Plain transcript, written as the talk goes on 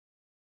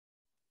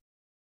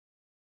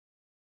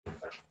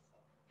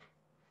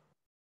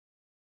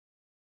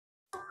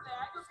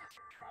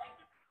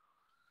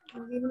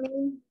Good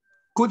evening.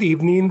 Good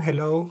evening.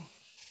 Hello.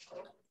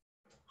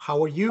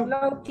 How are you?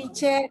 Hello,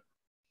 teacher.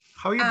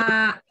 How are you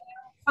doing?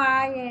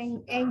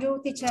 Fine. And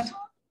you, teacher?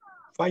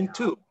 Fine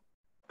too.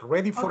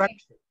 Ready for Okay.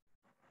 action.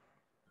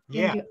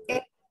 Yeah. Thank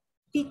you.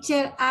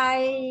 Teacher,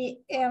 I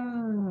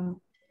am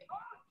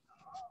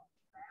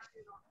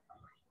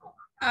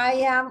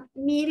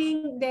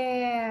meeting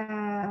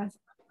de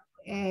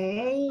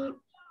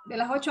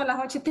las 8 a las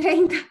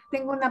 8:30.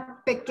 Tengo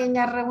una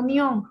pequeña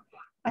reunión,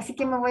 así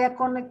que me voy a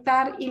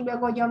conectar y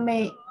luego yo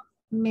me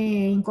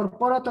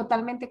incorporo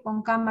totalmente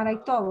con cámara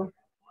y todo.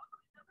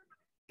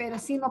 Pero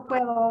sí no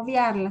puedo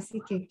obviarla, así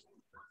que.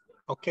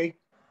 Okay.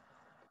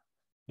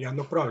 Yeah,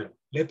 no problem.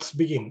 Let's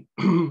begin.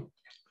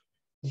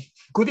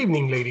 Good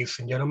evening, ladies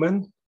and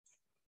gentlemen.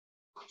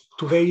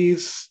 Today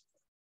is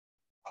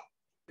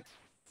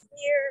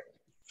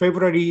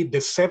February the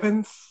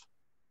 7th.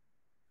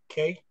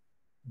 Okay.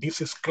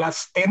 This is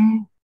class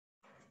 10.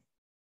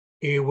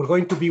 We're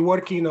going to be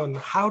working on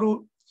how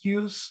to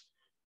use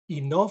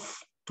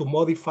enough to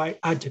modify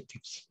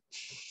adjectives.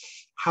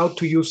 How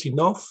to use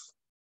enough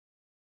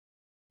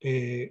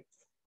to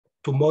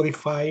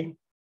modify,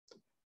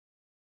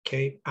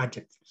 okay,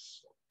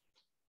 adjectives.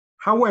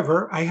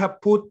 However, I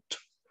have put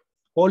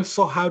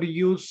also how to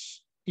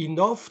use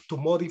enough to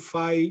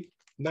modify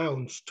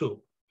nouns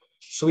too.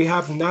 So we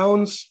have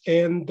nouns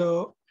and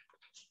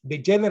the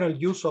general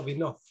use of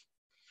enough.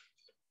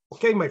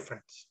 Okay, my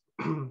friends.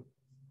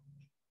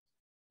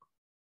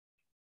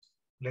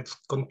 Let's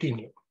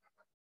continue.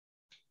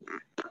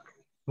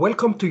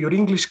 Welcome to your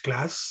English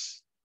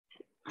class.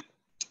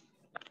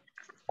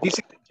 This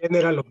is the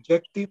general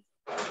objective.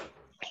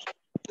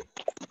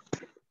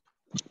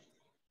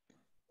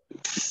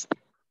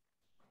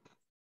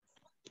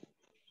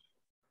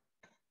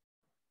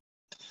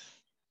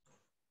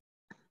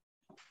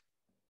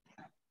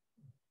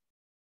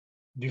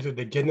 This is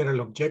the general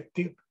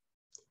objective.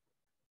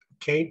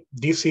 Okay,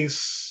 this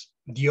is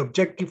the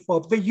objective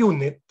of the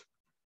unit.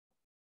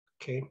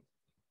 Okay,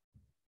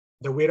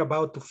 that we're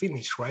about to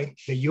finish, right?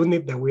 The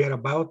unit that we are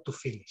about to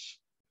finish.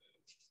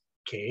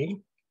 Okay.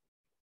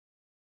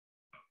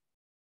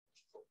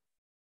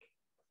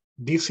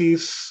 This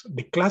is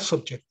the class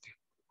objective.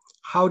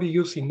 How to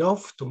use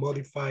enough to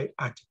modify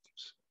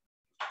adjectives.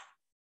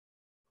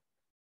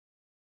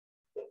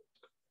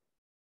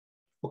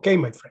 Okay,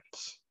 my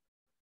friends.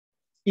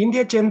 In the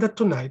agenda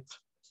tonight,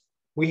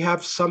 we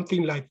have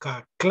something like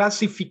a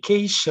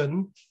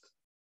classification.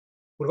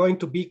 We're going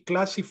to be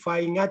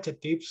classifying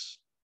adjectives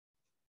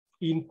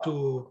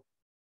into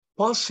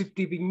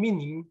positive in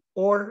meaning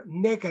or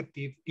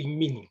negative in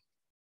meaning.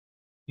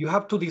 You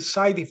have to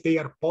decide if they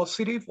are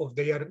positive or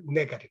they are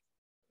negative.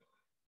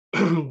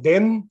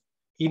 Then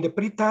in the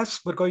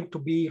pre-task, we're going to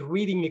be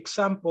reading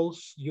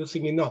examples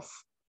using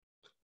enough.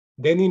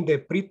 Then in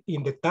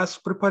the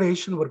task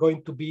preparation, we're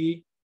going to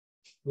be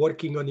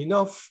working on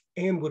enough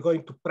and we're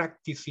going to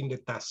practice in the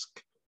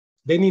task.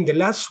 Then in the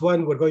last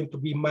one, we're going to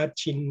be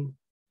matching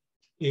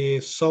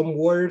some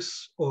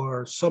words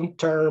or some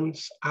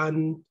terms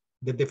and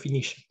the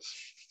definitions.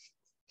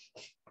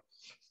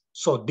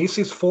 So this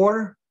is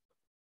for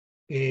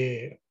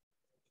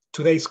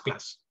today's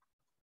class.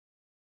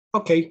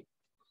 Okay,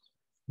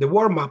 the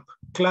warm-up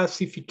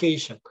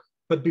classification.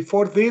 But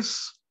before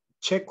this,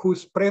 check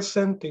who's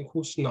present and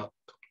who's not.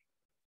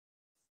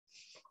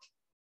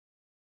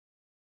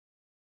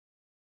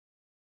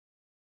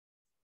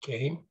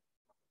 Okay.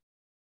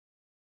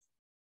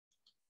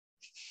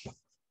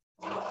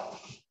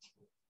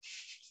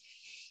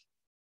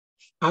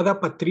 Ada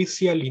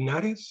Patricia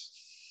Linares.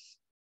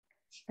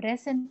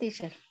 Present,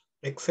 teacher.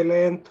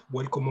 Excellent.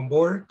 Welcome on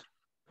board.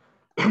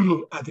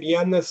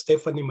 Adriana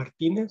Stephanie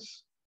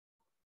Martinez.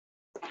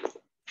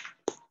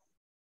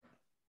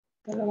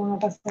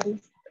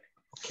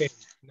 Okay,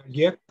 not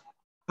yet.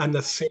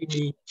 Ana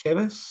Semi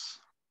Chavez.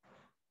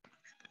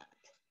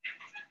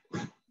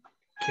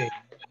 Okay,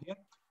 not yet.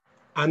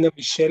 Ana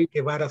Michelle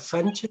Guevara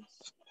Sánchez.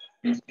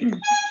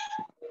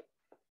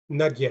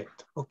 Not yet.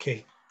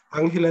 Okay.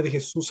 Ángela de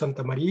Jesús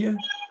Santa María.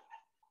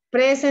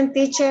 Present,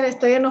 teacher.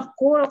 Estoy en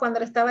oscuro. Cuando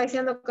le estaba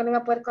diciendo que no iba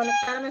a poder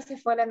conectarme, se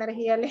fue la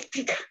energía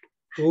eléctrica.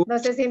 No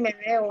sé si me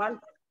veo o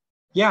algo.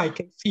 Yeah, I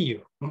can see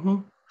you.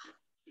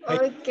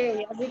 Ok,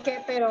 así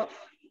que, pero,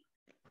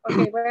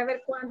 ok, voy a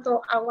ver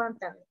cuánto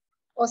aguantan.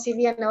 O si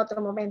viene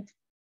otro momento.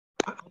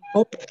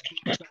 Oh,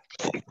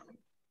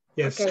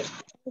 yes. Okay.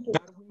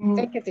 Darwin,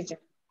 Thank you, teacher.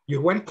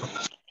 you're welcome.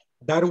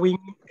 Darwin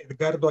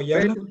Edgardo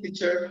Ayala. Present,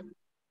 teacher.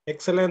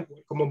 Excellent.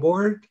 Welcome on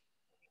board.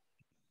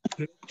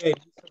 Gloria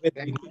Elizabeth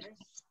Linares.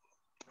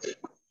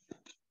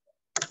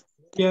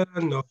 Gloria,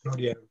 no,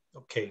 Gloria.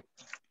 Okay.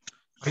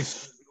 I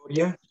saw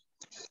Gloria.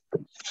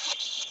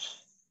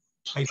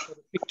 I saw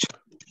the picture.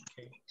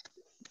 Okay.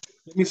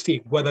 Let me see.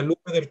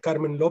 Guadalupe del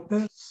Carmen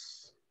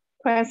Lopez.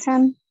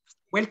 Present.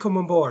 Welcome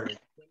on board.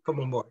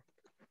 Welcome on board.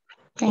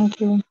 Thank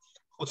you.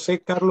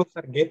 José Carlos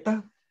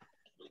Argueta.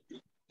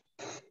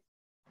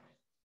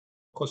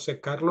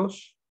 José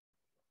Carlos.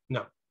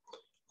 No.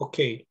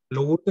 Okay.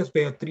 Lourdes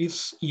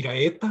Beatriz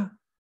Iraeta.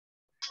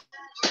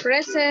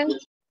 Present.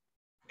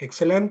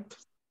 Excellent.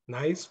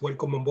 Nice.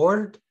 Welcome on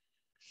board.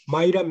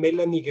 Mayra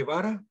Melanie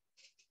Guevara.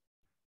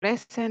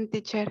 Present,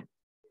 teacher.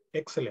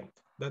 Excellent.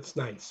 That's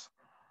nice.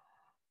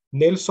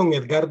 Nelson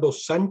Edgardo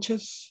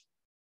Sanchez.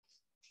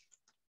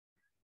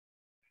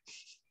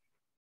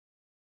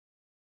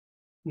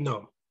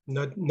 No,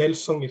 not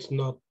Nelson is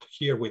not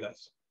here with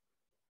us.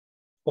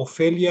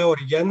 Ofelia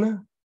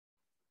Orellana.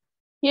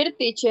 Here,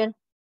 teacher.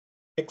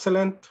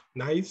 Excellent.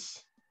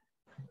 Nice.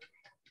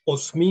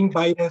 Osmin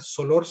Baires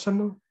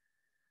Solórzano.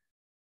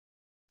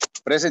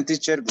 Present,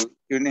 teacher. Good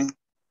evening.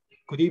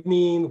 Good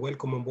evening.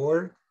 Welcome on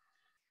board.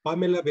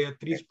 Pamela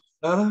Beatriz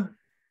Posada.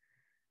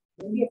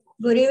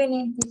 Good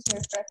evening,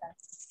 teacher. Present.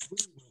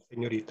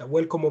 Señorita,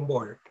 welcome on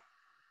board.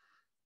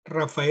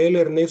 Rafael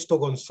Ernesto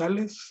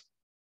González.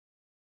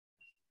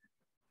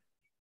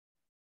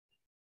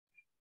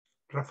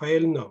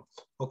 Rafael, no.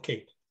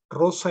 Okay.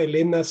 Rosa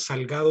Elena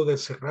Salgado de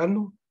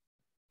Serrano.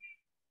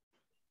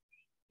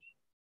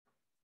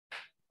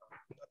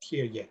 Not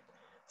here yet.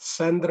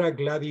 Sandra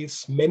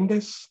Gladys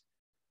Méndez.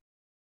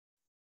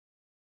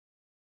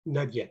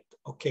 Not yet.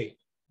 Okay.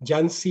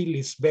 Yancy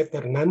Lisbeth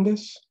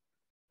Hernández.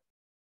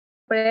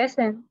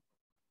 Present.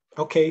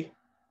 Okay.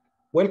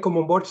 Welcome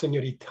on board,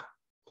 señorita.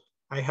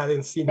 I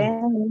hadn't seen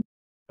you.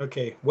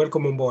 Okay.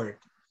 Welcome on board.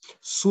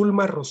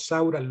 Zulma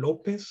Rosaura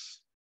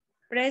López.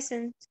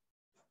 Present.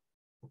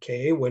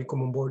 Okay,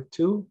 welcome on board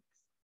too.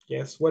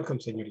 Yes, welcome,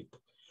 señorita.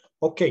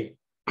 Okay.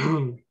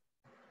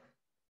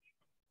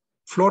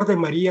 Flor de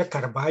María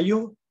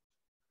Carballo.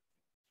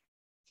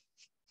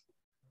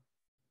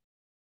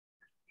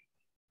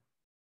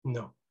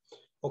 No.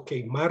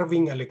 Okay,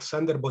 Marvin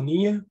Alexander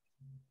Bonilla.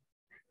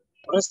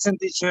 Present,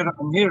 teacher.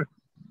 I'm here.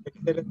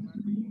 Excellent,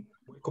 Marvin.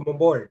 Welcome on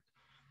board.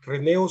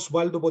 René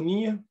Osvaldo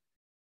Bonilla.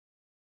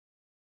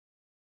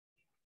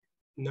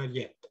 Not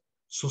yet.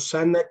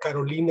 Susana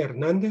Carolina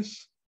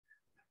Hernández.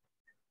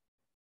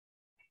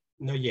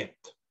 Not yet.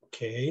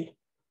 Okay.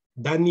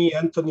 Dani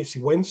Anthony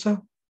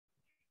Sigüenza.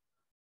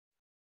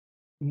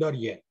 Not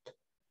yet.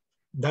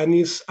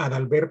 Danis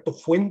Adalberto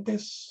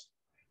Fuentes.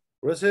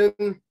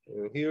 Present,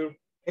 here.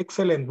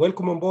 Excellent.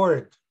 Welcome on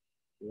board.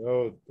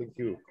 Oh, thank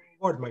you. Welcome on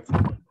board, my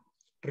friend.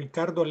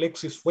 Ricardo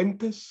Alexis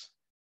Fuentes.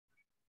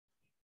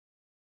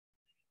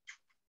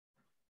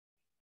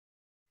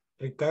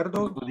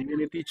 Ricardo. Good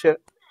evening, teacher.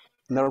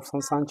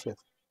 Nelson Sanchez.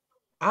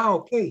 Ah,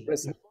 okay.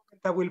 Present.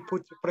 I will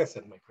put you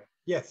present, my friend.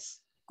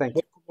 Yes. Thank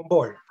you. Welcome on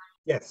board.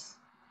 Yes.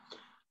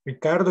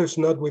 Ricardo is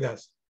not with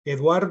us.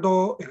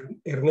 Eduardo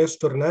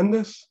Ernesto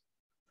Hernández.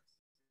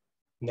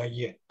 Not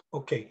yet.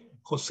 Okay.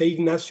 Jose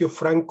Ignacio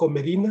Franco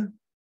Medina.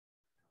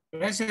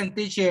 Present,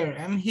 teacher.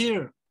 I'm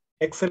here.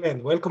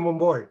 Excellent. Welcome on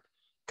board.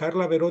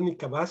 Carla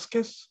Verónica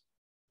Vázquez.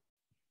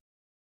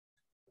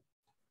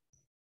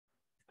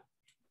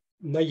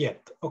 Not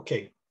yet.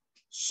 Okay.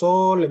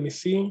 So let me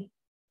see.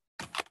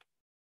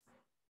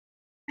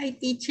 Hi,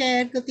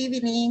 teacher. Good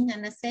evening.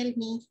 Ana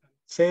Selmi.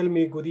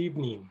 Selmi, good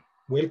evening.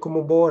 Welcome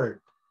on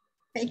board.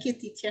 Thank you,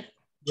 teacher.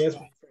 Yes,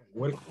 my friend.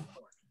 Welcome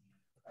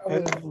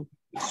on board.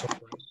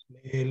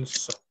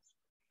 Nelson.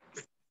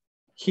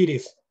 Here it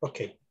is.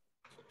 Okay.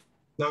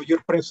 Now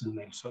you're present,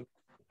 Nelson.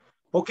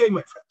 Okay,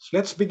 my friends,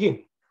 let's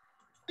begin.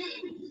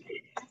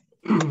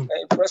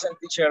 Hey, present,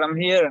 teacher. I'm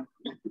here.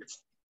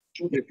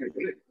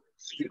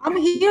 I'm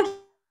here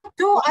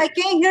too. I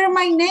can't hear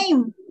my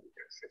name.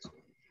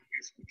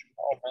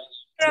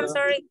 I'm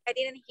sorry, I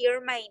didn't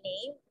hear my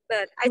name,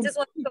 but I just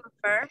want to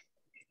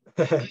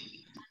confirm.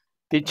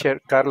 Teacher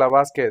Carla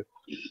Vázquez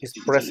is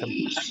present.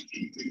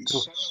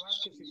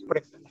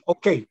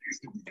 Okay.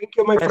 Thank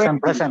you, my friend.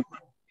 Present.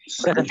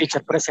 Present,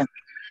 teacher. Present.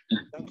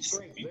 That's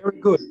great. Very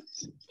good.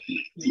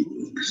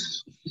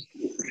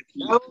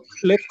 Now,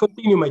 let's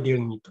continue, my dear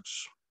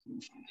Nitos.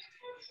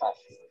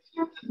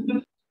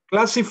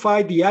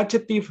 Classify the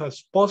adjective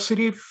as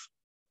positive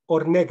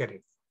or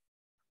negative.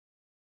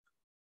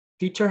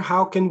 Teacher,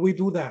 how can we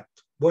do that?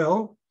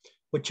 Well,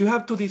 what you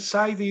have to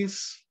decide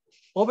is,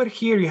 over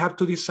here you have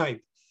to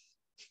decide.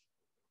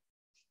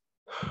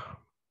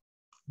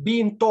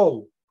 Being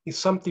tall is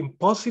something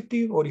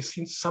positive or is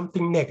it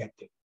something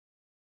negative?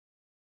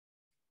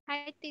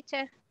 Hi,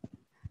 teacher.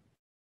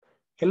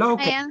 Hello.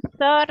 I am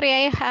sorry,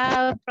 I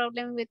have a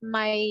problem with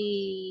my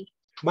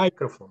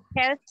microphone.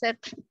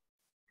 headset.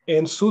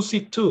 And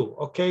Susie too.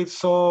 Okay,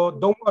 so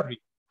don't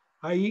worry.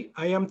 I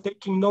am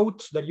taking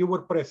notes that you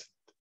were present.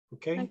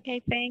 Okay.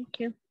 Okay, thank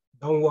you.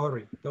 Don't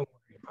worry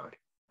about it.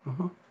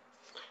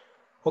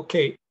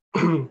 Okay.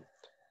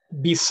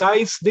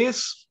 Besides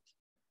this,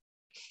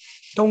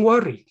 don't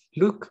worry.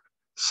 Look,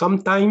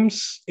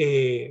 sometimes,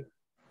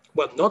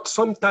 well, not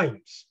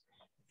sometimes.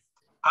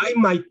 I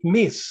might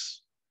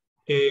miss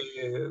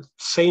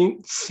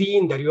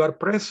seeing that you are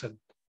present,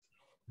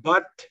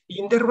 but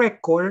in the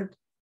record,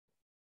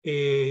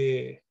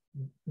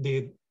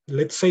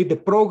 let's say the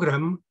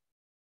program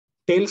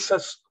tells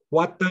us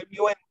what time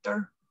you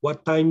enter,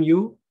 what time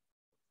you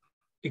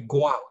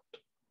go out.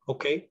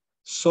 Okay,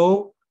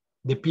 so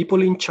the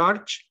people in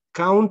charge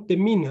count the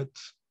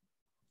minutes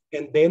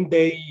and then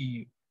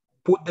they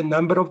put the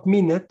number of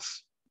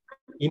minutes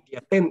in the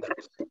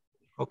attendance.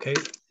 Okay,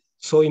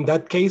 so in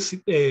that case,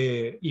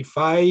 if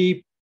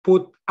I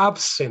put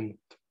absent,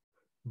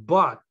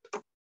 but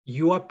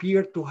you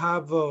appear to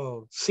have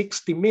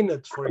 60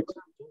 minutes, for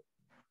example,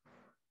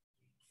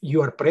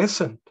 you are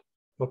present.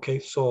 Okay,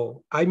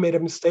 so I made a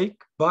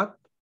mistake, but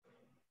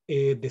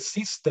the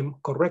system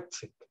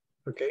corrects it.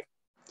 Okay,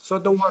 so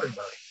don't worry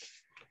about it.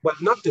 Well,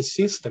 not the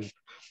system,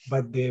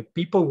 but the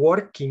people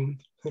working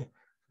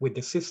with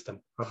the system.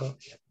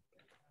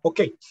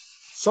 Okay,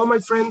 so my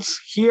friends,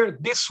 here,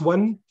 this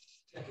one,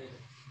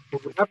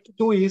 what we have to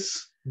do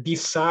is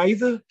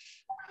decide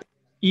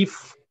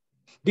if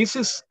this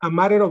is a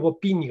matter of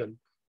opinion.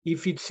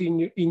 If it's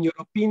in your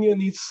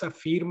opinion, it's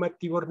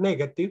affirmative or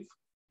negative,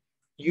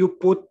 you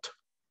put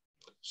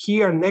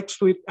here next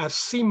to it a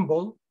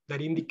symbol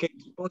that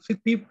indicates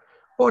positive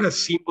or a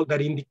symbol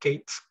that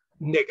indicates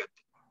negative.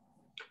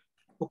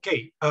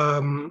 Okay,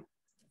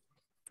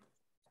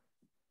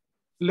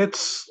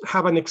 let's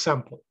have an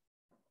example.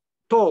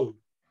 Tall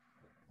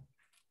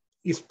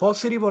is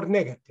positive or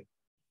negative?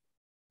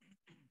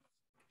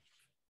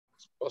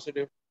 It's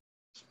positive.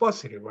 It's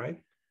positive,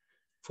 right?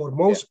 For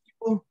most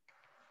people,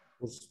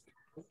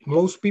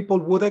 most people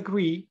would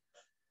agree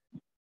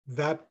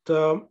that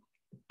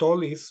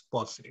tall is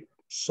positive.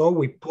 So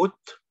we put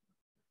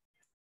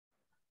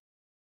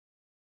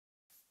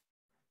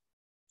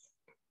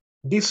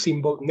this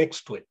symbol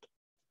next to it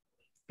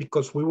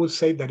because we will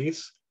say that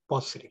is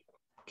positive.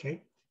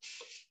 Okay,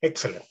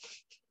 excellent.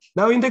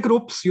 Now in the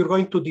groups, you're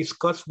going to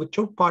discuss with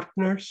your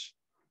partners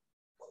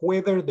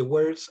whether the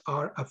words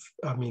are,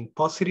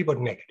 positive or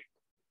negative.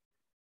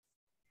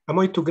 I'm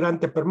going to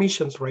grant the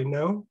permissions right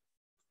now.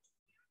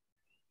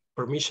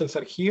 Permissions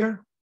are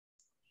here.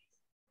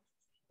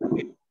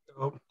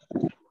 So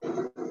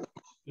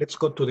let's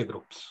go to the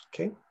groups,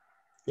 okay?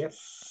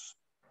 Yes.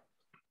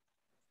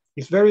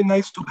 It's very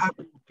nice to have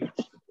you.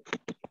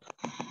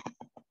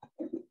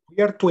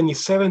 We are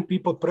 27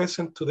 people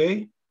present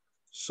today.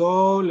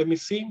 So let me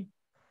see.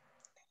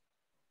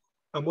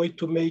 I'm going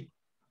to make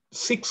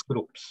 6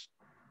 groups.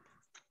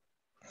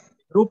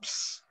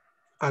 Groups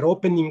are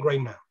opening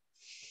right now.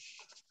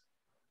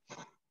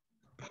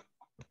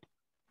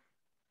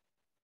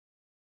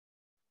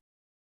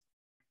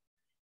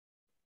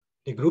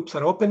 The groups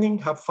are opening,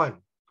 have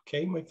fun.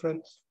 Okay, my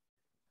friends?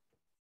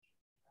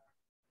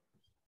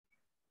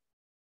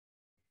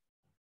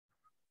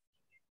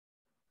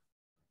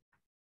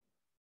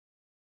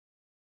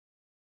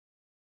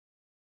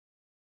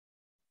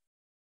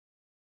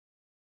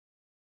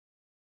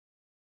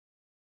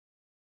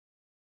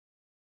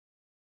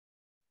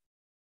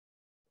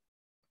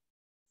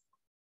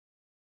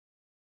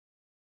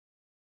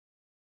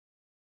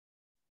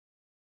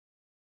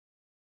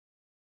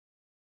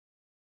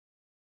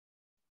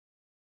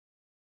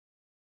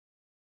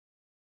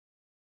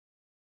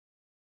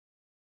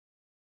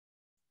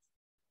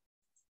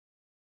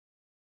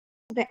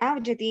 The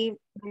adjective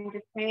in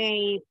the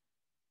phrase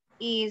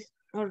is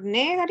or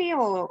negative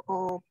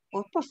or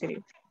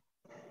positive.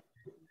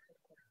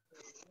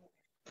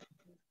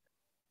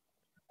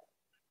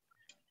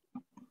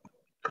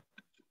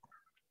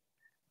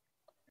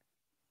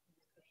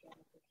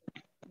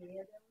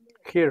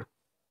 Here.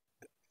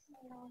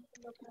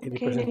 In the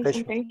Okay,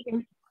 presentation. thank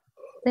you.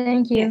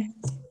 Thank you. Yes.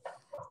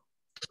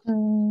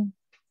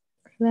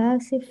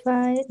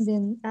 Classify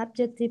the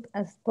adjective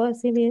as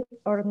positive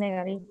or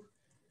negative.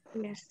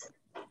 Yes.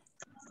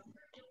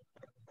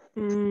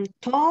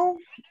 Tall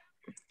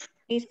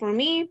is for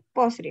me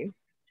positive.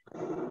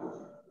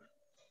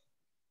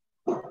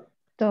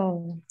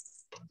 Tall.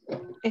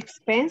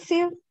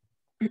 Expensive.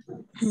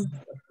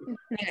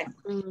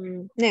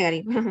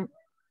 Negative.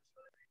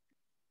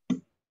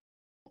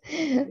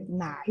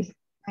 Nice.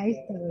 Nice.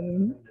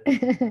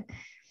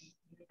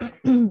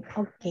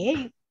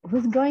 Okay.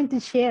 Who's going to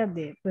share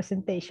the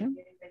presentation?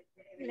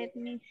 Let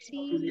me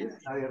see.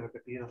 Nadie ha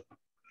repetido.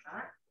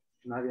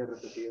 Nadie ha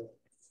repetido.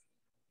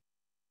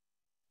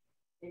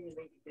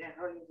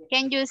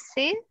 Can you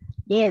see?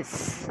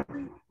 Yes.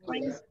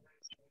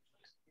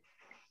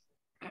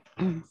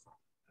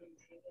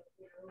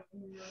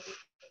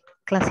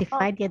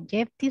 Classify the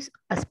adjectives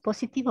as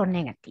positive or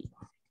negative.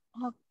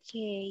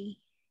 Okay.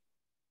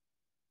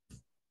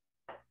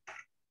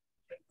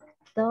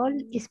 Tall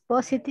is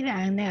positive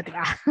and negative.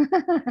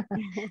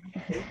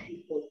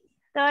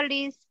 Tall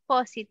is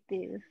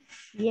positive.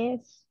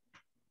 Yes.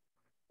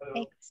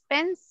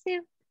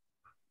 Expensive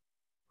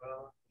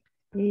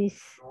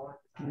Is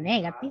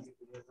negative.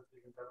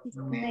 is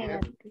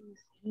negative.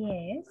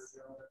 Yes.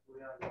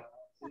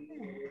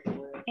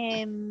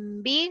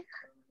 Big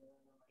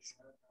is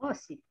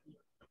positive.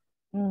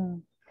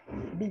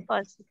 Big.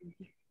 Positive.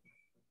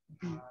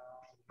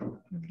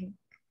 Okay.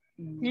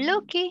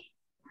 Lucky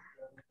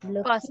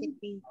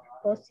positive.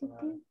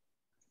 Positive.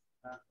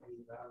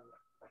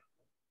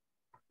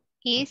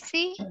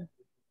 Easy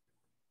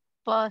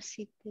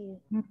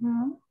positive.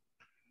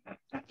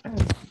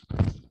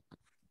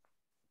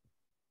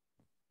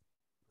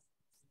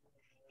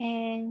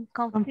 And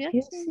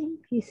confusing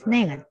is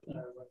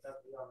negative.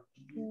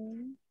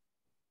 Okay.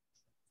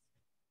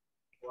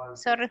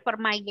 Sorry for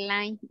my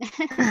line.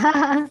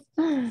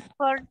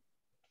 For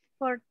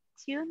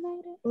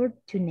fortunate.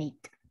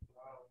 Fortunate.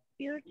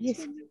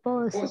 Yes,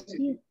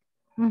 positive.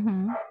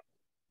 Mm-hmm.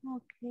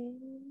 Okay.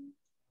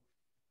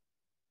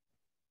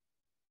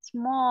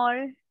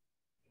 Small.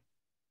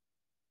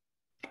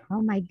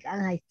 Oh my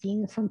God, I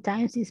think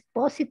sometimes it's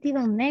positive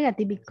and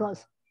negative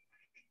because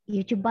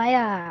if you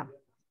buy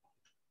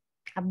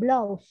a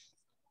blouse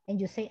and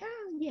you say,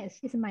 oh yes,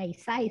 it's my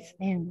size,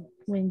 and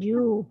when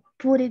you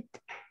put it,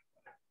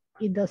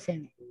 it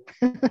doesn't,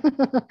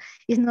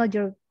 it's not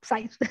your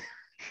size,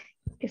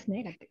 it's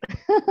negative.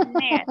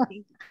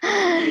 Negative.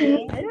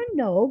 I don't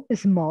know,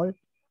 small,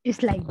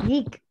 it's like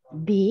big.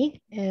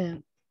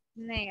 Negative.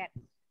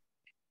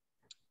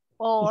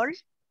 All.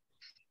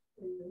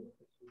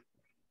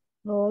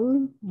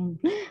 All.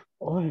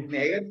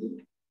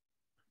 Negative.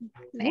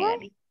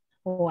 Negative.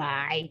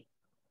 Why?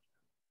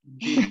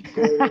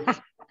 Because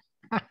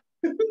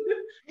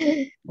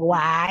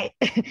Why?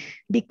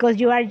 Because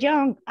you are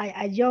young,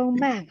 a young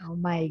man. Oh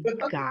my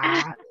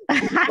God.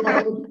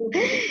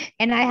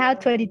 And I have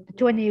 20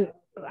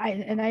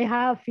 and I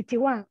have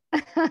 51.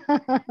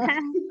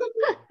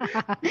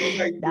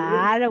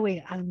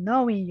 Darwin, I'm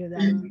knowing you,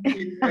 Darwin.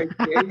 in my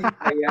case,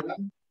 I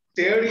am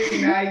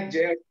 39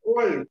 years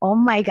old. Oh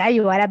my God,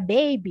 you are a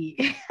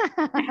baby.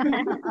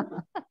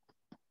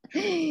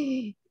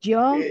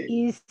 Young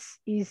is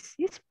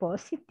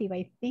positive,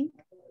 I think,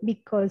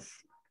 because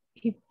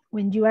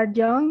when you are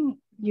young,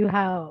 you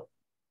have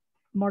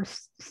more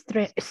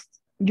stress,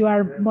 you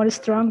are more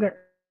stronger.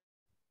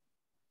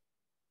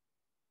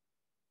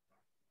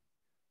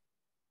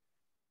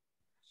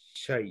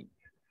 Shy.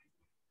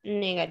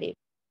 Negative.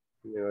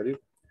 Negative.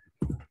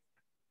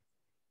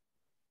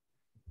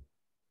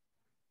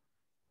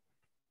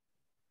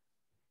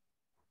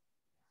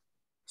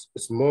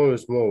 Small.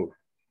 Es la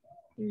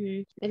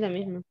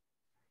misma.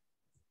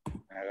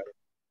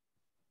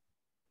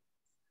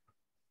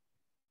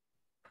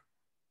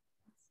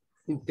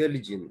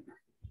 Intelligent.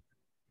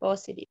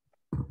 Positive.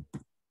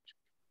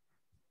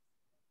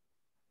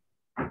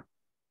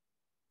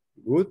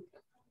 Good.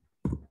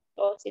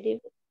 Positive.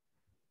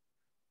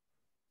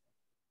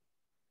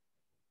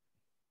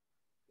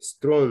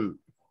 Strong.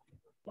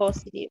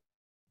 Positive.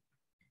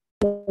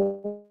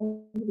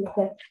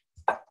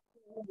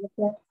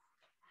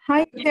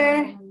 Hi,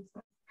 teacher.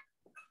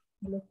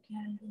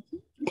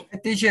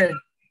 Teacher,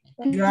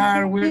 you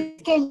are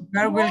welcome.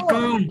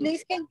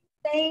 Please can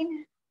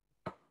explain.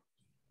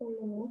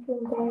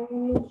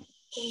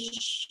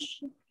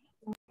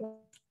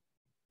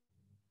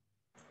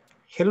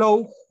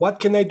 Hello, what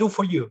can I do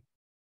for you?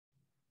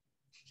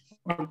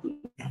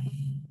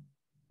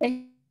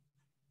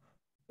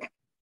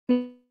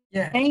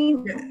 Yeah.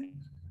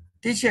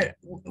 Teacher,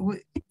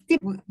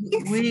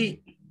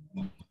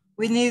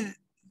 we need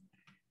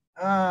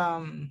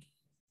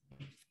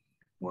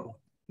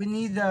we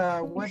need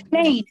what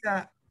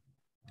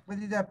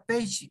is the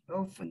page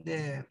of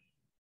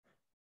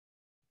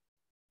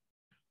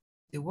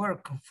the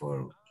work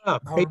for our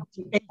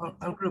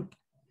group.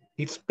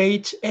 It's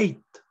page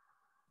 8.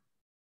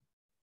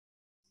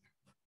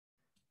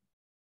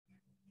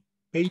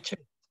 Page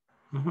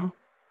 8.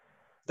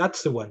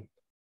 That's the one.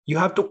 You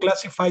have to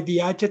classify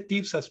the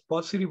adjectives as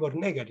positive or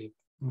negative.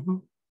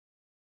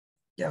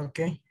 Yeah,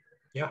 okay.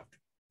 Yeah,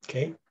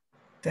 okay.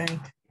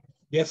 Thanks.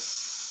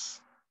 Yes.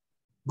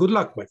 Good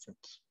luck, my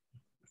friends.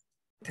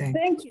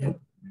 Thank you.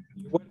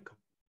 You're welcome.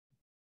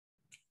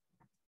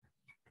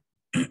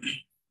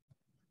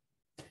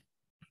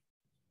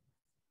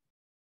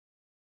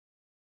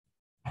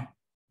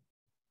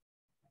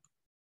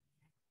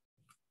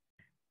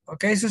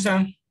 Okay,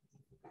 Susan.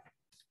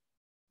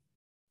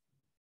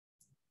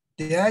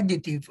 The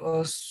adjective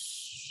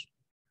as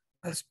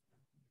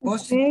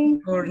positive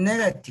or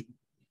negative.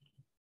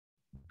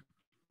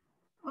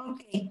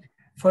 Okay.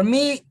 For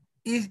me,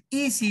 it's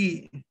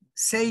easy.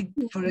 Say,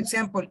 for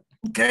example,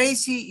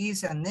 crazy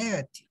is a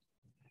negative.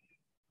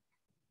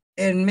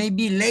 And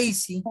maybe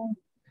lazy.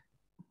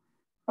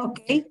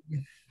 Okay.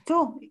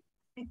 So,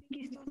 I think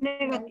it's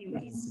negative.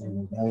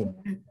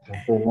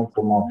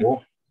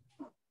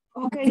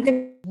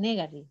 Okay.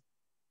 Negative.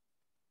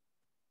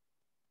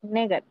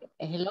 Negative.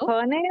 Hello?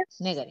 Honest?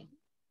 Negative.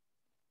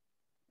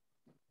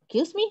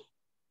 Excuse me?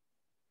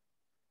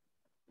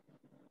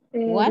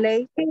 What?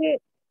 Lazy.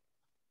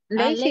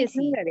 Lazy is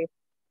Lazy. negative.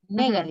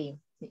 Negative.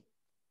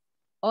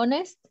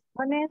 Honest?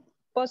 Honest.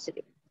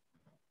 Positive.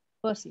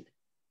 Positive.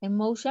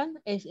 Emotion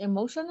is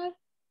emotional?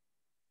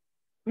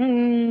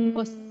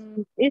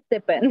 It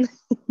depends.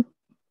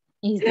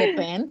 It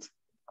depends.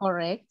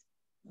 Correct.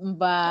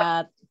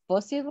 But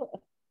positive.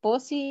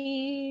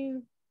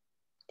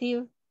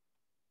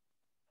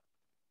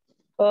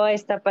 Oh,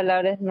 esta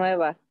palabra es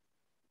nueva.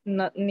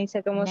 No, ni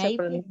sé cómo se Naive.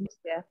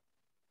 pronuncia.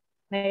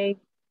 Naive.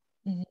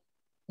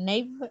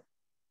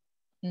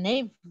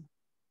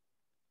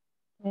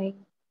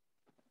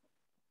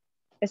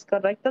 ¿Es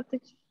correcto,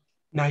 teacher?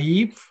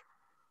 Naive.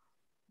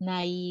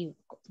 Naive.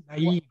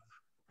 Naive.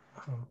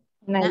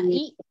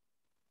 Naive.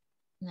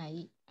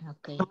 Naive.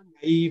 Okay.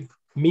 Naive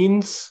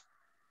means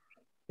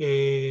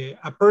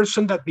a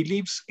person that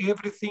believes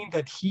everything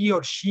that he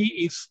or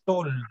she is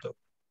told.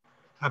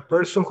 A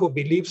person who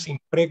believes in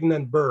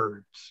pregnant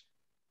birds.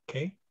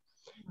 Okay.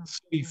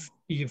 So if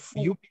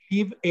you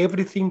believe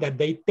everything that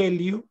they tell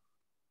you,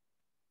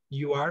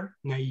 you are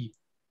naive.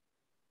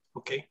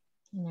 Okay.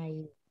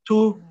 Naive.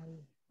 To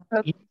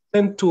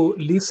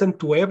listen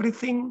to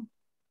everything,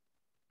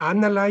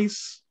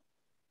 analyze,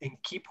 and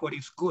keep what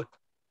is good,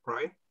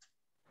 right?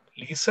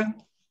 Listen,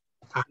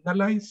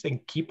 analyze,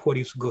 and keep what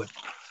is good.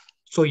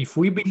 So if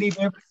we believe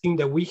everything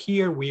that we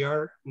hear, we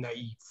are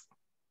naive.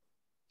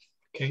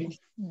 Okay?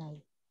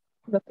 Naive.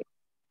 Okay.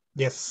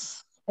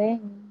 Yes.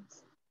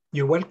 Thanks.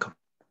 You're welcome.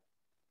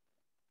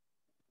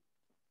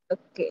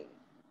 Okay.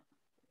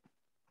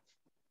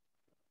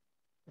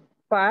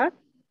 Far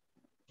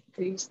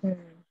is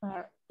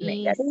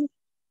negative.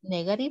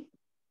 Negative.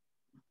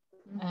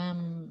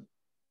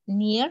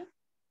 Near.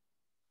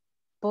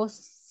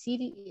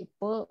 Positive.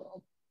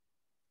 Positive.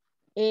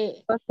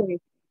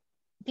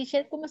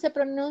 Teacher, ¿cómo se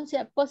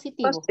pronuncia?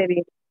 Positivo.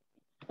 Positive.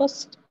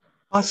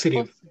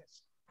 Positive.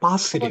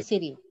 Positive.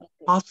 Positive.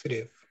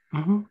 Positive.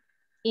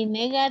 Y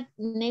negative.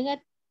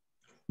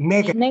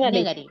 Negative.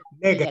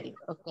 Negative.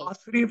 Okay.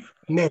 Positive,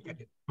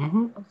 negative.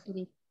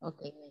 Positive.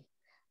 Okay.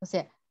 O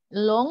sea,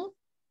 long,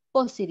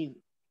 positive.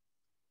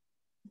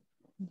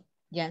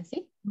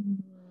 Yancy?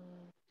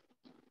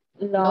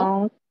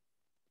 Long.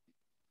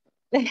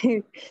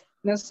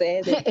 No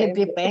sé. It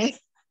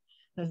depends.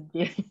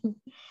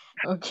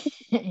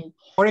 Okay.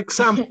 For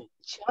example,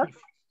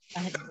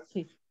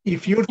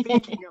 if you're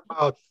thinking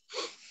about,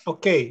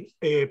 okay,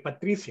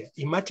 Patricia,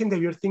 imagine that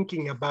you're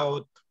thinking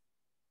about,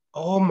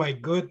 oh my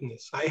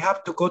goodness, I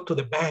have to go to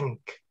the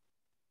bank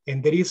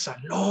and there is a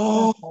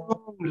long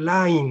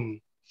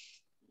line.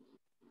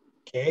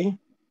 Okay.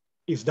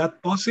 Is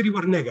that positive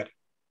or negative?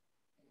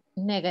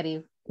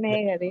 Negative.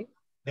 Negative.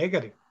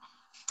 Negative.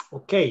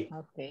 Okay.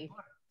 Okay.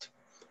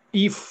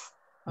 If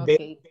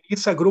there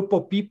is a group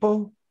of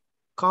people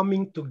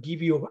coming to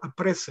give you a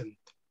present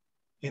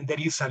and there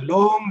is a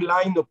long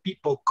line of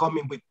people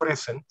coming with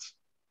presents,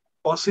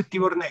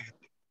 positive or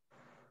negative?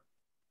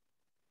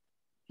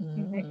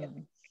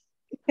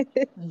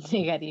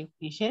 Negative,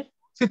 teacher.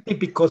 Positive,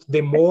 because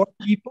the more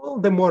people,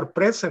 the more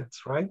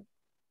presents, right?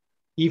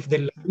 If the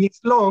line is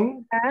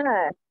long,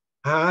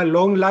 a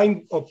long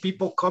line of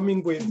people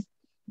coming with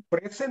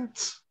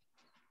presents,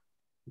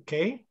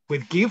 okay,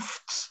 with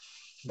gifts,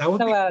 that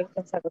would be,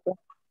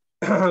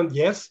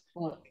 yes,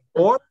 or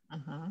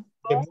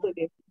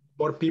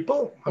more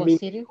people, I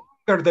mean,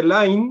 longer the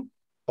line,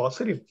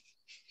 positive.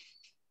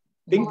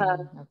 Things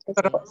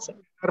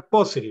are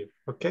positive,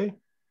 okay?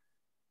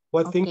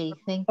 What things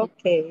are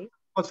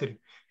positive,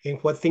 and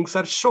what things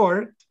are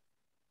short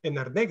and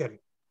are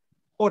negative,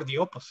 or the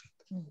opposite.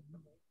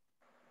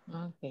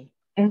 Okay.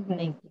 Thank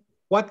you.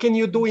 What can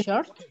you do in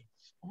short?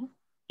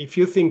 If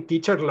you think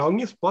teacher long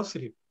is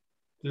positive,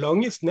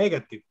 long is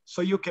negative,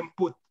 so you can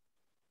put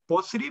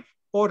positive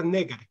or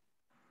negative,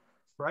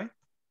 right?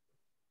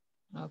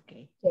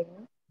 Okay.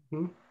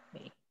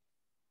 Okay.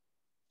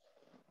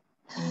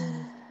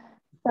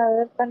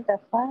 Saber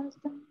cuántas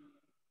faltan.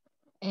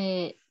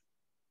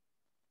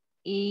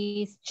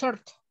 Is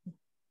short.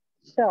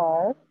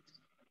 Short.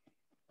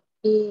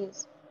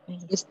 Is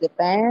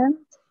depend.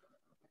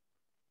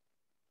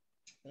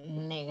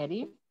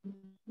 Negative.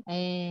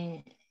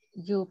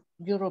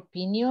 Your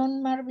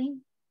opinion,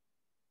 Marvin?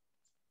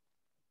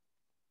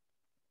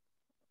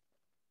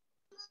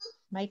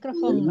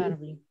 Microphone,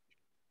 Marvin.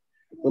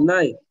 Good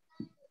night.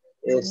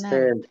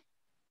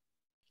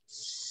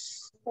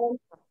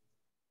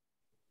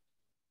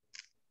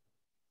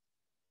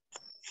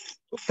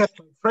 Look at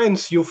my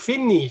friends, you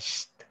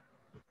finished.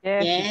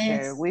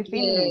 Yes, we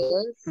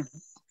finished.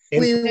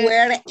 We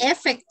were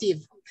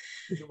effective.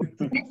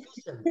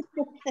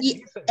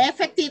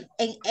 Effective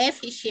and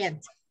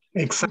efficient.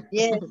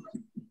 Exactly.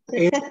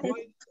 Yes.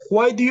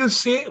 Why do you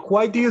say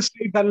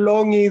that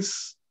long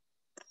is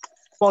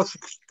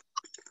positive?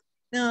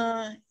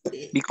 No,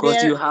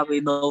 because you have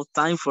enough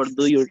time for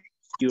do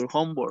your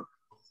homework.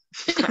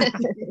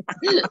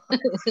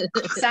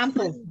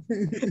 Example.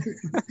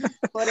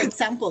 For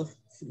example.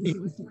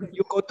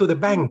 You go to the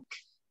bank.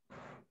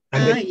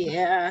 And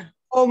yeah.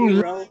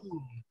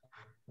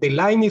 The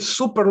line is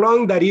super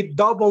long that it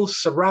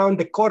doubles around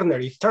the corner.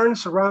 It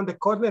turns around the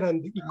corner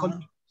and it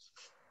continues.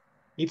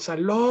 It's a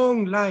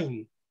long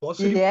line.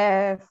 Positive.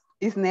 Yes,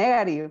 it's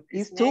negative.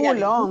 It's too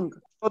long.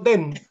 So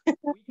then we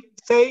can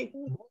say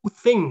both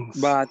things.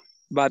 But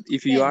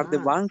if you are the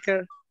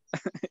banker,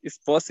 it's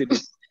positive.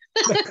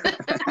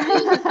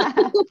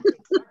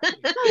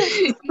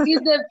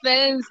 It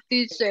depends,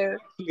 teacher.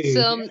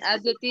 Some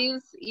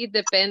adjectives, it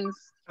depends.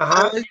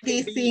 All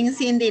these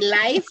things in the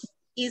life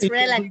is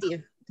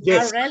relative.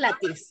 Yes. Are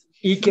relatives.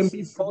 It can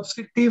be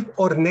positive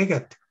or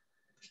negative.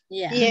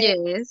 Yeah.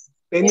 Yes.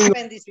 Depending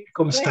on the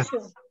circumstance.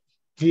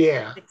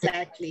 Yeah.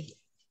 Exactly.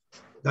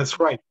 That's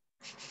right.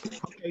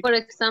 Okay. For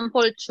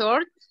example,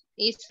 short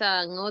is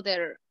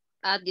another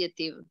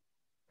adjective.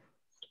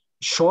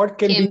 Short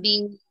can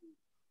be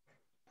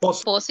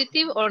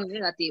positive or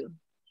negative.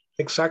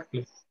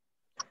 Exactly.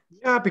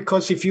 Yeah,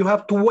 because if you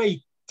have to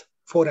wait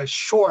for a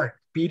short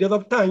period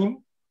of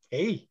time,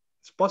 hey,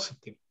 it's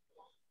positive.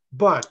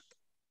 But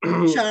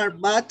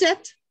short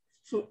budget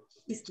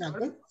is not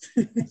good.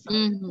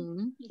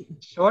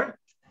 Short?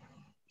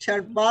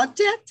 Short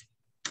budget?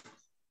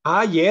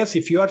 Ah, yes,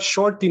 if you are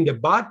short in the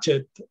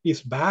budget,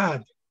 it's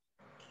bad.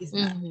 It's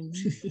not.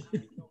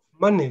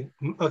 Money,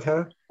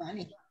 okay.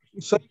 Funny.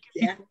 So it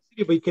can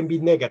be positive, it can be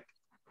negative.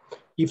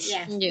 If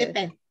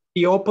Depends.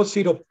 the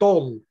opposite of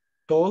tall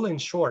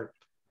and short.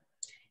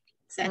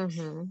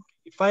 Exactly.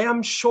 If I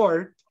am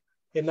short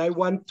and I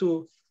want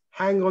to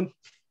hang on,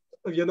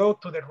 you know,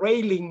 to the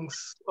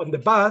railings on the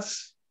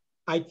bus,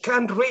 I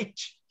can't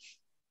reach.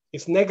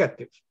 It's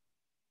negative.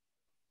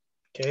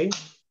 Okay.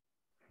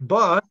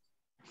 But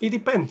it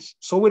depends.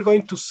 So we're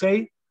going to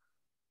say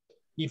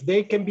if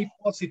they can be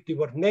positive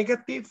or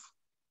negative,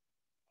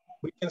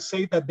 we can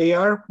say that they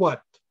are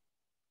what?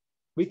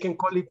 We can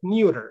call it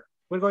neuter.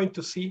 We're going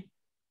to see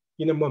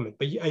in a moment,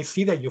 but I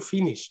see that you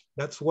finished.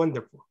 That's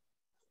wonderful.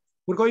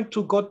 We're going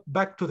to go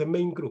back to the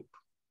main group.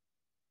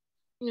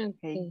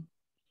 Okay.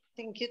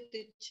 Thank you,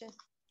 teacher.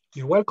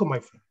 You're welcome, my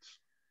friends.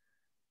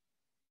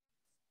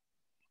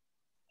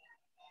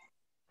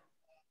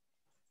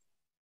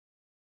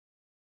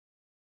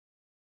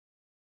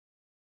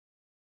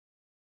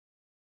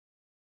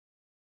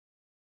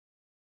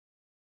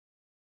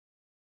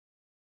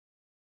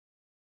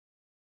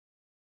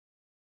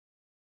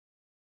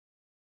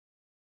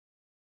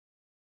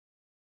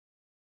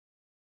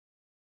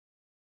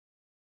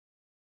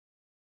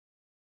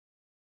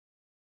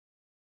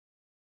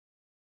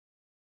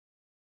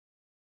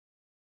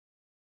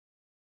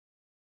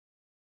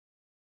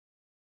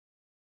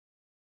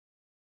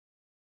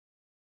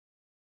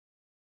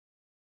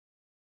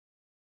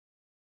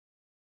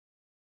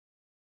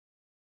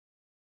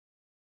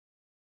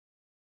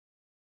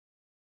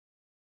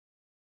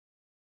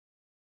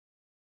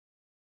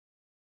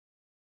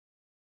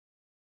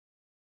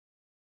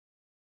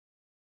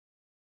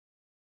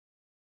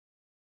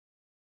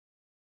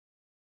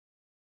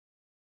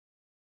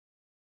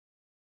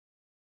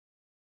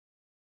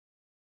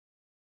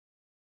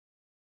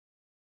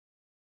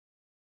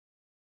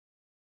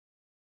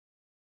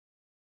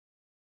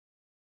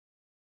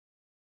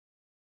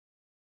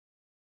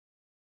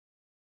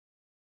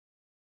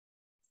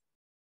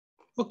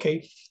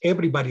 Okay,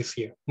 everybody's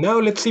here. Now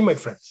let's see, my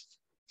friends.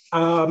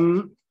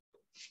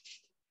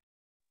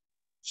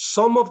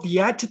 Some of the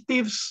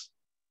adjectives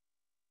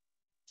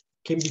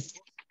can be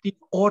positive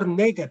or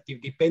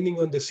negative depending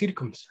on the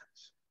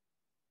circumstance.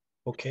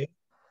 Okay,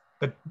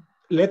 but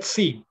let's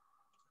see.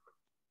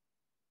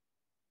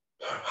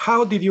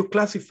 How did you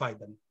classify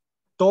them?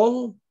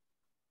 Tall?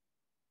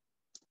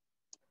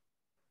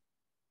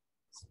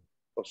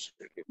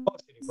 Positive.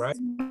 Positive, right?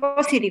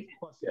 Positive.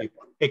 Positive.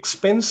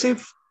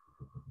 Expensive?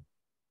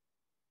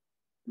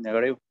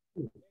 Negative.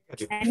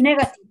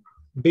 Negative.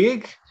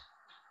 Big?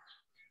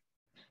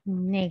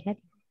 Negative.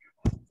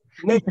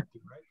 Negative,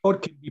 right? Or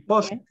can be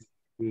positive?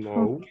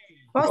 No.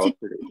 Positive.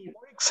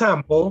 For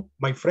example,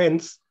 my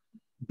friends,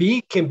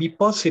 big can be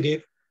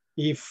positive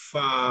if,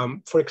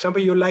 for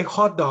example, you like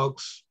hot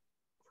dogs,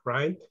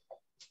 right?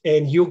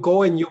 And you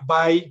go and you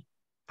buy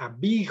a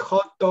big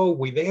hot dog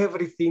with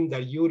everything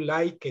that you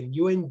like and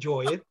you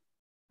enjoy it.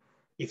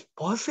 It's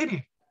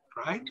positive,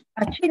 right?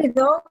 Actually,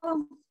 though,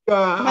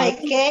 My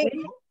cake.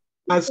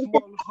 A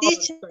small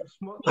Teacher,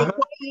 small, my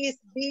cake is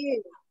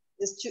big.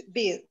 It's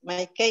big.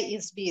 My cake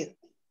is big.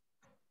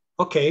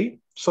 Okay,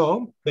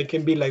 so they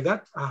can be like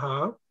that.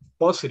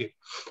 Positive.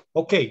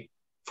 Okay,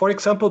 for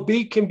example,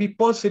 big can be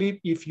positive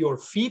if your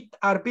feet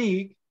are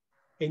big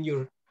and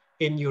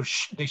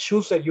the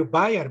shoes that you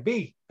buy are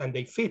big and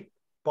they fit.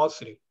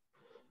 Positive.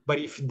 But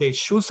if the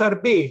shoes are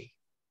big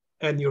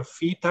and your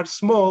feet are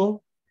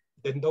small,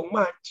 then don't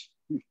match.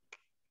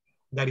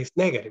 That is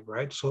negative,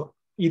 right? So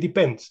it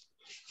depends.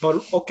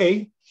 But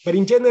okay, but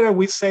in general,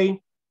 we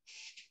say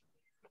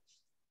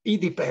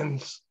it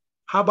depends.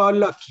 How about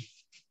lucky?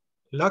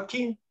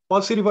 Lucky,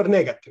 positive or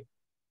negative?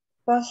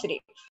 positive.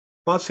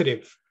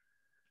 Positive.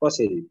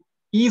 Positive.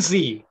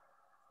 Easy.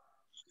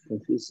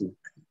 Confusing.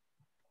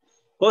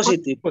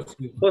 Positive.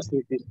 Positive.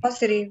 Positive. It's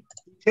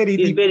very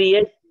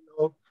easy.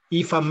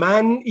 If a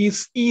man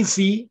is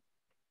easy,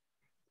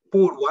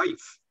 poor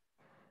wife.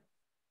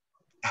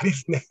 That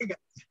is negative.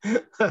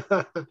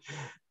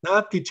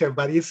 Not teacher,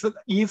 but it's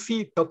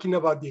easy talking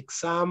about the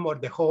exam or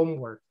the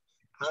homework.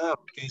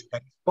 Okay,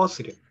 that is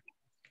positive.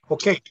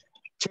 Okay,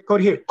 check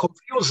out here.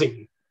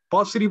 Confusing,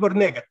 positive or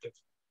negative?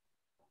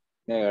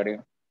 Negative.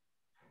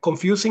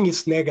 Confusing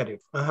is negative.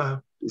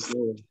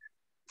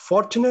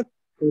 Fortunate?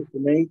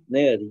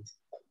 Negative.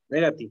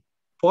 Negative.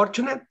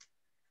 Fortunate?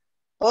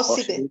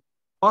 Positive.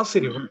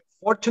 Positive.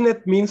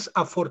 Fortunate means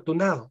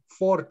afortunado.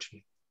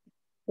 Fortunate.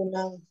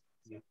 No.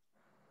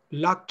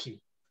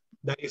 Lucky.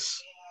 That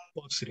is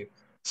positive.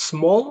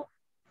 Small?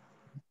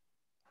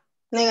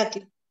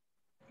 Negative.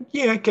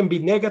 Yeah, it can be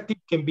negative,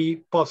 can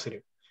be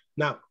positive.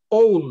 Now,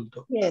 old.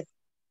 Yes.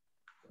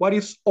 What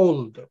is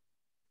old?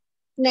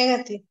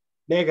 Negative.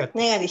 Negative.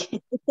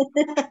 Negative.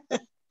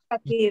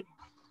 Negative.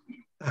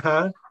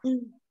 Uh-huh.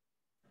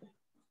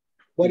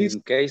 What is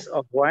in case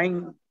of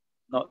wine?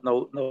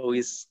 No,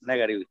 it's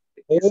negative.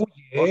 Oh,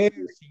 yes,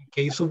 in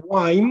case of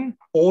wine,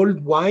 old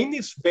wine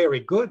is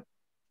very good.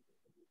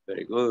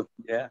 Very good,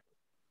 yeah.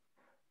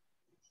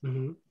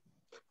 Mm-hmm.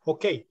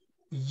 Okay,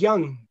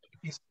 young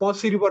is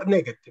positive or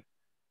negative?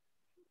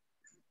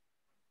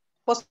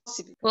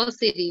 Positive.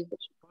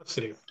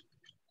 Positive.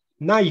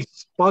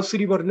 Nice,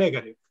 positive or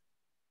negative?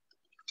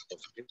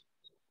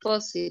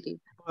 Positive.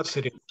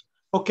 Positive.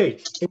 Okay,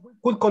 and we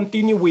could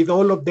continue with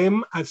all of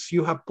them as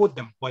you have put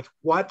them, but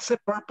what's the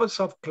purpose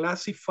of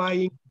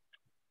classifying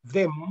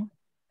them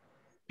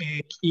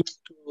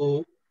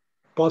into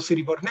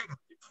positive or negative?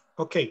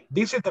 Okay,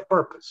 this is the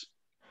purpose.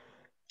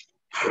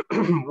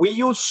 We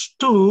use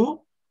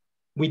to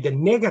with the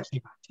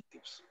negative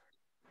adjectives.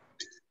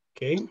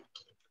 Okay,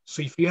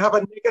 so if you have a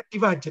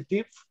negative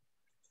adjective,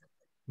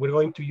 we're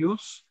going to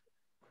use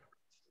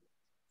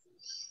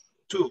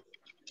to.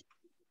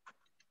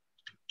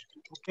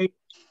 Okay,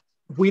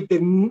 with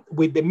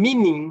the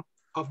meaning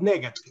of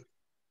negative.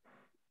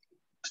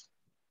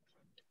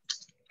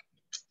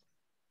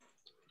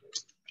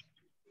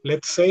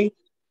 Let's say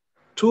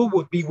to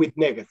would be with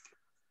negative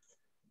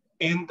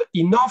and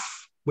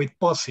enough with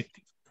positive.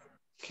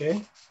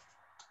 Okay.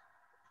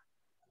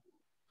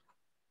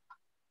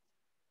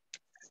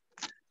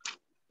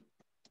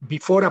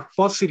 Before a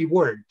positive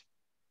word.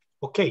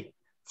 Okay.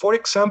 For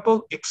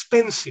example,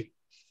 expensive.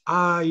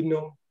 I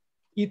know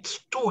it's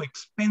too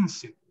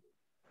expensive.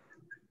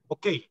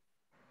 Okay.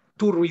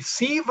 To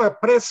receive a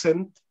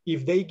present,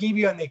 if they give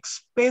you an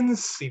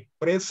expensive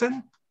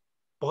present,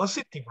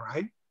 positive,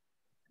 right?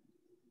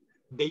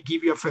 They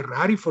give you a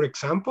Ferrari, for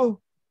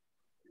example.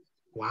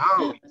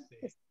 Wow,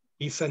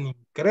 it's an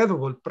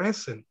incredible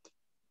present.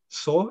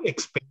 So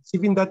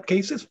expensive in that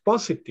case is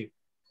positive.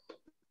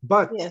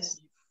 But yes,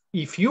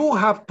 if you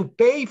have to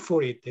pay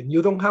for it and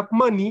you don't have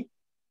money,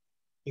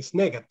 it's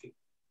negative.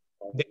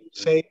 Then you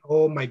say,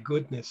 oh my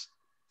goodness,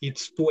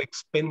 it's too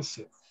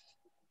expensive.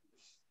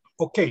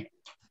 Okay,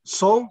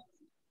 so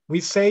we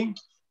say,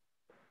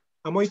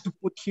 I'm going to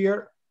put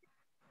here,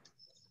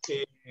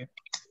 to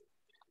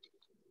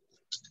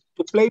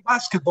play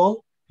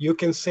basketball, you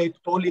can say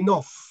tall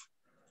enough.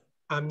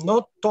 I'm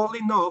not tall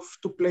enough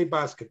to play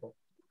basketball.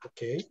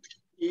 Okay,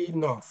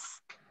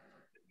 enough.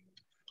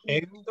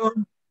 And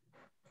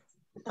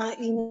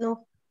Enough.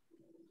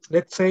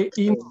 Let's say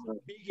enough,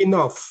 big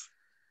enough,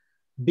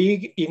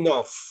 big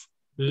enough,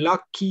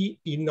 lucky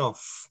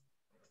enough,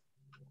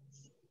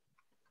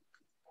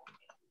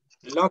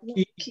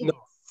 lucky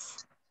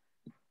enough,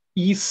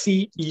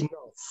 easy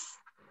enough.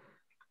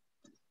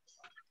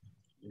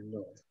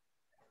 No.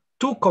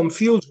 Too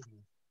confusing.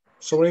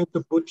 So we're going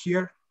to put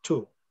here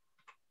too.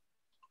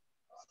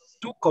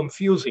 Too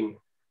confusing.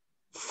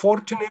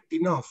 Fortunate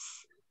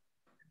enough.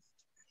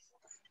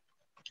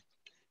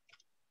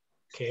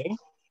 Okay.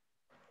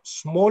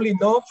 Small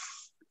enough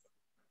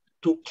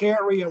to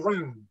carry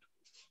around.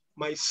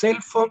 My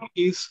cell phone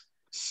is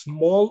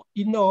small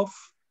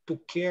enough to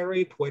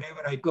carry it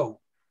wherever I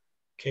go.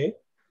 Okay.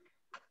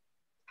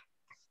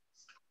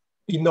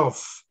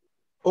 Enough.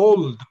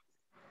 Old.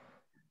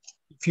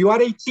 If you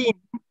are 18,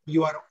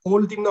 you are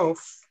old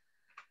enough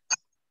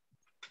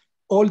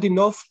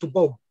to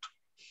vote.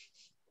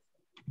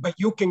 But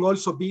you can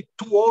also be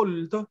too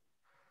old.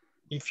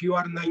 If you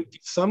are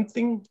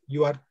 90-something,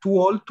 you are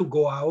too old to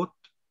go out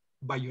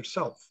by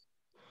yourself.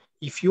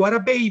 If you are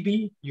a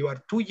baby, you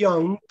are too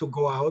young to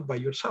go out by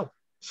yourself.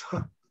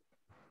 So,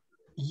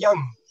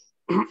 young.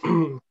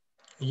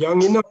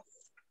 Young enough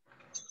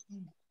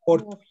or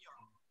too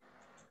young.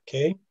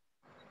 Okay.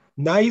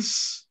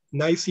 Nice,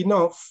 nice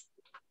enough.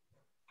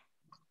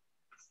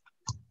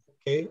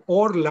 Okay.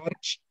 Or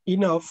large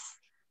enough.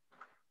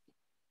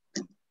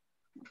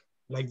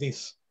 Like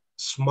this.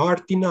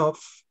 Smart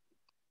enough.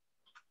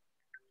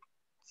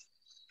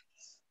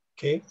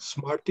 Okay,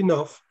 smart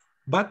enough,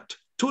 but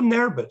too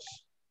nervous.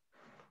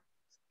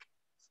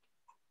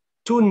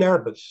 Too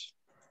nervous.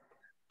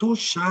 Too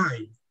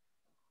shy.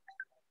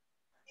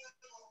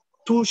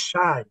 Too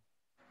shy.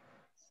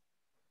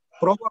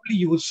 Probably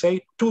you would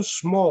say too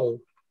small.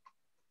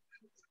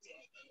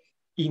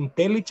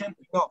 Intelligent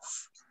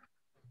enough.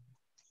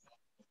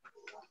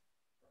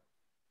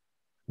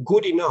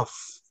 Good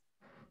enough.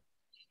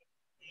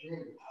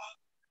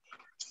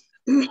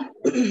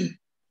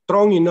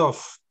 Strong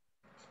enough.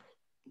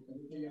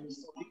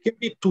 It can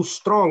be too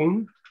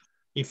strong.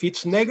 If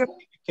it's negative,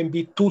 it can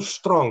be too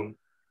strong.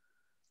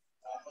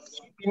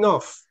 Cheap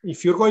enough.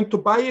 If you're going to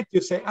buy it,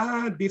 you say,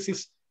 this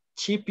is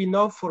cheap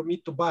enough for me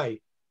to buy.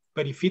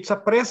 But if it's a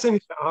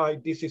present,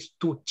 this is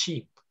too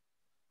cheap,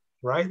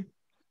 right?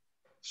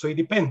 So it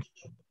depends.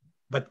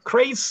 But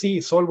crazy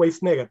is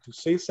always negative.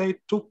 So you say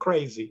too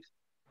crazy.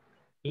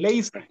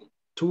 Lazy,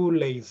 too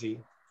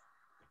lazy.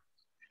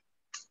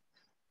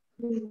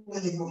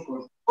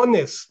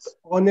 Honest,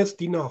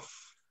 honest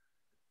enough.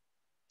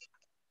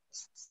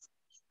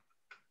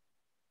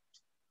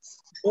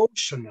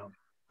 Emotional,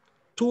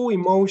 too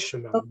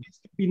emotional. This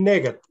could be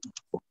negative.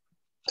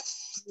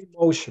 Too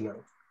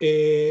emotional.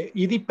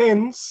 it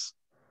depends.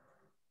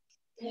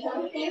 It's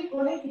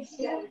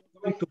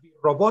going to be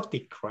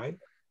robotic, right?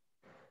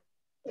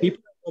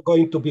 People are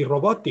going to be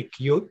robotic.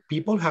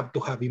 People have to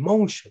have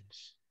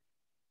emotions.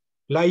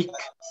 Like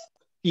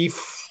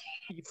if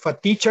a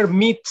teacher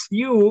meets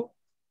you,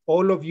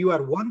 all of you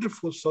are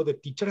wonderful, so the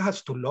teacher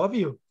has to love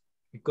you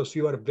because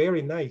you are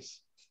very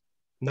nice.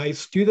 Nice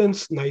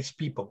students, nice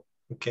people,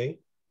 okay?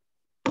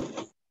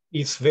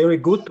 It's very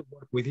good to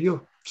work with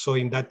you. So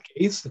in that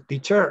case, the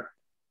teacher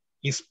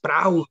is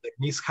proud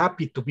and is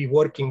happy to be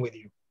working with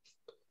you.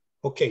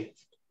 Okay,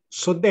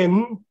 so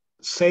then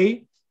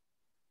say,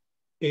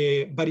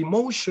 but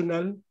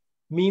emotional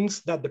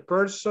means that the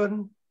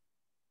person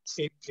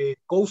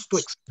goes to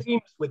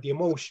extremes with the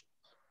emotion,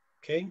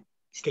 okay?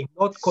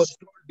 Cannot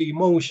control the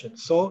emotion,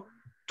 so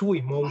too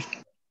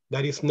emotional,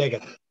 that is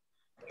negative.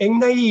 And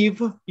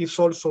naive is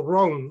also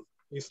wrong,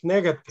 it's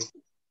negative.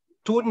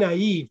 Too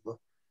naive,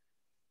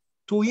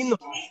 too innocent,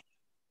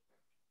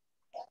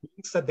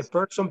 means that the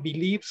person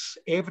believes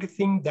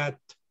everything that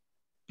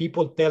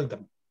people tell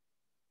them.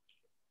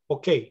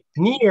 Okay,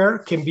 near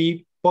can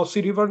be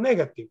positive or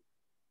negative.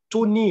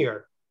 Too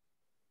near,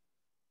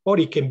 or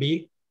it can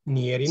be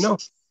near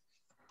enough.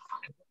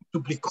 To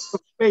because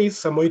of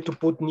space, I'm going to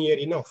put near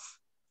enough.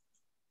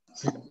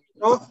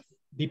 Enough,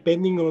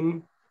 depending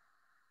on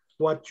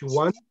what you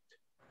want,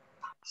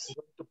 I'm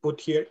going to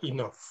put here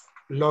enough,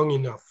 long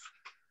enough.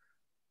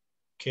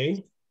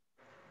 Okay,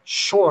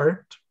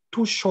 short,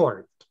 too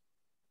short.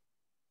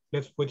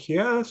 Let's put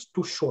here as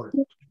too short.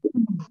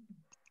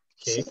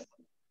 Okay,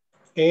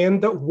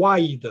 and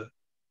wide,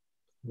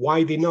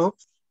 wide enough.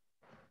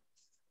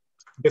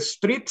 The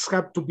streets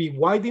have to be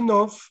wide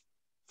enough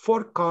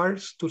for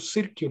cars to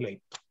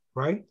circulate,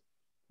 right?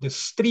 The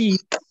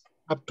streets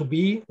have to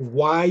be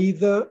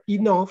wide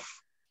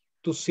enough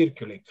to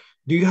circulate.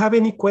 Do you have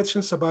any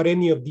questions about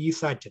any of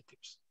these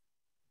adjectives?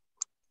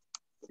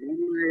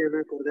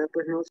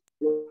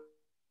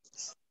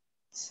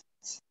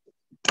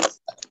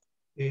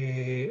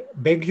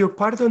 Beg your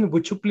pardon,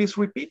 would you please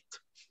repeat?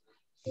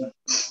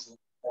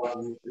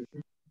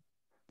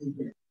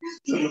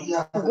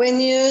 When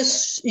you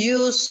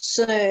use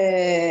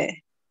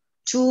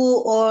to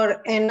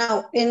or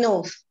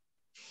enough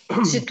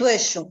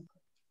situation.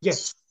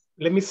 Yes,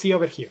 let me see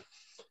over here.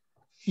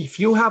 If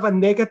you have a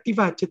negative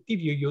adjective,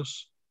 you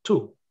use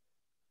to.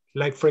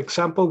 Like, for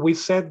example, we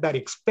said that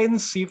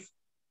expensive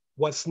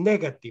was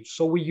negative,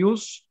 so we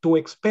use too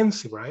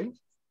expensive, right?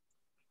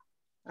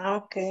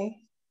 Okay.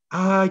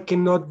 I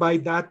cannot buy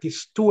that,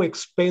 it's too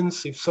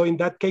expensive. So in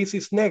that case,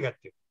 it's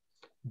negative.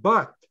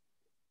 But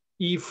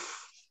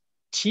if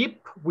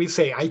cheap, we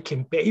say, I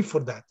can pay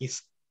for that,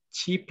 it's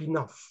cheap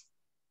enough.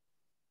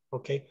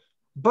 Okay,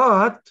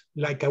 but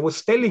like I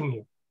was telling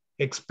you,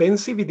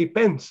 expensive, it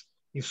depends.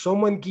 If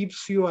someone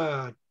gives you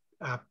a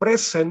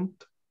present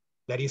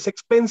that is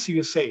expensive,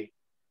 you say,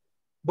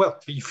 well,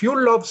 if you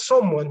love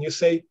someone, you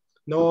say,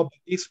 no,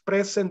 this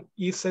present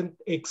isn't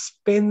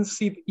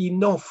expensive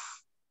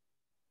enough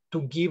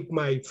to give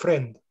my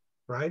friend,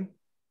 right?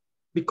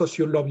 Because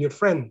you love your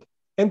friend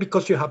and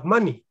because you have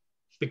money.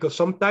 Because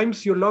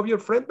sometimes you love your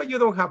friend, but you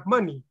don't have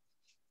money.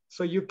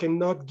 So you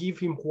cannot give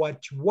him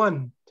what you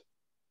want.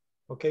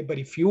 Okay, but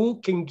if you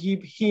can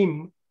give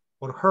him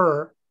or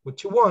her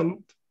what you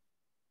want,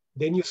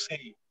 then you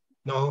say,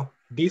 no,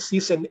 this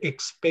isn't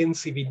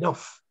expensive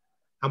enough.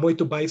 I'm going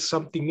to buy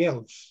something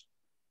else.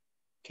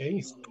 Okay,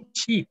 it's too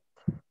cheap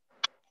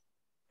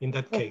in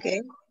that case.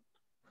 Okay.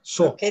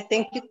 So, okay,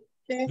 thank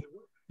you.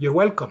 You're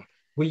welcome.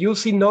 We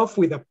use enough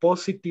with a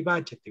positive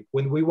adjective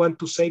when we want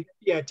to say that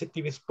the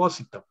adjective is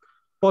positive,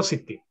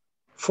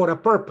 for a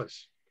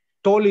purpose,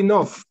 tall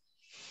enough.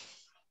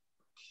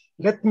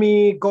 Let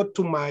me go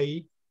to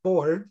my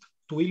board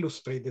to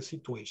illustrate the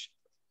situation.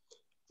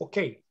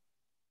 Okay.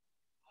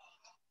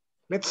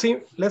 Let's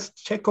see, let's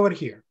check over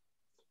here.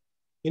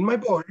 In my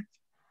board,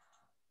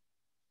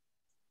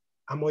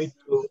 I'm going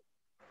to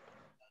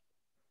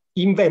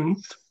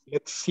invent,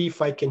 let's see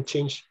if I can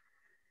change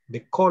the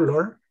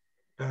color.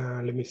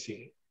 Let me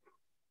see.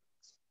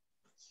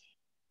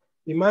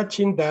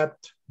 Imagine that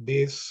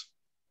this,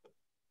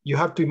 you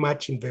have to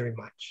imagine very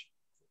much.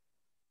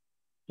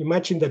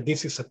 Imagine that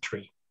this is a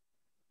tree.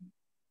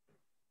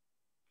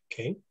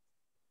 Okay.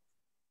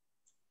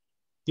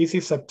 This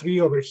is a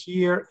tree over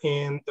here,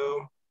 and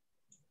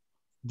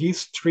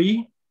this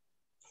tree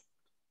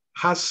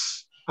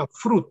has a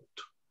fruit.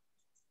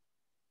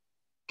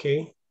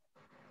 Okay.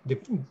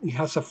 It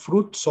has a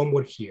fruit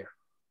somewhere here.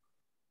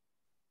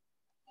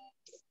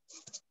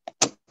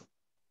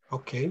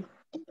 Okay.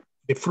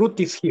 The fruit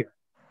is here,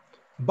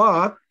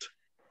 but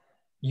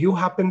you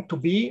happen to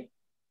be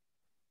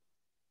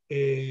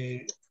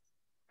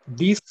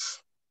this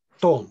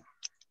tall.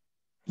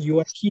 You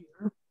are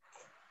here.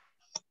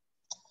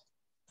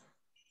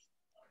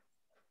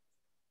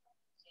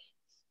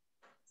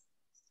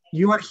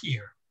 You are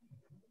here.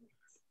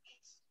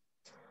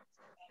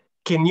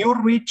 Can you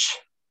reach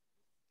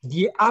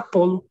the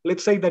apple?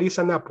 Let's say there is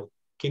an apple.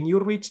 Can you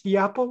reach the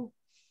apple?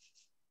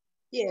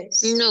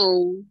 Yes.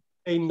 No.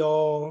 I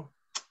know.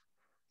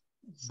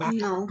 But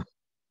No.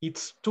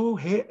 it's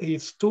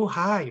too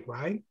high,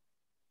 right?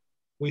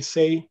 We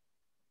say,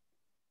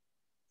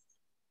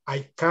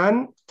 I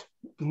can't.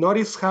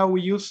 Notice how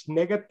we use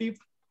negative.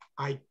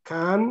 I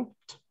can't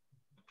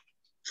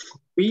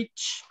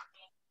reach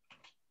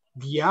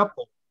the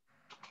apple.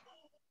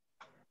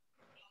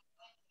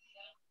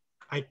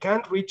 I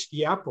can't reach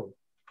the apple.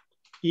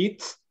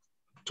 It's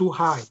too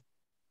high.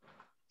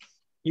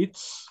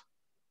 It's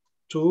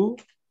too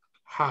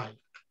high.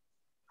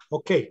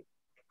 Okay.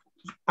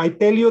 I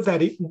tell you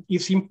that it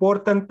is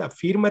important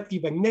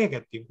affirmative and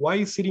negative. Why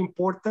is it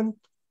important?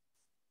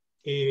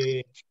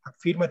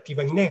 Affirmative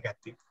and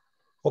negative.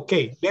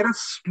 Okay, let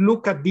us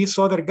look at this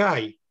other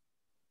guy.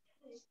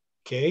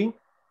 Okay.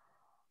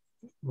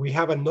 We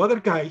have another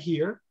guy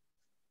here.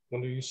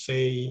 When you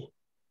say,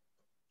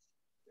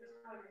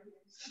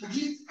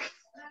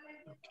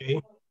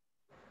 okay.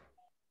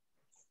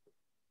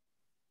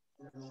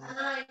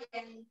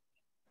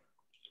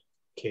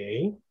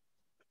 Okay.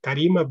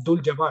 Karim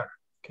Abdul-Jabbar.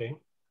 Okay.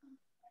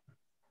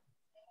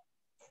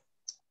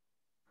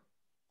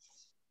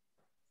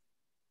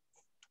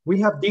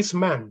 We have this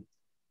man.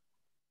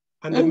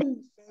 And the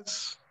man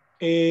says,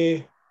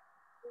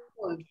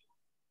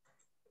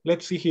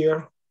 let's see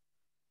here.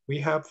 We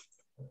have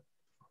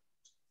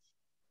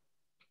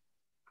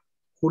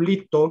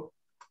Julito.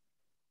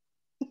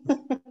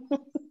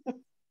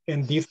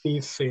 And this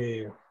is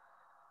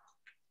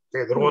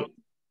Pedro.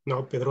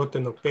 No, Pedrote,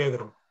 no,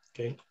 Pedro.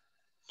 Okay.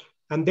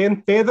 And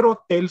then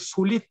Pedro tells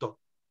Julito,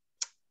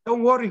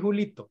 don't worry,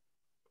 Julito.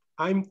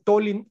 I'm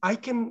tall in, I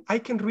can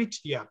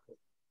reach the apple.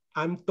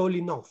 I'm tall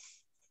enough.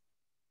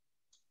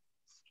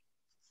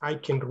 I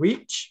can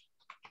reach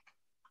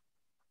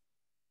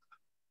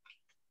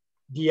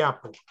the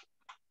apple.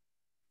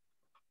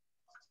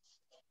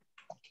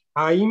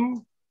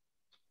 I'm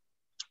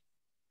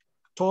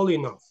tall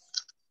enough.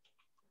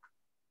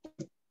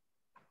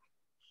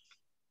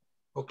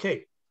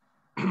 Okay.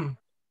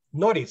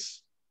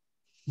 Notice,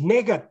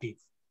 negative,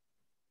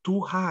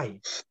 too high.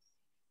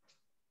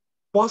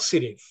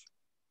 Positive,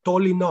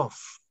 tall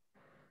enough.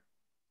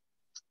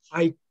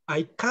 I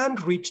can't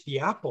reach the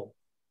apple.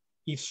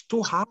 It's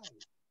too high.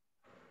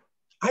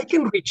 I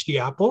can reach the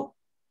apple.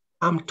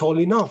 I'm tall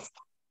enough.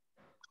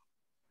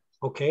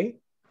 Okay.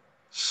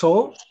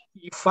 So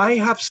if I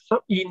have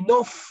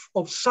enough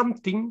of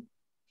something,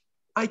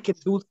 I can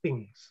do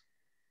things.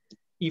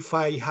 If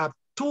I have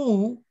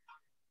too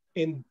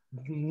in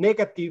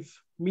negative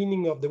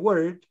meaning of the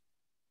word,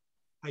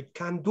 I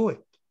can't do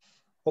it.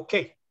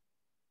 Okay.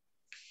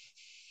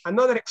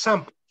 Another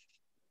example.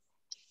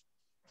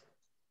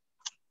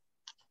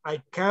 I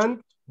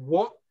can't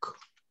walk.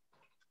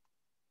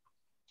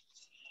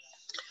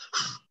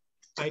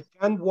 I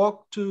can't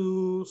walk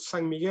to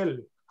San Miguel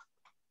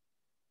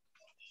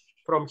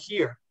from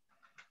here.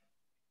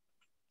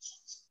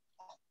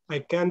 I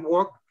can't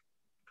walk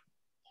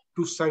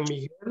to San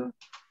Miguel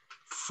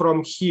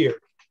from here.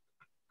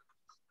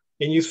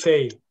 And you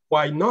say,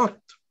 why not?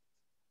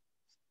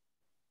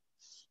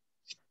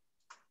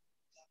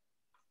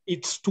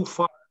 It's too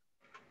far.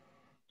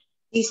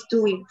 It's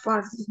too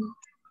far.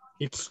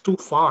 It's too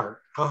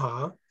far.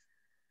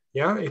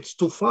 Yeah, it's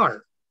too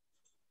far.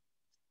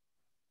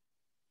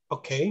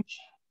 Okay.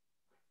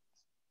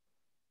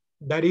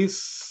 That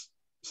is,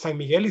 San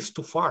Miguel is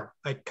too far.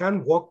 I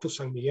can't walk to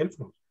San Miguel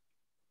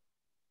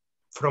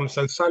from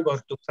San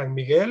Salvador to San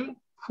Miguel.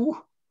 Whew,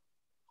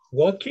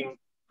 walking?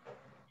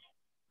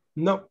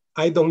 No,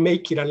 I don't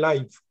make it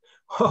alive.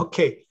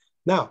 Okay.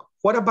 Now,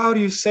 what about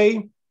you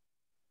say,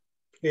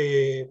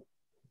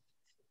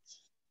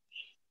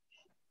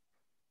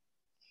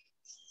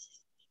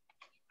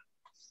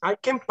 I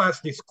can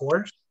pass this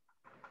course.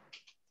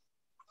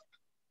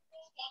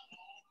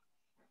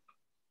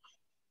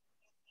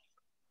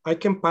 I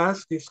can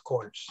pass this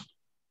course.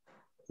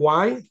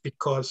 Why?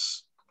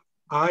 Because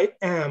I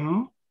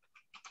am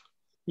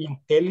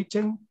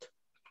intelligent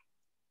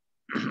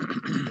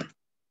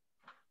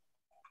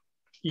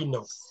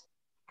enough.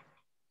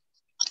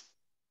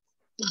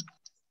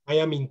 I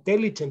am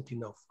intelligent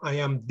enough. I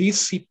am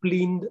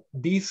disciplined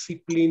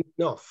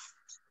enough.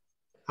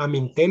 I'm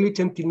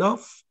intelligent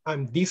enough.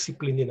 I'm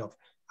disciplined enough.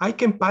 I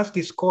can pass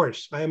this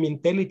course. I am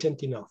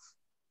intelligent enough.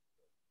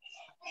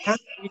 I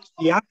can't reach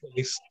the apple.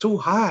 It's too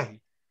high.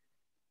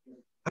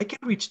 I can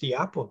reach the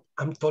apple.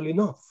 I'm tall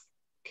enough.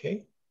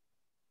 Okay.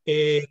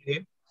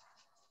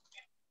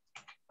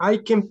 I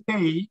can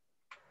pay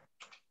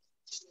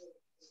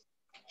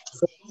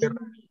for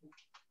Ferrari.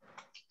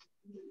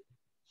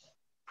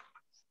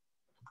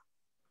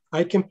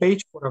 I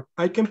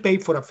can pay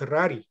for a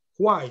Ferrari.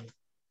 Why?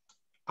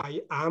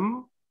 I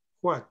am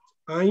what?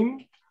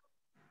 I'm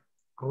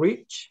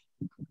rich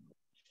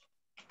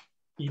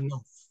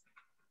enough.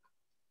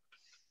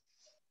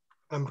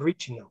 I'm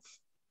rich enough.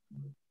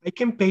 I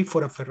can pay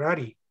for a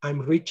Ferrari. I'm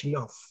rich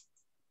enough.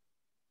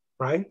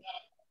 Right?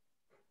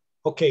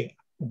 Okay,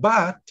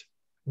 but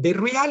the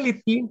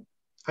reality,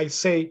 I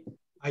say,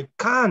 I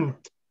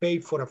can't pay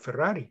for a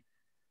Ferrari.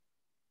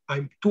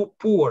 I'm too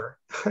poor.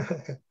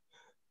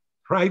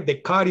 Right? The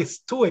car is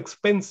too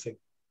expensive.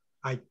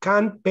 I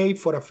can't pay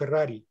for a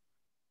Ferrari.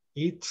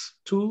 It's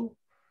too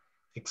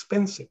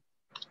expensive.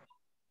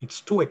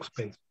 It's too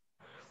expensive.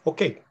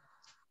 Okay.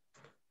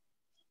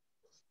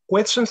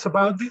 Questions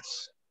about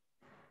this?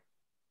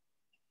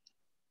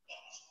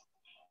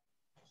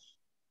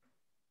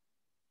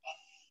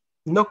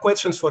 No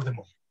questions for the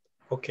moment.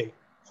 Okay.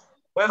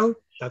 Well,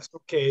 that's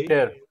okay.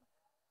 Here.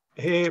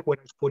 Hey, where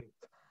I put it?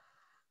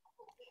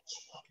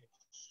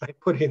 I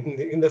put it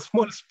in the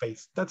small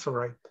space. That's all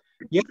right.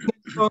 Yes,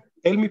 Nelson,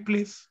 tell me,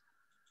 please.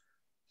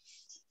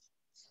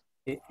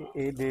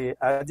 The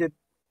adjective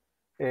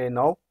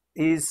no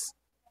is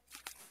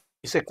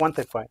a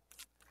quantify.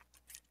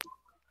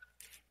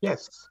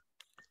 Yes.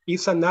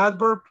 It's an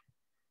adverb.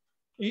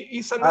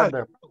 It's an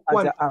Adverb.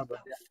 adverb.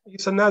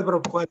 It's an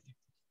adverb quantity.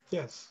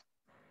 Yes.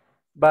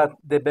 But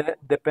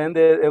depend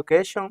the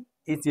occasion,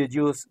 is you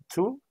use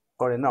to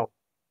or no?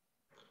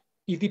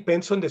 It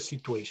depends on the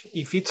situation.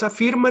 If it's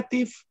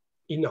affirmative,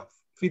 enough.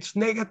 If it's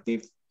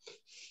negative,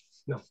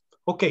 no.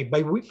 Okay,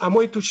 but I'm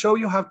going to show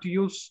you how to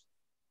use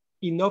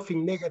enough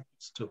in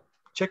negatives too.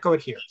 Check over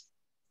here.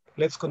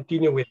 Let's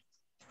continue with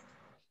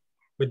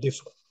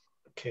this one.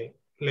 Okay,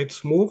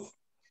 let's move.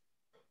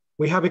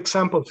 We have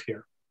examples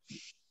here.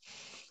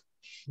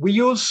 We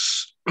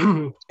use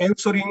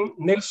answering,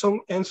 Nelson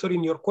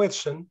answering your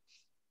question.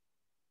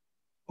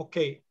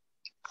 Okay,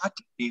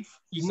 adjective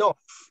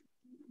enough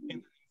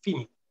and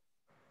infinite.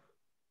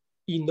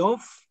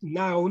 Enough,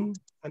 noun,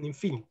 and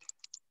infinite.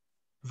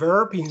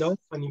 Verb, enough,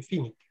 and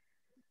infinite.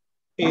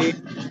 The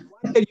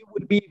one that you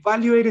will be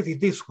evaluated is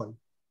this one,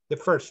 the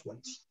first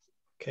one.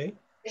 Okay.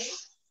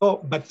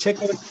 So, but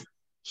check out,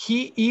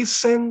 he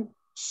isn't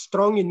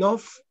strong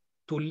enough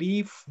to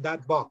leave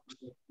that box.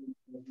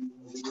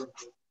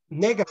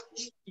 Negative,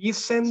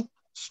 isn't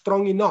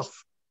strong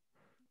enough.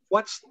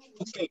 What's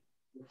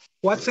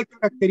a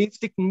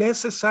characteristic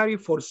necessary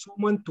for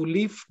someone to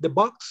leave the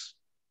box?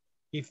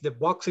 If the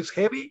box is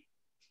heavy,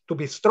 to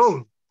be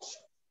strong.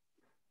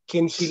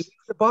 Can he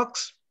leave the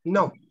box?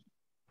 No.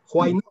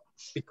 Why not?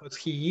 Because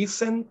he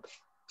isn't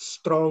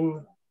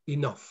strong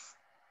enough.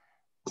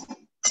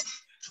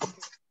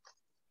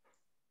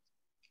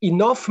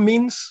 Enough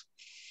means,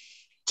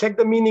 check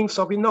the meanings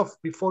of enough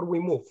before we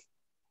move.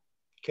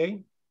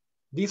 Okay?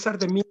 These are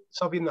the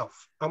meanings of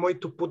enough. I'm going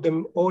to put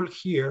them all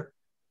here.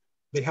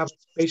 They have a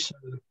special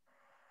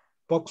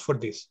box for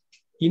this.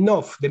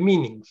 Enough, the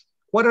meanings.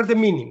 What are the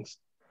meanings?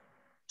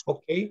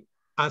 Okay,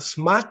 as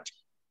much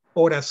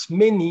or as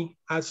many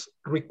as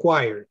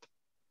required.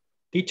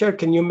 Teacher,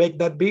 can you make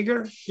that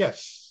bigger?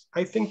 Yes,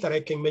 I think that I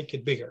can make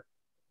it bigger.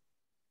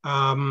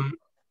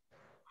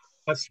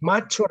 As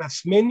much or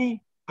as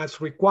many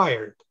as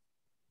required.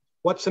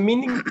 What's the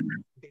meaning?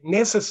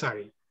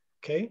 Necessary,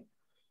 okay?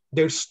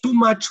 There's too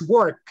much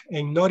work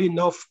and not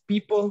enough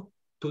people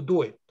to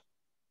do it.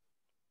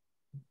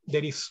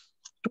 There is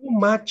too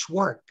much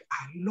work,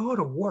 a lot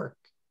of work.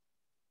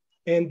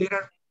 And there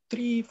are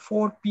 3,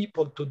 4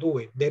 people to do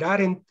it. There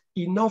aren't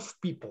enough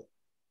people,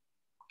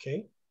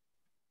 okay?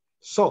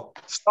 So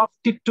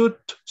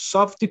substitute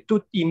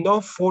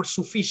enough for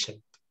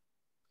sufficient.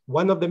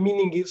 One of the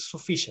meaning is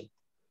sufficient.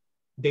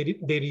 There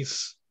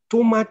is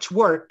too much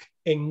work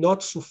and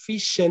not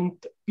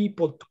sufficient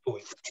people to do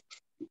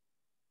it.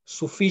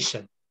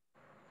 Sufficient,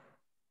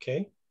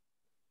 okay?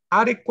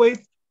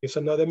 Adequate is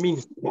another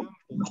meaning,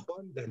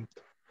 abundant,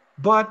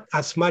 but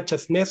as much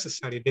as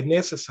necessary, the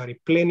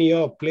necessary, plenty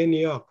of,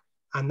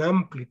 an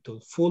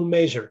amplitude, full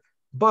measure.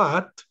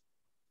 But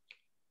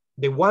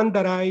the one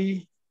that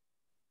I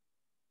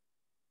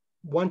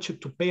want you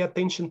to pay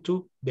attention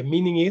to, the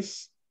meaning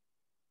is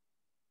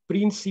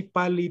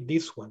principally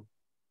this one.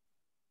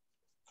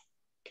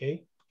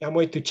 Okay, I'm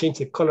going to change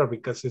the color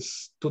because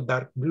it's too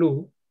dark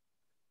blue.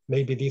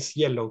 Maybe this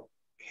yellow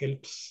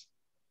helps.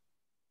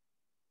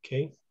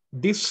 Okay,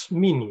 this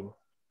meaning,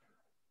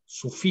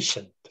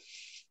 sufficient.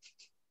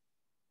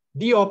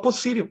 The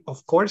opposite,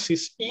 of course,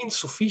 is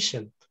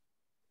insufficient.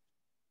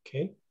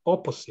 Okay,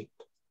 opposite.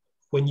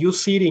 When you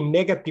see it in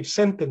negative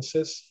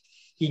sentences,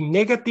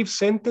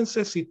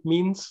 it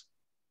means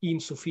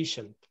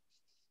insufficient.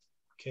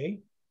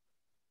 Okay,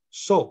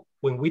 so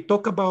when we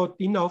talk about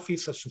enough,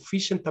 it's a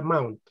sufficient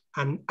amount,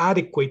 an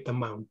adequate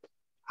amount,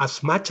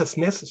 as much as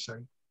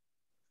necessary,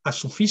 a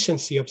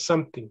sufficiency of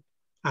something,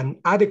 an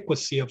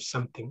adequacy of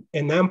something,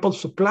 an ample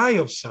supply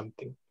of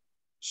something.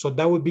 So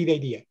that would be the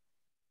idea.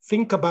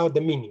 Think about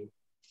the meaning.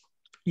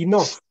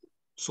 Enough,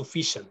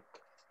 sufficient.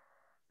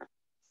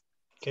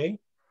 Okay?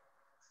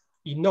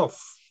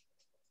 Enough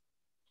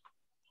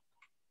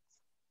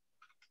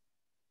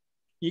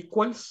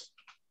equals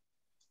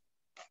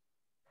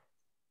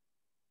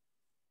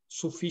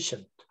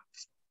sufficient.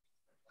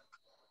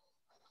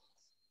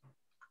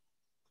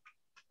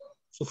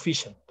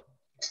 Sufficient.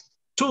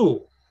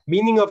 Too,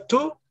 meaning of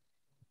too,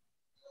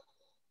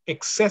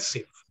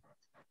 excessive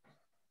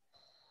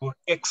or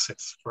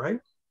excess, right?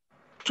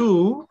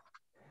 Too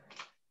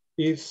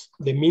is,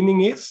 the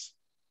meaning is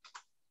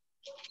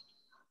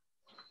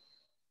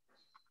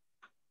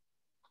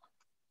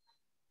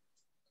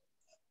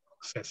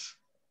excess.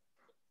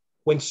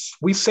 When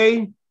we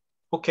say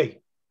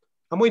Okay,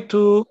 I'm going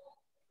to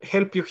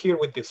help you here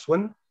with this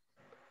one.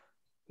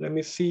 Let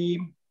me see.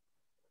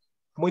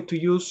 I'm going to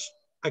use,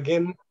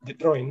 again, the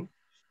drawing.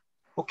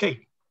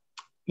 Okay,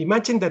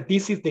 imagine that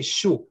this is the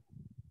shoe.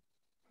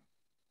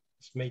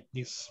 Let's make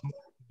this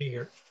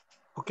bigger.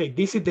 Okay,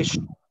 this is the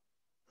shoe.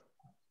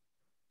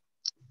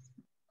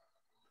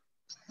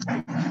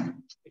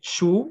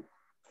 Shoe.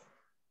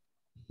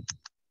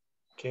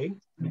 Okay,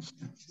 this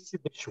is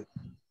the shoe.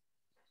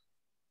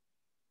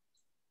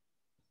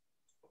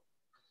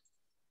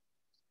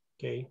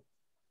 Okay.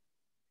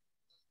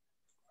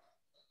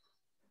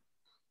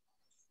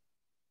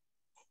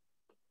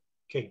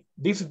 Okay,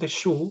 this is the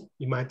shoe,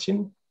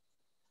 imagine.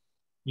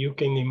 You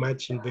can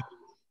imagine that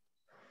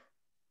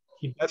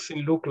it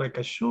doesn't look like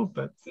a shoe,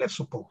 but let's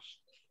suppose.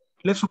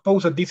 Let's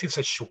suppose that this is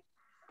a shoe.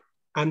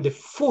 And the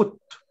foot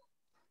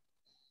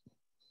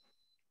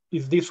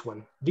is this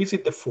one. This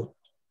is the foot.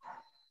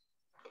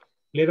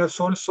 Let us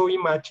also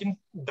imagine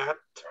that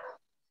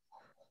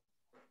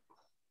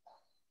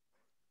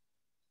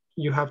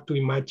you have to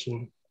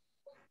imagine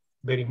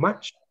very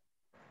much.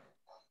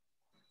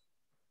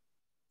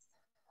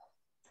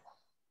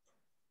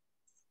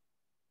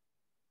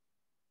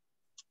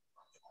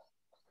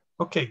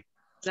 Okay.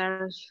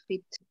 Large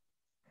feet.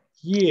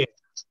 Yeah.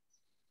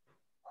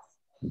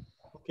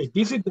 Okay,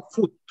 this is the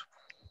foot.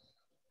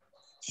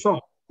 So,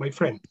 my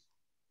friend.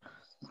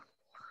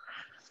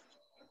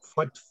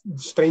 What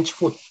strange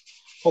foot.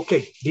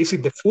 Okay, this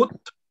is the foot.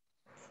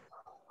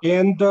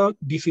 And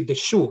this is the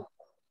shoe.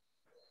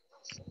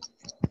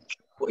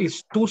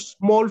 It's too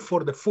small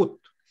for the foot,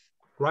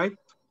 right?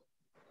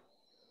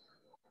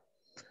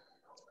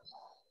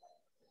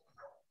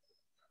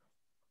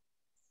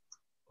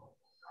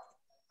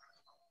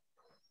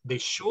 The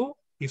shoe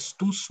is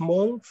too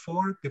small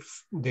for the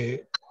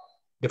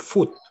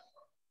foot.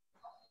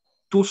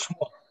 Too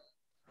small.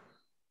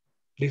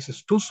 This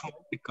is too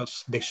small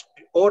because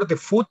the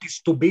foot is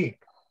too big,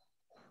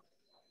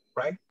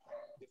 right?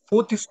 The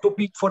foot is too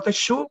big for the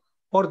shoe,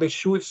 or the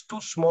shoe is too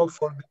small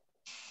for the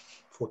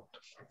foot.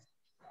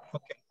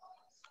 Okay,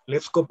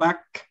 let's go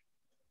back.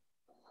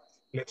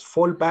 Let's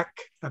fall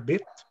back a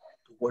bit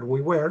to where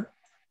we were.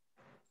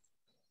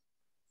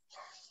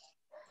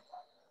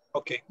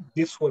 Okay,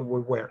 this one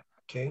we were,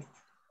 okay?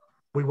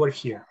 We were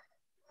here.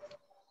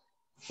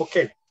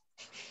 Okay.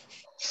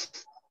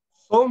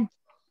 So,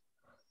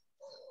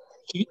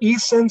 he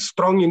isn't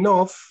strong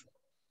enough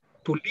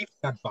to lift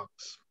that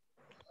box.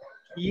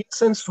 He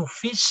isn't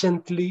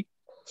sufficiently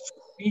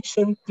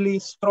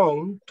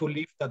strong to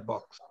lift that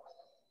box.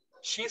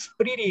 She's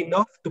pretty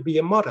enough to be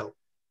a model.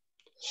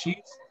 She's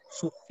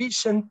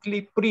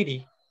sufficiently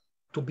pretty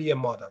to be a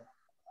model.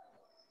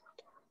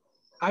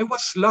 I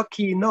was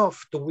lucky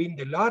enough to win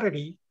the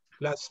lottery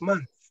last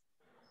month.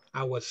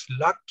 I was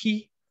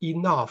lucky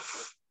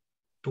enough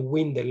to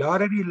win the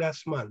lottery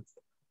last month.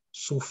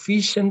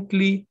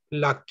 Sufficiently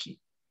lucky.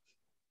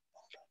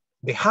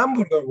 The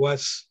hamburger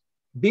was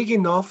big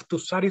enough to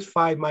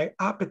satisfy my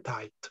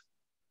appetite.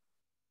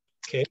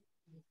 Okay.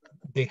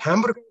 The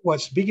hamburger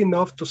was big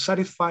enough to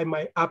satisfy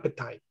my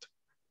appetite.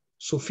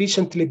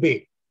 Sufficiently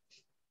big.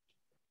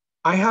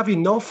 I have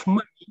enough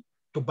money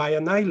to buy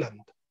an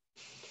island.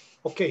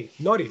 Okay,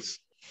 notice,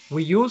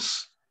 we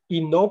use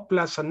enough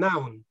plus a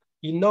noun.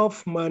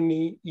 Enough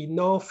money,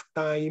 enough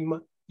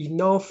time,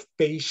 enough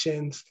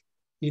patience,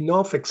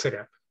 enough,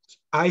 etc.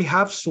 I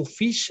have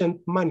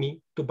sufficient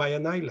money to buy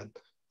an island.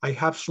 I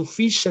have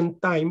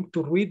sufficient time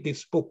to read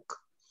this book.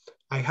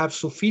 I have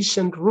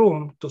sufficient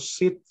room to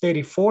sit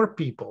 34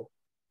 people.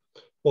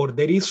 Or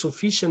there is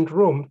sufficient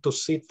room to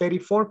sit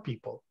 34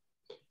 people.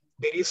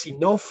 There is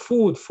enough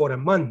food for a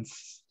month.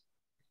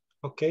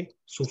 Okay,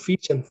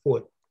 sufficient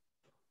food.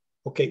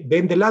 Okay,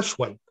 then the last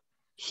one.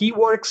 He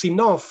works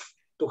enough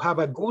to have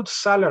a good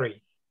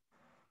salary.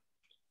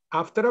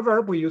 After a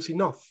verb, we use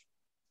enough.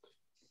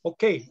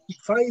 Okay,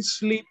 if I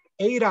sleep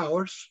 8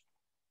 hours,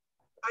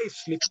 I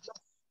sleep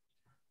enough,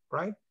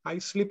 right? I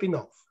sleep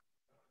enough.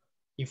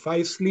 If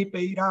I sleep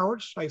 8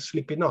 hours, I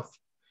sleep enough.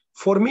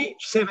 For me,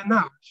 7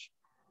 hours.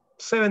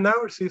 7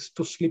 hours is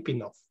to sleep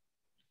enough.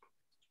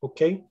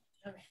 Okay?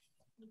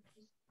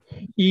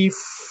 If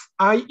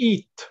I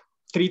eat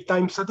 3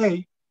 times a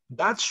day,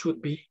 that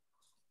should be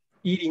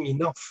eating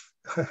enough.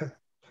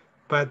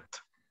 But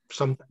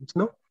sometimes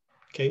no.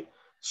 Okay?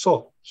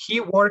 So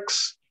he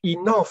works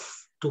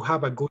enough to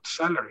have a good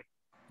salary.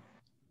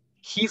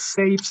 He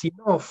saves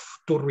enough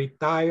to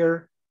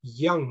retire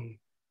young.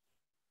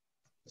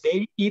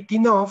 They eat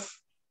enough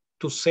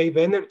to save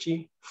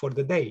energy for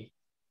the day.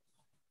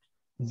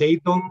 They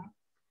don't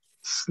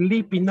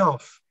sleep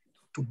enough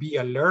to be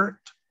alert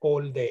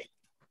all day.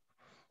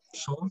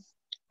 So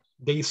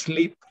they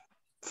sleep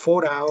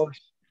 4 hours,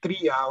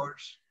 3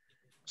 hours.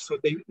 So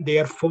they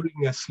are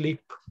falling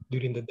asleep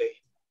during the day.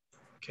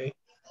 Okay.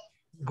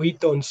 We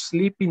don't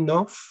sleep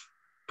enough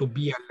to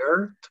be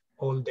alert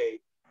all day.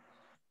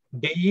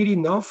 They eat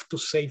enough to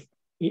save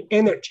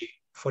energy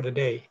for the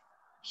day.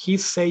 He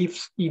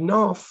saves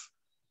enough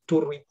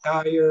to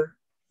retire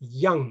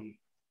young.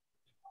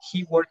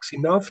 He works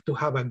enough to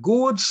have a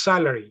good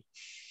salary.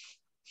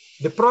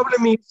 The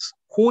problem is,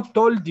 who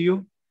told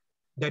you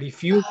that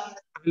if you a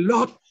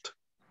lot,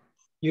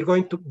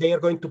 they are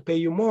going to pay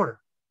you more?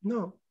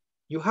 No,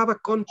 you have a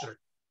contract.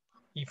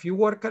 If you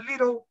work a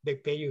little, they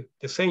pay you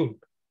the same.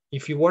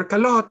 If you work a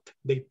lot,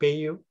 they pay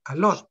you a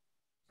lot.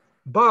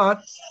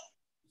 But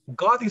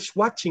God is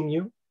watching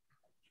you.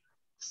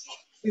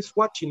 He's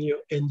watching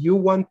you, and you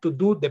want to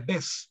do the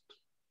best.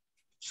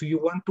 So you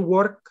want to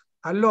work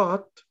a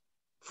lot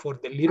for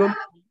the little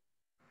money,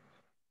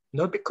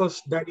 not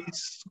because that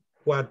is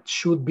what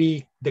should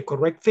be the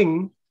correct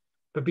thing,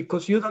 but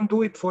because you don't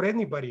do it for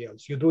anybody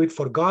else. You do it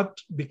for God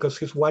because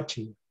he's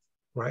watching you,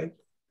 right?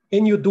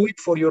 And you do it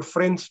for your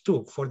friends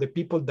too, for the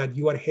people that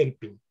you are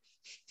helping.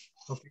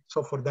 Okay,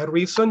 so for that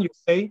reason, you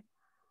say,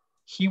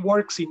 he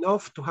works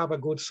enough to have a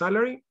good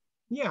salary?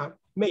 Yeah,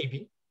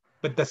 maybe.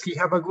 But does he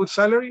have a good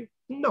salary?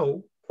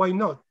 No, why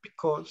not?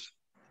 Because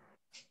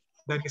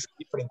that is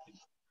different.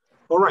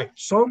 All right,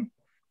 so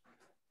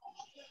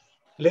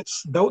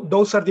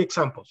those are the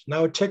examples.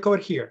 Now check over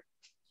here.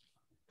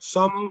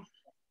 Some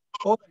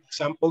other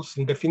examples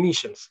and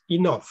definitions.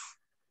 Enough.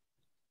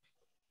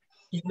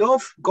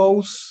 Enough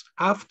goes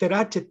after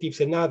adjectives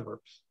and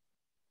adverbs.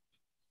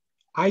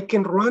 I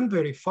can run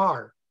very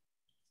far.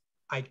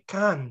 I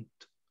can't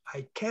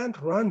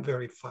run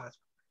very fast.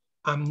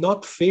 I'm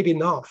not fit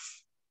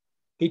enough.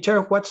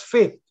 Teacher, what's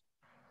fit?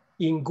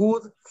 In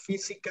good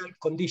physical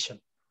condition.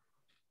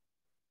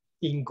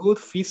 In good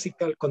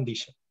physical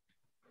condition.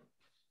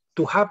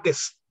 To have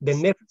the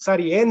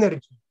necessary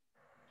energy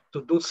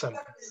to do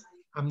something.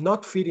 I'm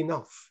not fit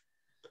enough.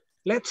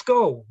 Let's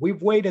go.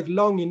 We've waited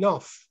long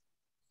enough.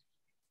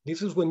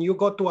 This is when you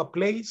go to a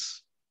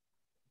place,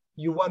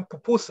 you want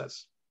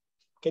pupusas.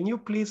 Can you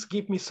please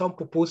give me some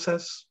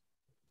pupusas?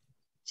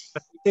 I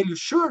tell you,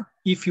 sure,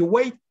 if you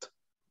wait.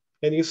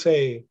 And you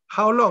say,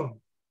 how long?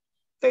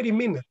 30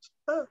 minutes.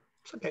 Ah,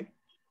 it's okay.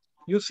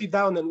 You sit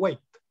down and wait.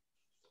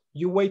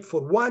 You wait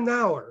for 1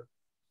 hour.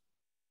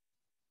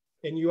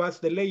 And you ask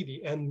the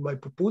lady, and my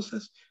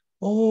pupusas?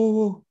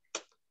 Oh,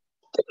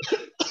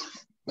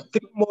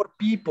 3 more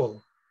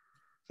people.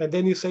 And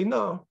then you say,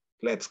 no,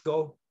 let's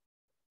go.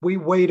 We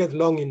waited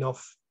long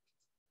enough.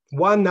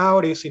 1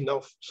 hour is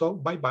enough. So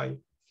bye-bye.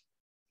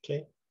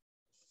 Okay.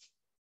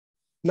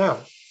 Now,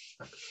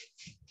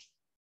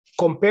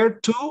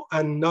 compared to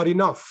and not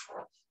enough,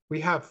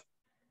 we have,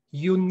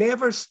 you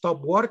never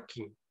stop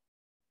working.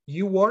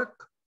 You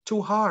work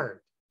too hard.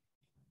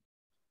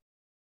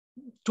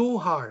 Too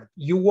hard.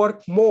 You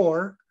work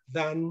more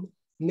than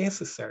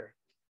necessary.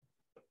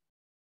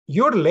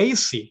 You're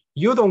lazy.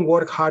 You don't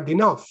work hard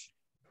enough.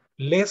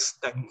 Less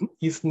than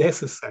is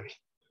necessary.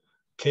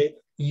 Okay.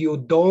 You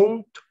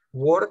don't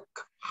work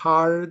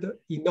hard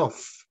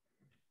enough.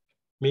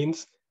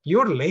 Means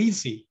you're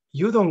lazy.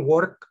 You don't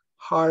work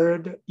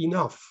hard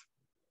enough.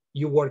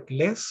 You work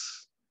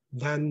less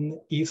than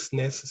is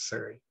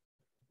necessary.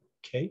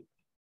 Okay.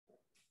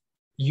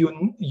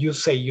 You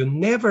say you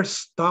never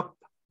stop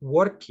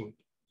working.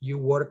 You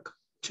work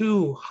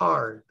too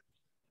hard.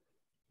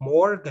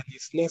 More than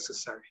is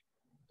necessary.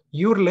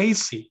 You're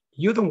lazy.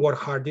 You don't work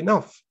hard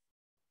enough.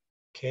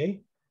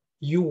 Okay.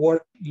 You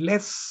work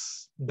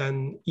less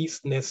than is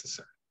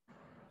necessary.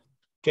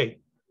 Okay.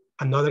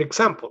 Another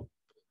example.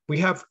 We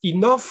have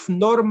enough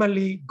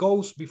normally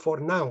goes before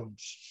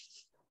nouns.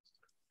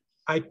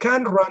 I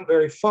can't run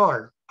very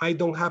far. I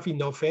don't have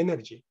enough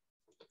energy.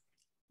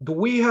 Do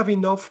we have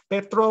enough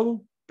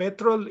petrol?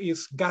 Petrol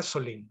is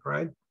gasoline,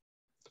 right?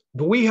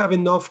 Do we have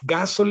enough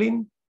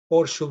gasoline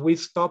or should we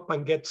stop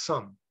and get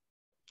some?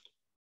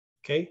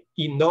 Okay,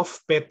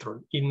 enough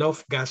petrol,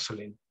 enough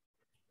gasoline.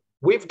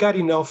 We've got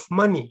enough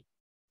money.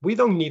 We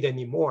don't need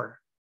any more.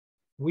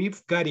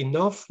 We've got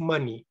enough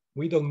money.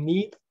 We don't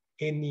need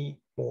any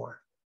more.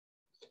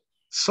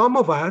 Some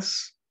of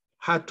us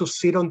had to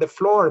sit on the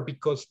floor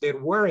because there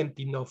weren't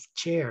enough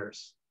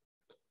chairs.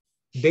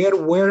 There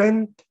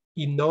weren't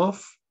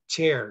enough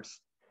chairs.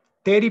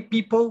 30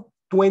 people,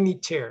 20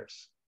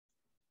 chairs.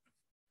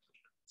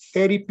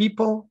 30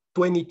 people,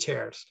 20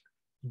 chairs.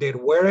 There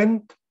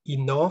weren't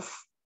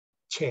enough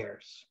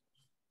chairs.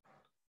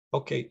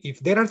 Okay, if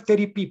there are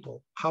 30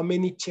 people, how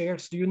many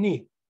chairs do you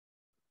need?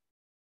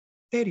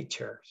 30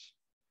 chairs,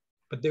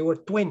 but there were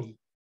 20.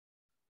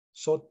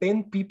 So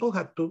 10 people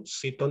had to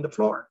sit on the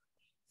floor.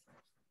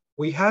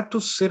 We had to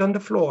sit on the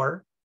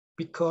floor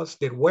because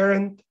there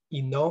weren't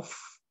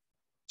enough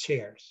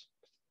chairs.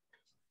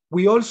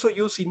 We also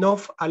use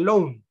enough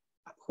alone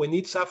when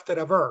it's after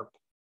a verb.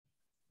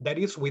 That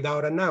is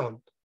without a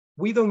noun.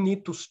 We don't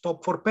need to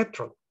stop for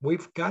petrol.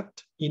 We've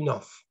got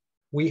enough.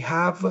 We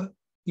have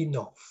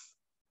enough.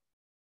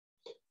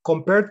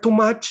 Compare too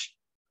much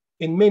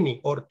and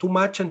many, or too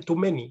much and too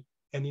many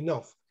and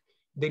enough.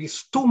 There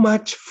is too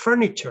much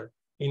furniture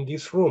in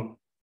this room.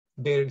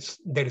 There's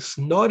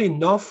not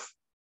enough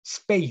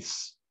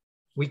space.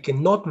 We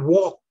cannot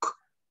walk.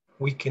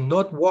 We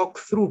cannot walk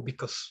through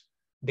because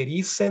there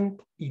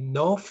isn't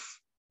enough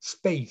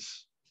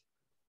space,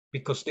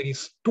 because there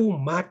is too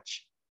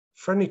much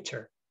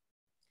furniture,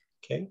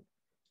 okay?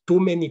 Too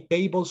many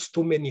tables,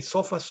 too many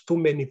sofas, too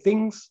many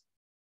things.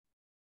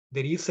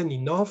 there isn't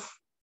enough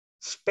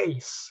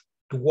space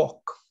to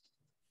walk.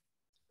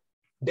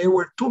 There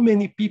were too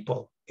many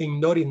people and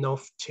not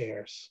enough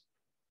chairs.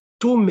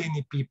 Too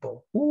many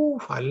people. Ooh,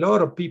 a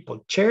lot of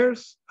people.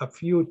 Chairs, a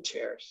few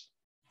chairs.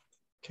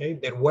 Okay,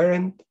 there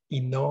weren't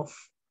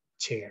enough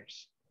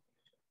chairs.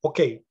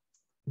 Okay,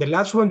 the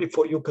last one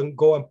before you can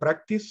go and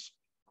practice.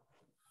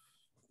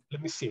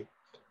 Let me see.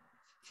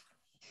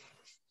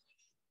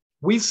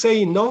 We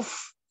say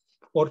enough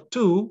or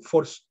too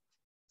for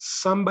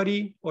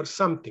somebody or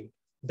something.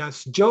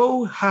 Does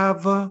Joe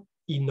have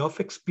enough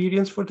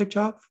experience for the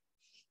job?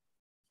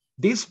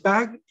 This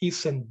bag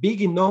isn't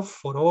big enough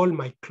for all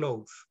my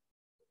clothes.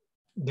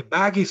 The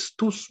bag is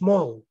too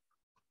small.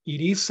 It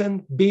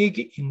isn't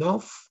big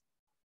enough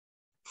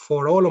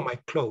for all of my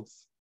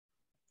clothes.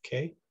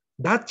 Okay,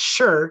 that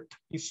shirt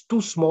is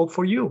too small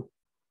for you.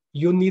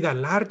 You need a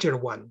larger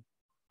one.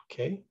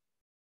 Okay,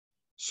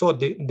 so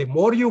the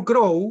more you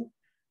grow,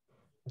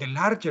 the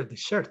larger the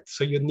shirt.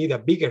 So you need a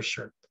bigger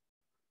shirt.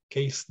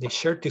 Okay, the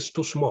shirt is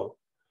too small.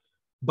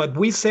 But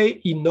we say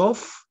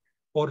enough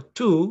or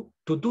to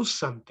do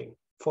something.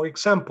 For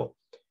example,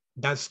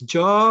 does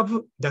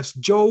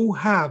Joe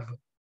have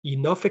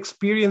enough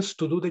experience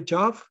to do the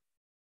job?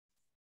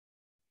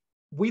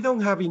 We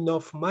don't have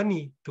enough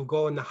money to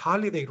go on a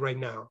holiday right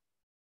now.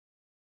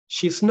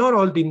 She's not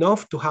old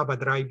enough to have a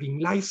driving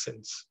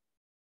license.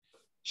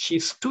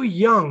 She's too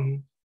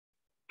young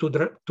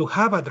to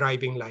have a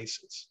driving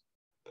license.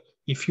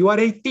 If you are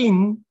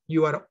 18,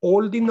 you are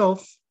old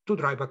enough to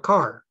drive a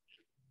car.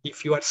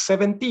 If you are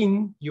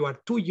 17, you are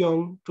too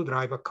young to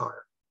drive a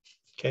car.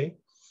 Okay,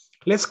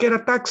 let's get a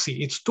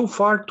taxi. It's too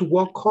far to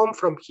walk home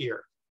from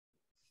here.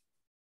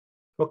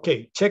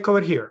 Okay, check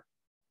over here.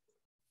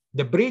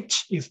 The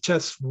bridge is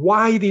just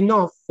wide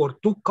enough for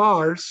two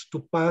cars to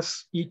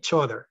pass each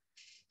other.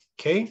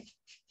 Okay,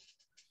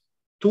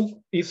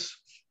 two is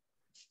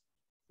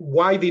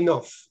wide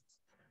enough.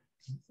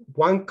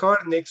 One car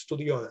next to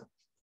the other.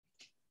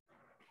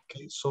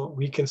 Okay, so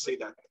we can say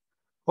that.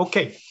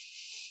 Okay.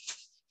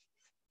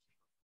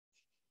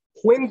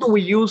 When do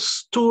we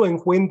use to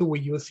and when do we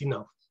use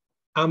enough?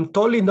 I'm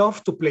tall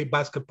enough to play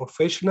basketball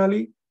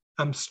professionally.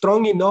 I'm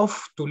strong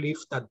enough to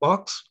lift that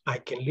box. I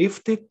can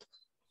lift it.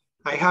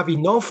 I have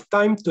enough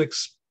time to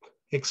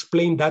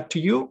explain that to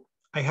you.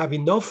 I have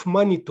enough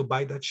money to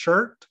buy that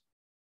shirt.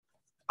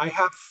 I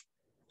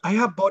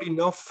have bought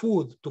enough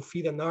food to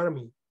feed an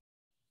army.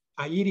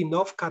 I eat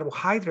enough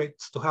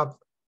carbohydrates to have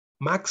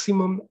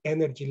maximum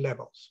energy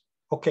levels.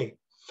 Okay,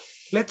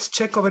 let's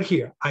check over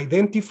here.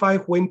 Identify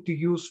when to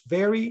use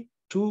very,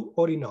 to,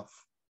 or enough.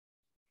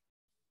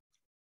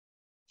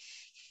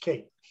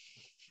 Okay,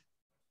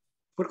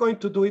 we're going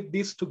to do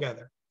this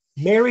together.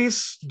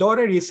 Mary's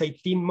daughter is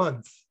 18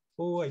 months.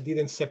 Oh, I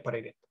didn't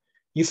separate it.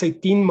 Is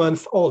 18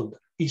 months old.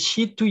 Is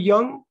she too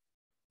young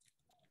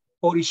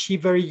or is she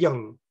very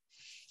young?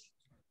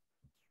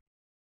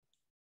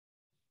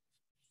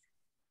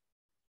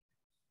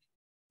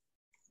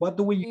 What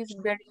do we use? She's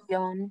very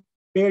young.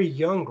 Very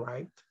young,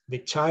 right? The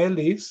child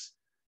is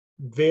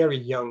very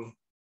young.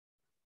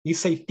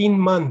 It's 18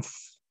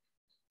 months,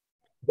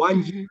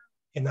 1 year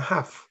and a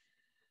half.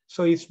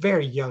 So it's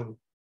very young.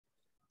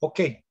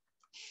 Okay.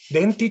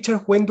 Then teacher,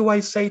 when do I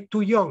say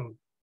too young?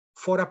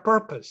 For a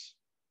purpose.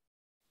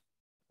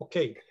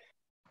 Okay.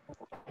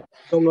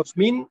 So nos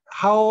mean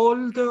how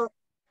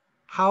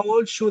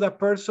old should a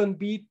person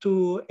be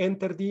to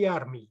enter the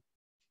army?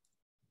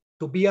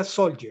 To be a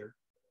soldier?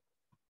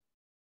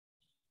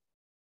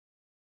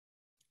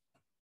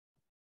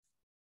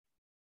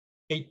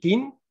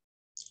 18?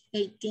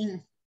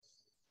 18.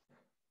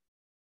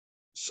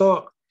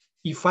 So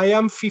if I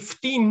am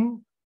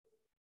 15,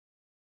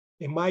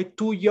 am I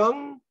too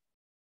young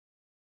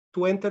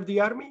to enter the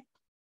army?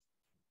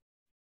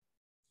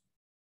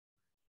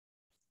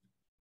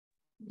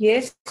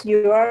 Yes,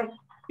 you are.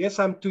 Yes,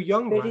 I'm too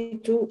young, Very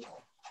right? too.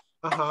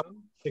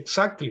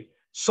 Exactly.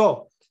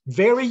 So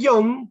very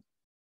young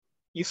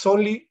is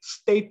only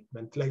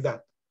statement like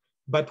that.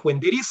 But when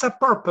there is a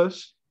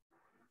purpose,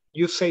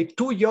 you say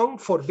too young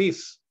for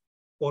this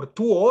or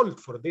too old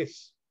for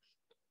this.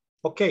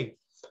 Okay.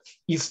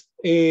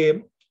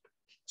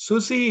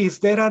 Susie, is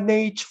there an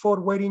age for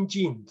wearing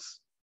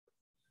jeans?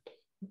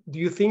 Do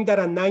you think that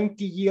a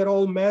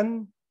 90-year-old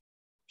man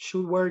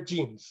should wear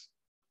jeans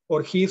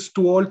or he's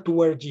too old to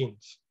wear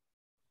jeans?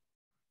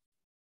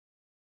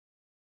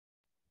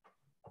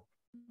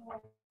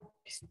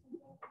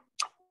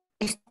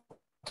 It's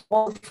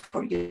old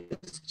for you.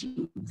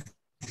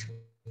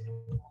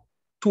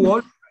 Too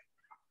old?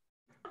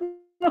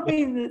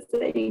 It's the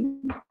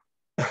same.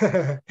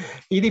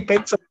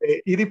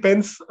 It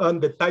depends on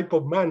the type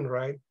of man,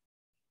 right?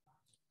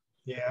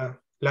 Yeah,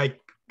 like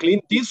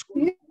Clint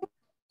Eastwood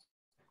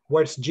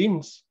wears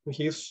jeans.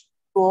 He's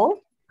old.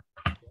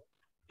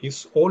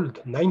 He's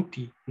old,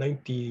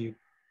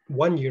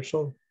 91 years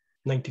old,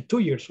 92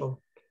 years old.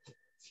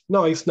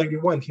 No, he's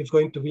 91. He's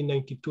going to be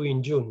 92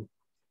 in June.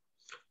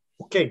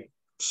 Okay,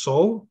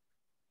 so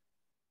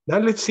now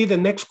let's see the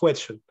next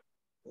question.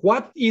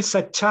 What is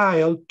a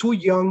child too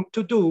young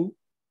to do,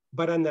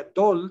 but an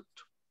adult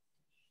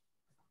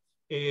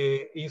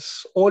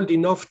is old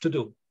enough to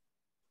do?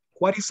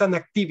 What is an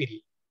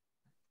activity?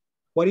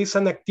 What is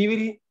an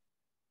activity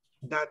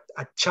that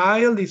a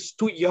child is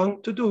too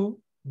young to do,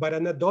 but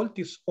an adult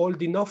is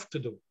old enough to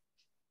do?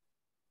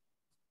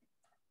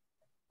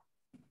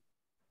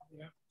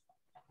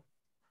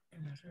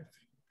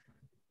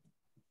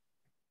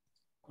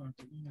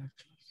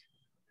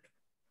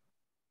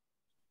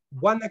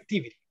 One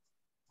activity.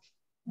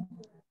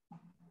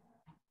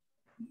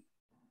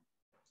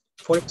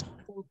 For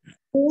example,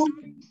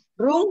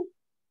 run,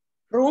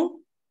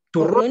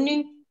 to run.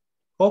 running.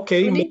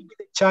 Okay, running. maybe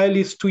the child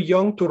is too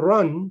young to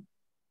run,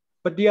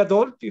 but the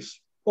adult is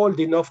old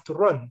enough to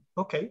run.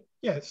 Okay,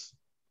 yes.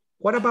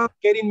 What about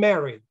getting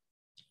married?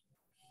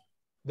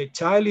 The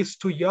child is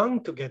too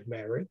young to get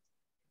married,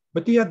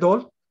 but the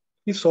adult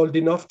is old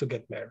enough to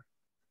get married.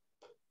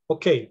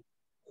 Okay,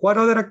 what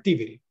other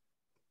activity?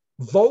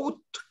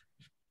 Vote.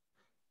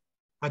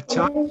 A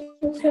child.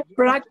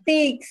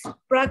 Practice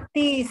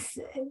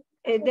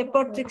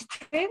deporte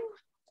extreme.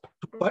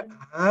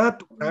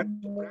 To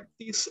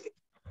practice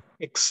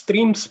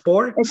extreme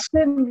sports.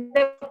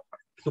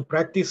 To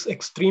practice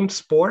extreme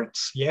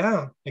sports.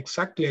 Yeah,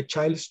 exactly. A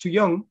child is too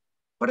young,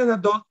 but an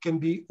adult can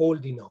be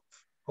old enough.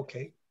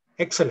 Okay,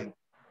 excellent.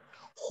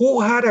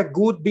 Who had a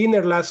good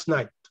dinner last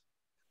night?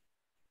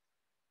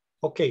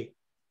 Okay,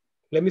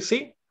 let me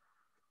see.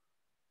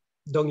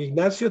 Don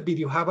Ignacio, did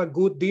you have a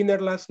good dinner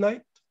last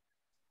night?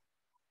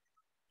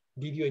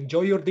 Did you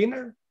enjoy your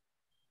dinner?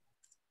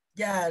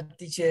 Yeah,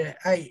 teacher,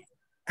 I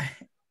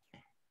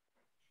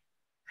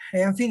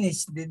am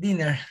finished the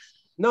dinner.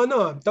 No,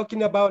 I'm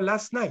talking about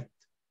last night.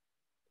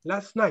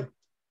 Last night.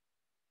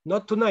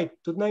 Not tonight.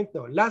 Tonight,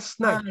 no. Last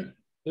night.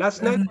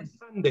 Last night was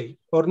Sunday,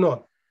 or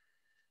not?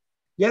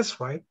 Yes,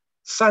 right?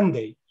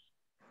 Sunday.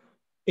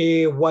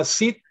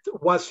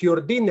 Was your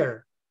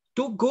dinner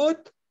too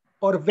good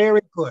or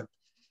very good?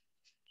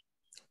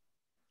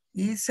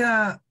 It's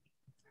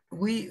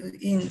we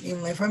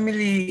in my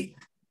family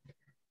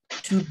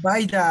to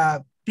buy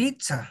the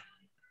pizza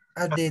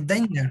at the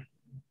diner.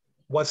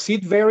 Was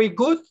it very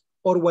good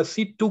or was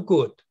it too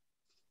good?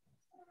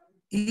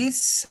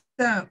 It's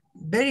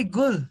very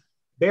good.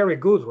 Very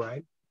good,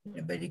 right?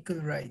 Very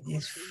good, right?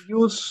 Yes.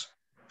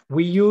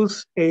 We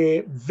use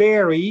a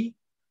very.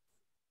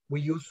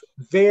 We use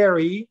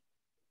very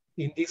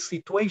in this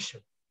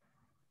situation.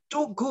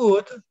 Too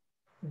good.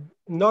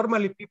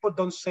 Normally people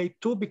don't say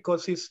too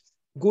because it's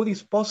good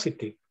is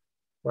positive,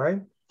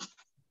 right?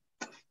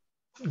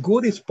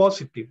 Good is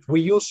positive.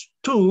 We use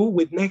too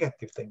with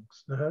negative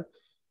things.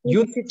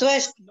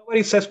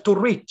 Nobody says too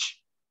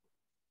rich.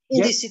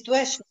 In the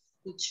situation.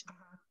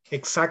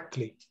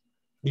 Exactly,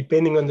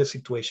 depending on the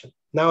situation.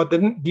 Now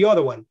the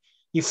other one,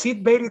 is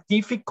it very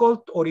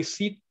difficult or is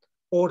it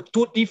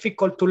too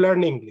difficult to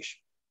learn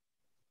English?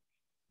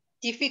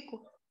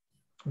 Difficult.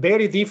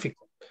 Very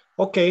difficult.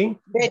 Okay,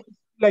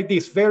 like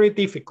this, very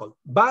difficult,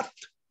 but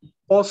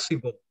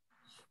possible.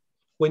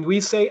 When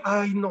we say,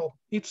 I know,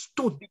 it's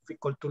too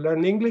difficult to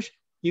learn English,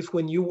 is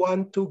when you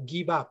want to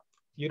give up.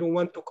 You don't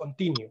want to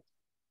continue.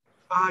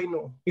 I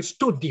know, it's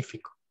too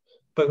difficult.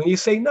 But when you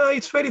say, no,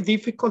 it's very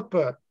difficult,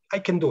 but I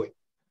can do it.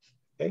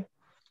 Okay.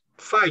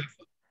 5,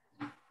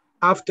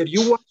 after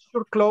you wash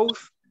your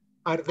clothes,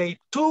 are they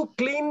too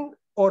clean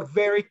or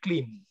very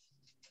clean?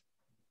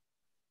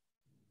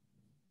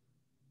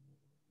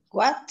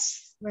 What?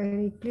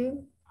 Very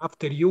clean.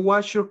 After you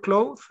wash your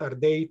clothes, are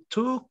they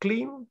too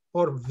clean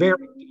or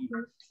very clean?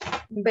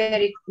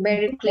 Very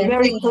clean.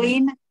 Very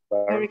clean.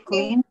 Very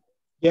clean.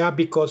 Yeah,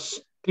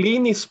 because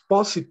clean is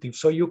positive,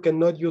 so you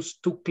cannot use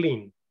too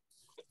clean.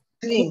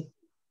 Clean.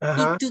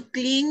 To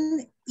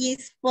clean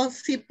is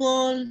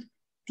possible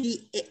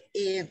the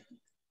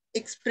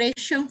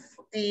expression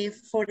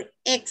for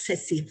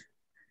excessive.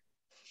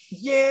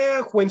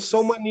 Yeah, when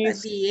someone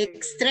is the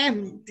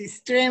extreme,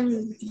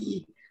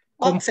 the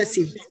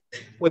obsessive.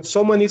 When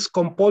someone is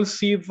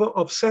compulsive,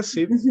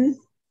 obsessive,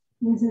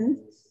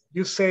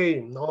 you say,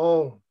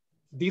 no,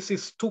 this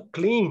is too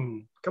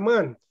clean. Come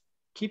on,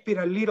 keep it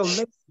a little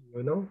messy,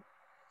 you know,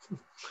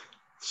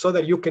 so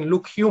that you can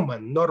look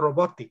human, not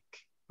robotic.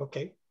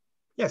 Okay.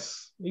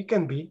 Yes, it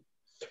can be.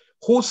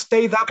 Who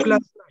stayed up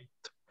last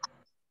night?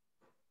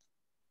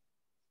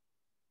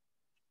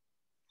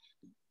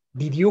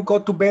 Did you go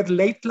to bed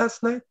late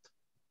last night?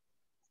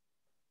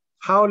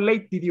 How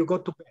late did you go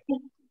to bed?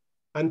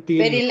 Until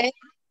very late.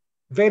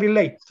 Very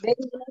late. Very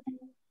late.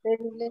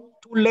 Very late.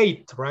 Too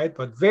late, right?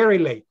 But very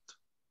late.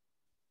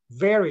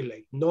 Very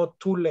late, not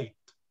too late.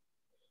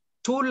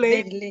 Too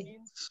late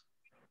means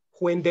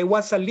when there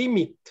was a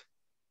limit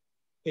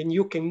and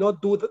you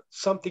cannot do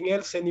something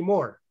else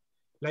anymore.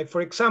 Like,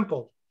 for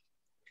example,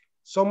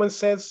 someone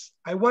says,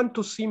 I want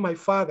to see my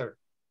father.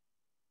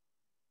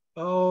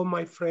 Oh,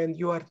 my friend,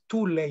 you are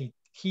too late.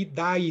 He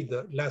died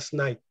last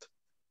night.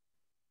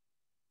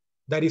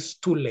 That is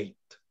too late.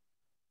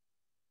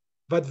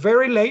 But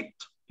very late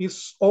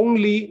is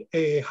only,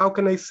 how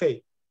can I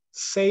say,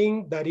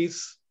 saying that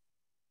is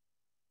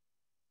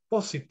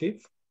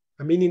positive.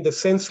 I mean, in the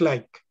sense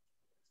like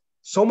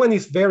someone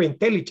is very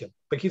intelligent,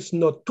 but he's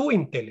not too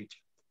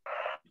intelligent.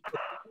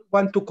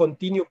 want to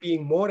continue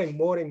being more and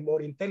more and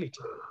more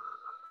intelligent.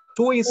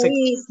 Two is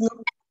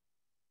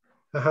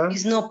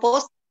It's not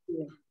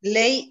positive.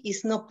 Late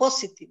is not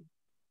positive.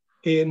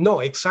 No,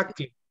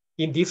 exactly.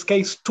 In this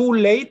case, too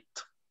late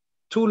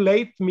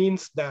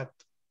means that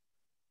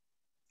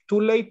too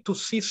late to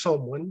see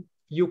someone,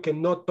 you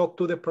cannot talk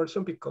to the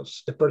person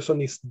because the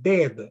person is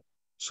dead.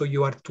 So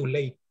you are too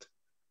late.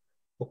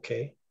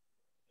 Okay.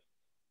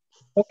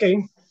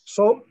 Okay,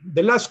 so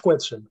the last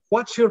question.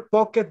 What's your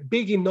pocket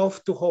big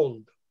enough to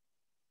hold?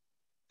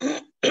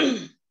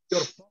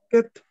 Your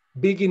pocket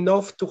big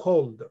enough to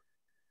hold.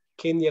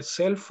 Can your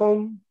cell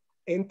phone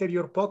enter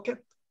your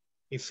pocket?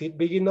 Is it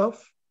big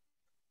enough?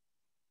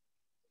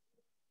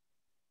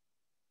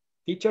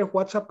 Teacher,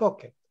 what's a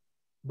pocket?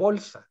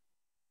 Bolsa.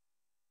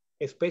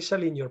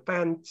 Especially in your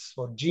pants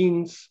or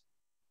jeans.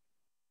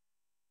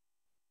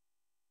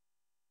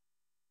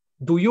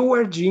 Do you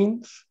wear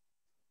jeans?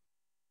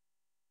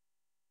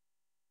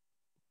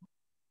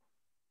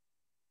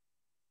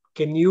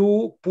 Can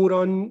you put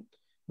on,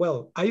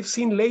 well, I've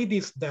seen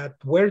ladies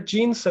that wear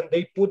jeans and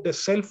they put the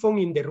cell phone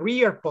in the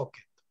rear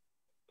pocket.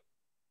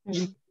 In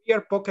the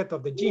rear pocket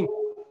of the jeans.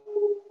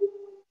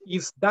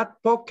 Is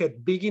that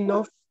pocket big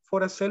enough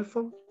for a cell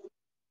phone?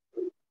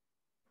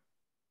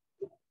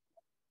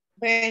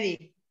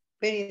 Very,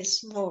 very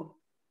small.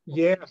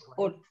 Yeah.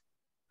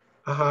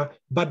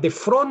 But the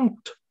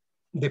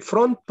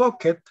front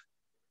pocket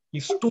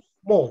is too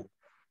small.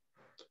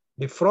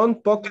 The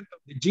front pocket of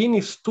the jean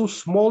is too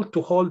small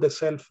to hold the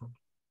cell phone.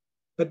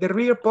 But the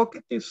rear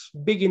pocket is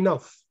big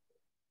enough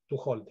to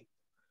hold it.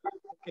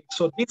 Okay,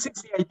 so this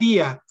is the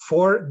idea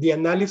for the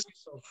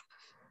analysis of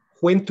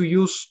when to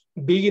use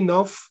big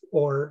enough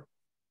or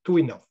too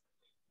enough.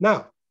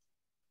 Now,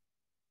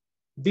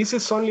 this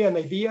is only an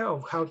idea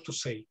of how to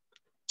say.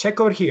 Check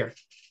over here.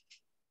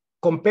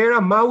 Compare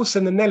a mouse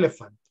and an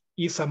elephant.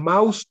 Is a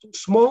mouse too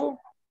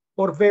small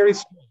or very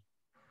small?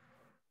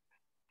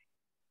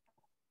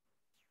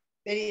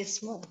 Very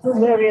small.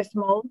 Very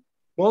small.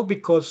 Well,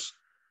 because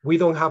we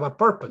don't have a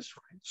purpose,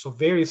 right? So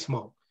very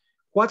small.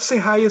 What's the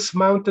highest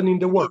mountain in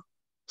the world?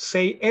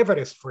 Say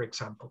Everest, for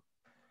example.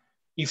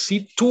 Is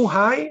it too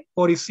high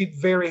or is it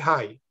very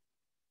high?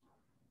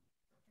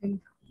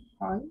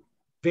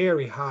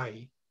 Very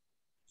high.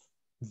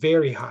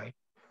 Very high.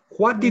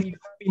 What did you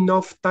have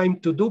enough time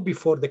to do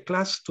before the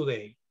class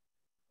today?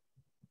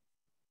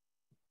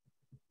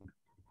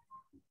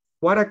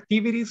 What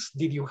activities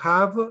did you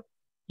have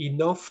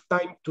enough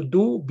time to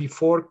do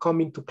before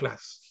coming to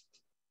class?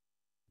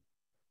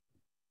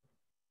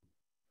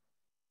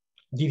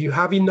 Did you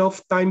have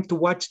enough time to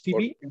watch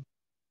TV?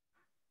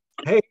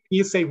 Hey,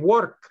 you say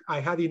work.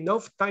 I had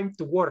enough time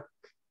to work.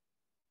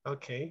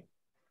 Okay.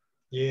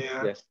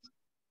 Yeah. Yes.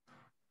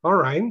 All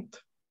right.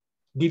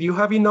 Did you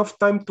have enough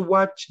time to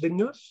watch the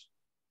news?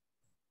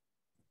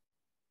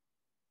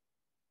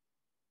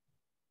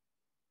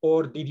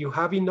 Or did you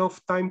have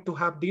enough time to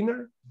have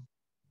dinner?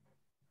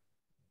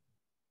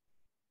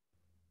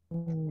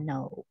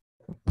 No.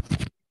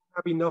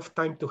 Have enough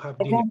time to have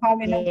I dinner? don't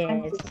have enough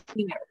time to have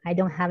dinner. I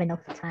don't have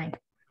enough time.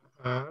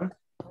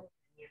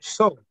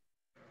 So,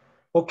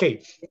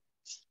 okay.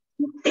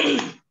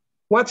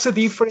 What's the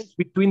difference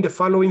between the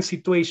following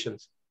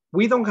situations?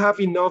 We don't have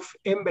enough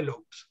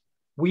envelopes.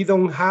 We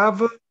don't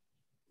have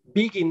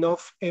big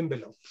enough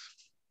envelopes.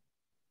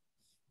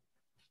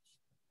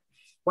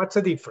 What's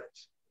the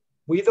difference?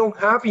 We don't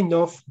have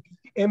enough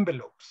big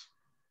envelopes.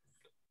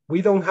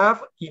 We don't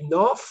have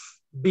enough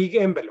big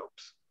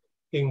envelopes.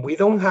 And we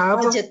don't have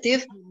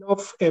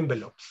enough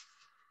envelopes.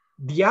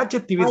 The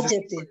adjective is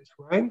the difference,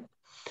 right?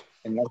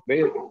 Enough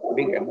big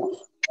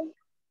enough.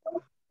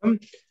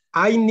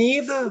 I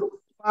need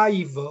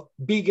 5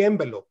 big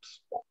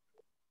envelopes,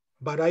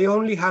 but I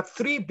only have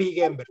 3 big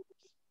envelopes.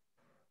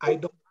 I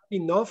don't have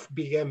enough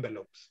big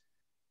envelopes.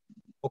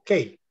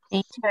 Okay.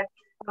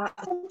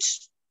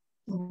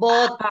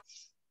 But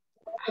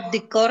the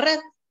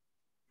correct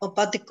or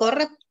but the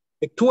correct?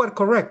 The 2 are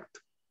correct.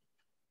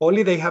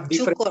 Only they have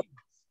different.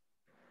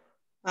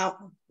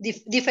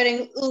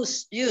 Different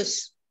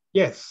use.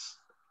 Yes.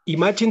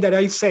 Imagine that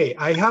I say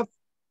I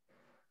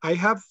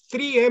have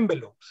 3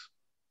 envelopes.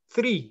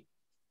 3.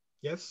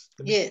 Yes.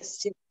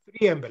 Yes.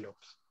 3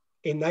 envelopes.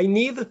 And I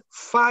need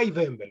 5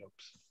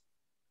 envelopes.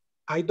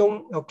 I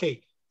don't,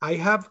 okay. I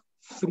have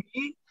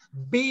 3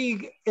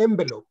 big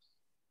envelopes.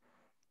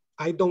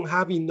 I don't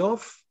have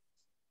enough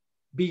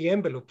big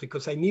envelopes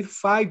because I need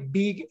 5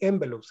 big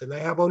envelopes and I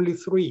have only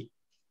 3.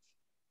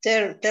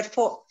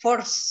 Therefore,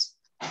 force.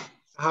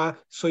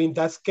 So in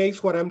that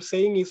case, what I'm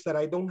saying is that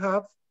I don't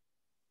have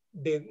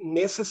the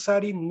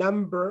necessary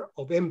number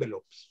of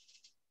envelopes.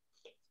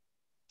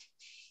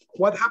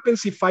 What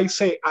happens if I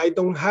say I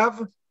don't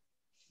have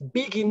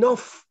big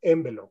enough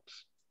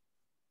envelopes?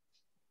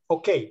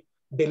 Okay,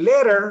 the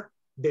letter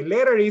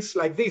is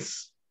like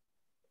this,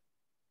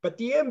 but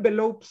the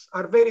envelopes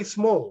are very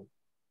small.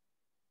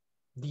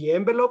 The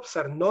envelopes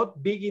are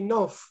not big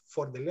enough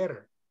for the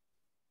letter.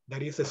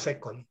 That is the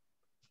second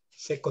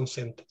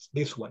sentence,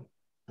 this one.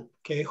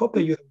 Okay, I hope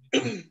that you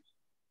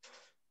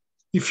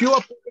If you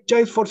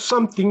apologize for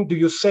something, do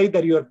you say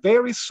that you are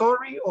very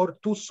sorry or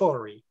too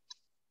sorry?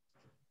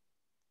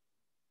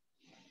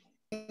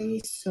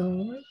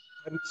 Sorry.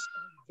 I'm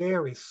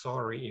very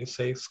sorry. You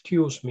say,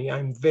 excuse me,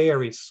 I'm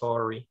very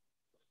sorry.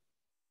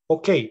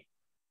 Okay.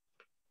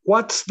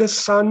 What's the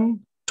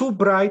sun too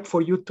bright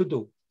for you to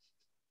do?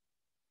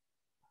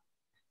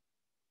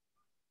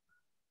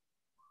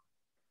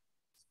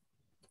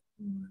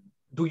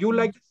 Do you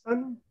like the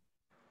sun?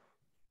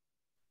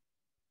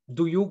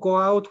 Do you go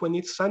out when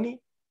it's sunny?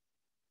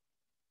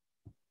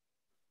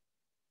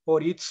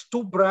 Or it's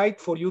too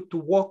bright for you to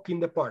walk in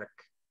the park?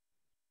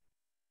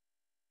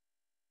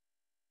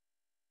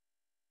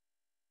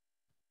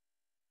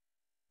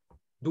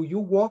 Do you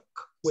walk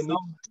when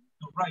it's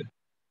too bright?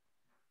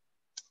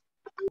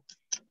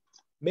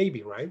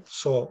 Maybe, right?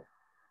 So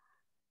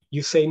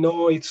you say,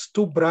 no, it's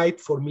too bright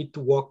for me to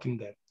walk in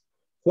there.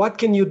 What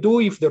can you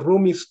do if the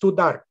room is too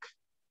dark?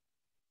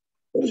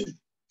 You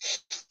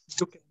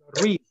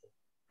cannot read.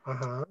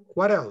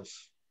 What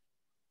else?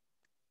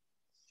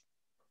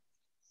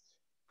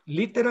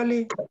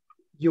 Literally,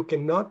 you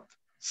cannot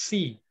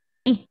see.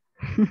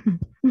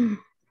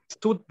 It's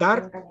too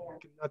dark, you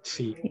cannot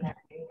see.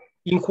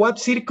 In what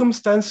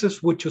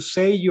circumstances would you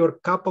say your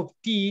cup of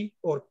tea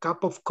or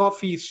cup of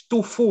coffee is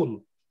too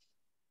full?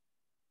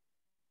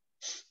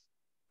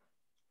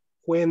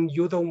 When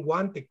you don't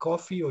want the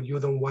coffee or you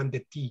don't want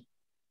the tea.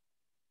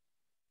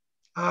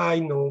 I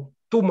know,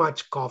 too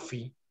much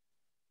coffee.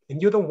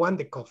 And you don't want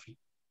the coffee,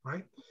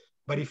 right?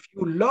 But if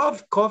you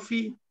love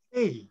coffee,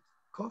 hey,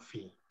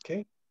 coffee,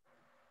 okay?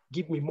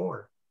 Give me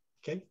more,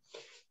 okay?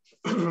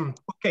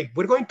 Okay,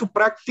 we're going to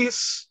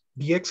practice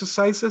the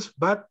exercises,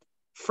 but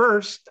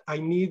first I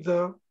need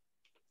to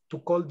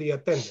call the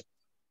attendant.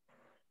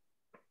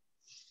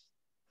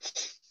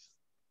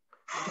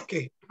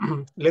 Okay,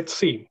 let's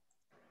see.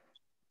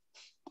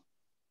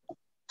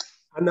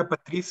 Ana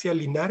Patricia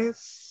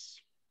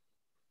Linares.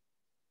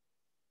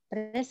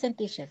 Present,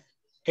 teacher.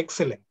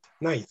 Excellent,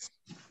 nice.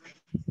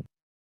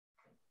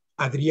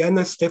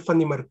 Adriana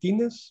Stephanie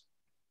Martinez.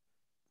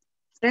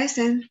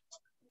 Present.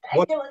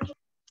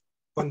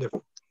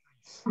 Wonderful.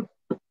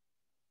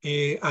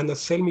 Ana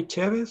Selmi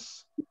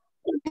Chavez.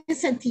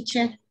 Present,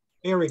 teacher.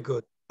 Very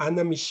good.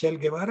 Ana Michelle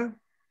Guevara.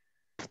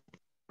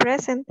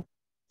 Present.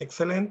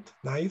 Excellent,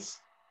 nice.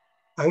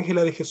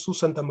 Ángela de Jesús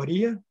Santa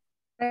María.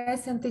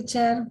 Present,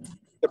 teacher.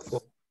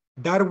 Wonderful.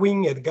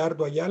 Darwin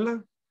Edgardo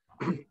Ayala.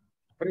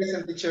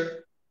 Present,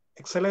 teacher.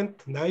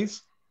 Excellent,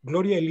 nice.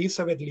 Gloria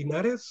Elizabeth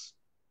Linares.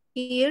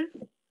 Here.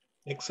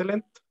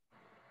 Excellent.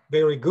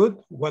 Very good.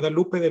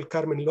 Guadalupe del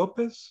Carmen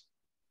López.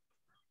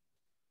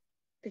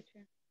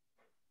 Teacher.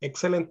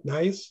 Excellent,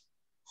 nice.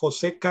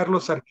 José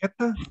Carlos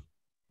Arqueta.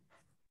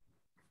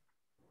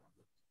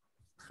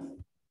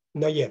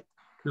 Not yet.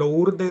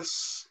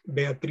 Lourdes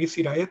Beatriz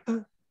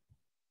Iraeta.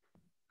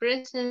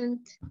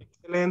 Present.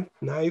 Excellent,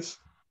 nice.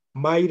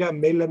 Mayra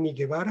Melanie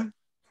Guevara.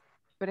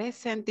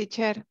 Present,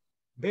 teacher.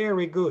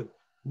 Very good.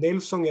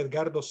 Nelson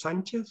Edgardo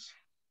Sánchez.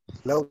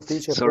 Hello,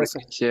 teacher. Sorry,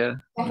 Present.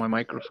 teacher. My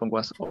microphone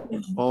was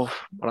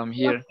off, but I'm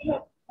here.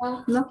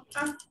 No.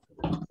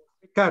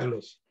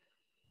 Carlos.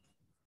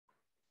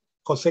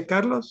 José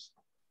Carlos.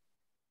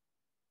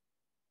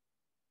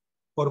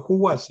 Or who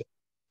was it?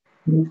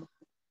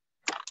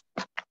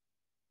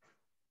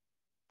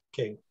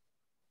 Okay.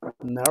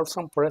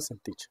 Nelson,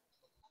 present, teacher.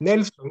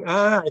 Nelson.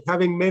 I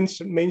haven't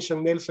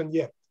mentioned Nelson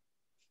yet.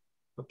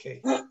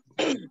 Okay.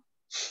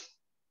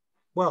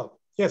 Well,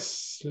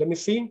 yes, let me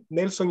see.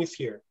 Nelson is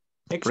here.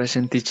 Excellent.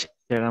 Present, teacher.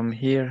 I'm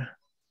here.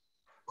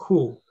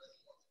 Who?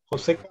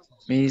 Jose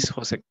Carlos. Miss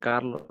Jose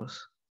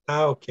Carlos.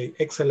 Okay,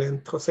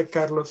 excellent. Jose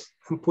Carlos,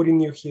 I'm putting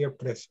you here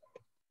present.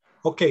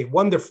 Okay,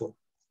 wonderful.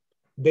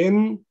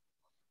 Then,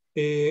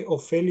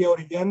 Ofelia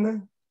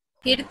Orellana.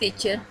 Here,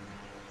 teacher.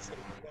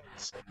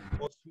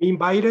 Osmin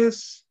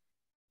Baires.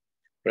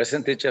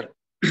 Present, teacher.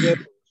 Yes,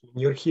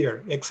 you're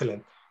here.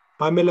 Excellent.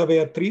 Pamela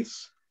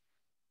Beatriz.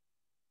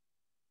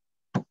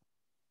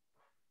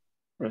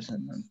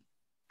 Present.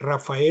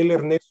 Rafael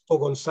Ernesto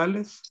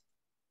González.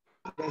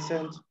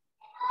 Present.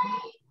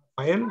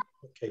 Rafael.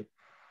 Okay.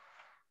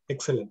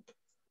 Excellent.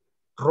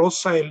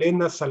 Rosa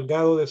Elena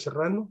Salgado de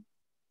Serrano.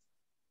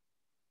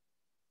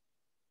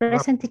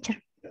 Present,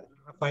 teacher.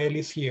 Rafael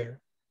is here.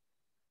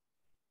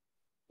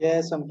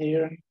 Yes, I'm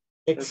here.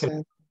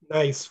 Excellent.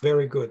 Nice.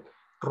 Very good.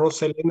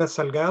 Rosa Elena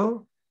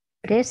Salgado.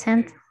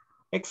 Present.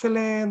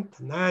 Excellent.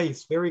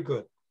 Nice. Very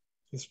good.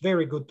 It's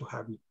very good to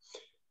have you.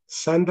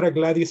 Sandra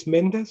Gladys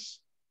Mendez.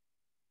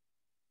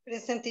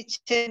 Present,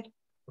 teacher.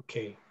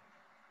 Okay.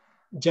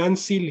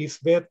 Jancy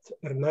Lisbeth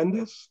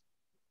Hernandez.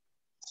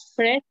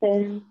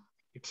 Present.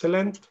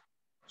 Excellent.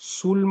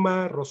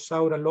 Zulma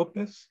Rosaura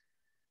López.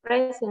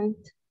 Present.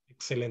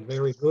 Excellent.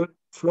 Very good.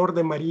 Flor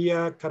de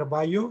María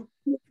Carballo.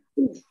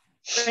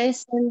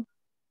 Present.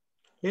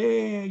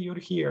 Yeah, you're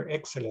here.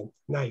 Excellent.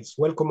 Nice.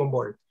 Welcome on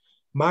board.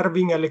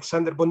 Marvin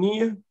Alexander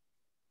Bonilla.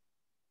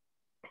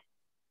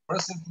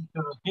 Present,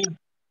 teacher.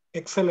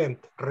 Excellent.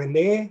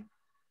 René.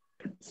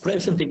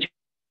 Present, teacher.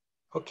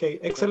 Okay,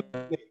 excellent.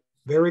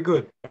 Very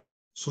good.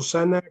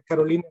 Susana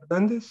Carolina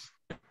Hernandez.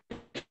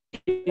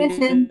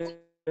 Present.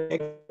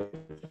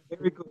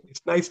 Very good.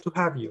 It's nice to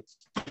have you.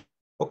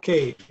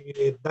 Okay,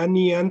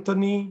 Dani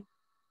Anthony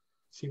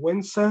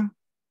Sigüenza.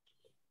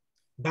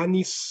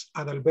 Danis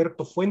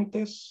Adalberto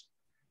Fuentes.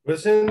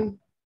 Present.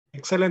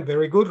 Excellent,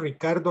 very good.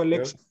 Ricardo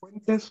Alex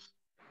Fuentes.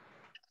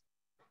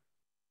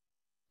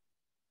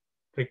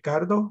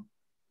 Ricardo.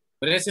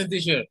 Present,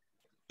 teacher.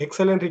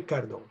 Excellent,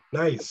 Ricardo.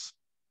 Nice.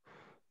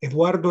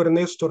 Eduardo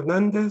Ernesto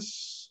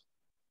Hernández.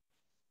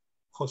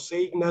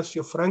 José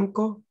Ignacio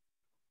Franco.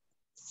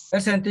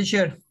 Present,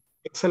 teacher.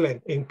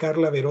 Excellent. And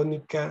Carla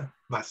Verónica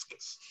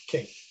Vázquez.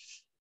 Okay.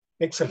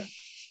 Excellent.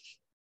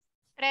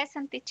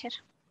 Present, teacher.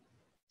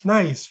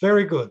 Nice.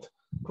 Very good.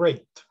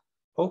 Great.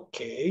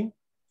 Okay.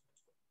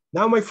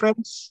 Now, my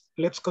friends,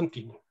 let's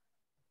continue.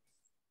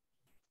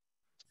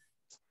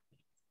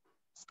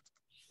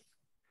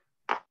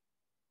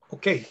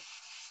 Okay.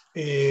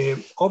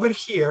 Over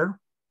here.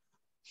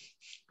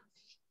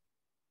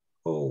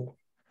 Oh.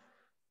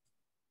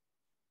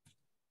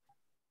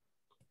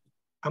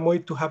 I'm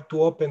going to have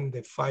to open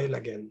the file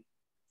again.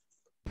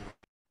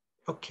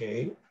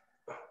 Okay.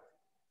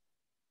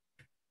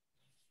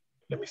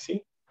 Let me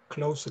see.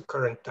 Close the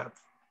current tab.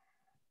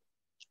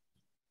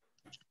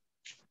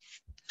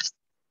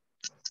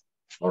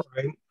 All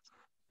right.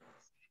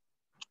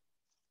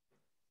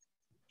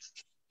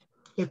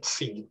 Let's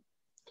see.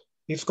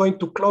 It's going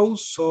to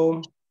close,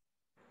 so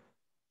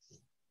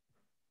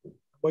I'm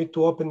going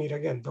to open it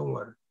again. Don't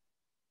worry.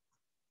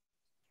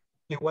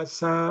 There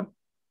was a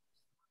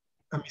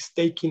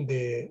mistake in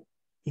the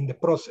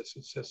process,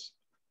 it says.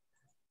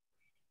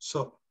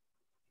 So,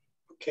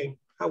 okay,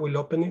 I will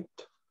open it.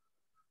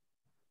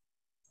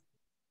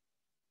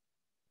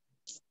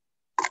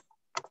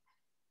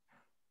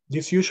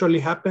 This usually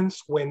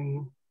happens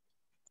when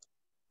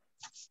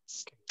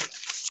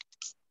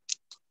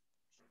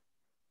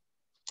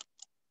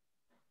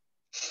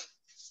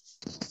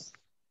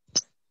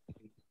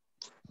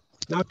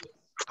now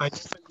I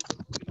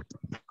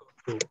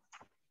go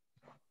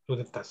to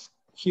the task.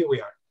 Here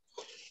we are.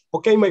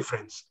 Okay, my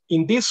friends,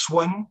 in this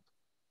one,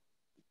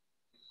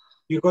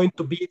 you're going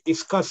to be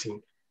discussing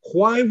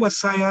why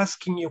was I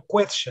asking you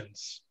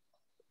questions?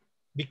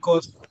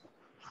 Because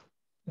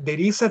there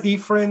is a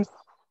difference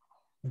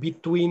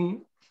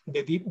between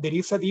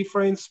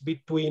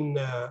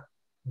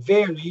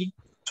very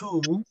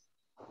to.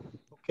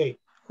 Okay,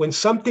 when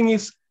something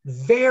is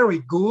very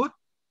good,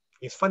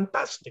 it's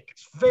fantastic.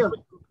 It's very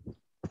good.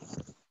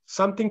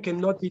 Something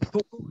cannot be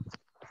too good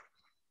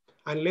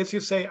unless you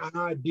say,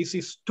 this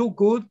is too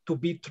good to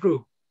be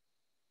true.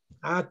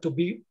 To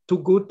be too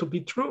good to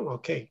be true.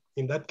 Okay,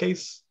 in that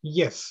case,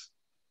 yes.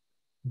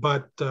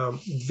 But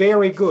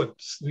very good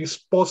is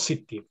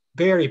positive,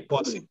 very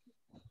positive.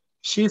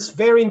 She's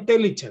very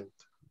intelligent.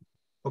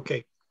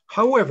 Okay.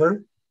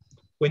 However,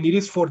 when it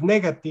is for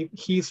negative,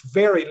 he's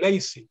very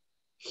lazy.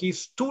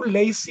 He's too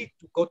lazy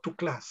to go to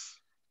class.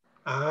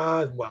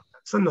 Well,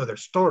 that's another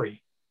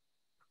story.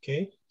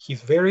 Okay.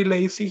 He's very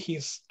lazy.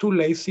 He's too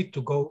lazy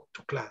to go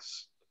to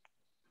class.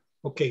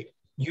 Okay.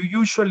 You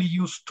usually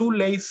use too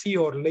lazy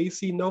or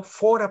lazy enough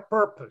for a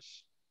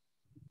purpose.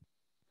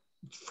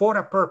 For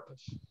a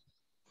purpose.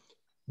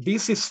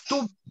 This is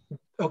too,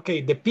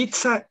 okay, the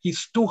pizza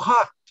is too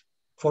hot.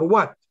 For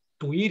what?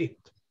 To eat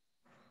it.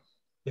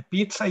 The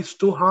pizza is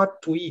too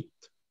hot to eat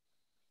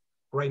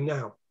right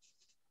now,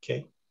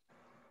 okay?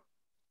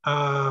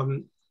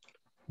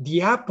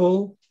 The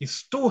apple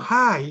is too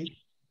high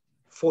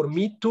for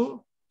me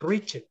to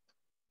reach it.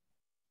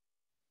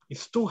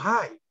 It's too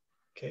high,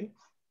 okay?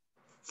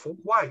 For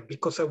why?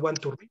 Because I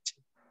want to reach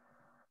it.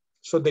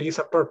 So there is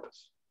a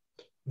purpose.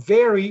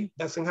 Very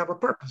doesn't have a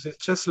purpose.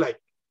 It's just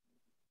like,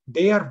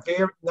 they are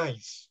very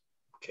nice,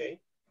 okay?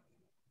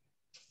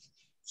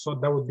 So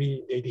that would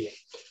be the idea.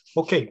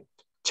 Okay,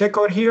 check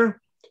out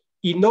here.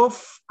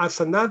 Enough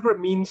as an adverb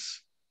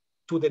means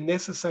to the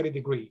necessary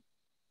degree.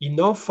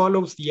 Enough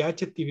follows the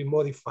adjective it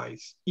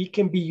modifies. It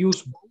can be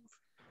used both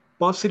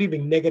positive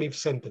and negative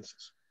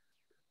sentences.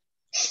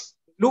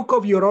 Look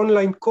of your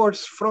online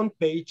course front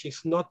page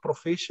is not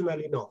professional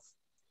enough.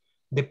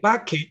 The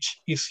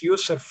package is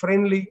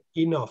user-friendly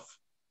enough.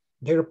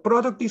 Their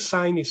product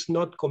design is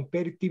not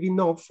competitive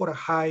enough for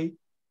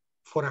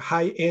a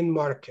high-end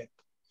market.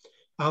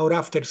 Our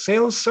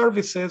after-sales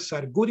services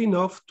are good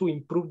enough to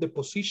improve the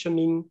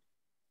positioning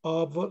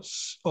of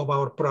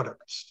our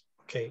products,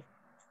 okay?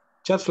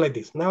 Just like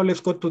this. Now let's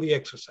go to the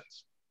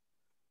exercise,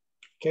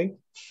 okay?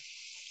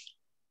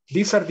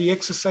 These are the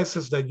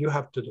exercises that you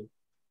have to do,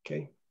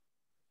 okay?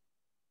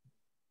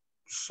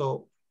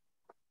 So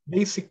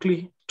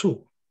basically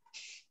two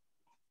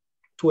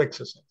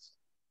exercises.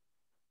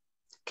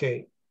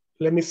 Okay,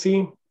 let me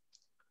see.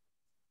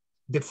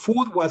 The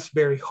food was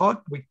very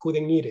hot, we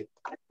couldn't eat it.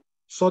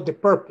 So the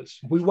purpose,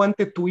 we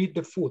wanted to eat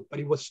the food, but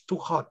it was too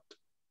hot.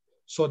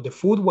 So the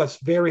food was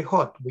very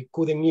hot, we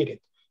couldn't eat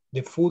it.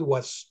 The food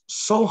was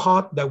so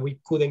hot that we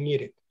couldn't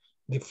eat it.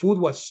 The food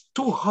was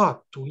too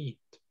hot to eat.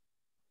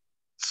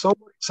 Some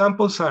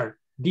examples are,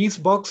 these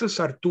boxes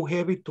are too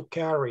heavy to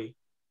carry.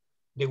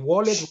 The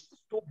wallet was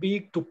too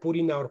big to put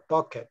in our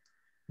pocket.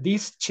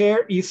 This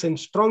chair isn't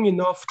strong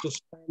enough to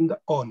stand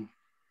on.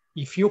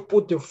 If you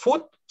put your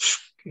foot,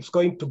 it's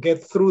going to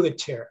get through the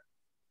chair.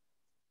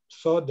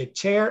 So the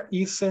chair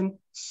isn't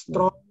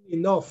strong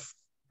enough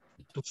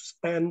to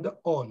stand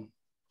on.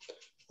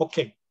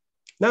 Okay,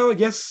 now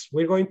yes,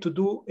 we're going to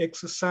do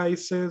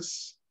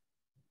exercises.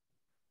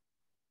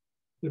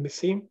 Let me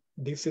see.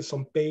 This is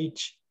on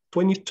page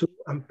 22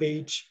 and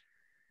page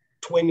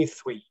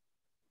 23.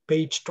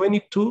 Page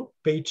 22,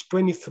 page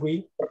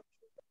 23,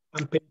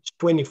 and page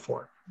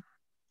 24.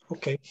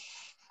 Okay.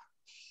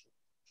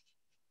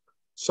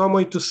 So I'm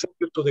going to send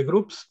you to the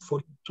groups for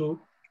you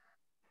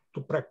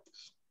to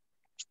practice.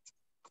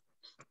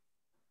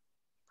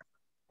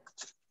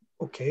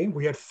 Okay,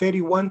 we are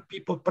 31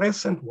 people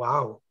present.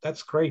 Wow,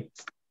 that's great.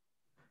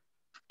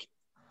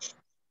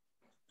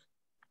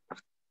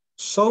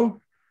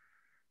 So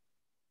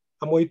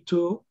I'm going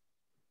to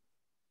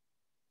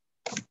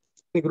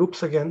the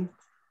groups again.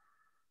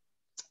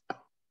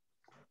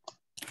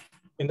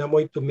 And I'm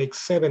going to make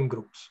 7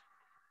 groups.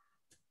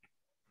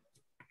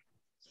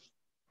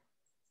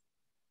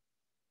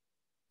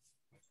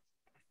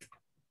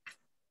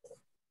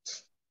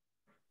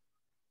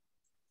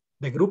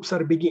 The groups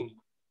are beginning.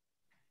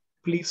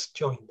 Please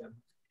join them.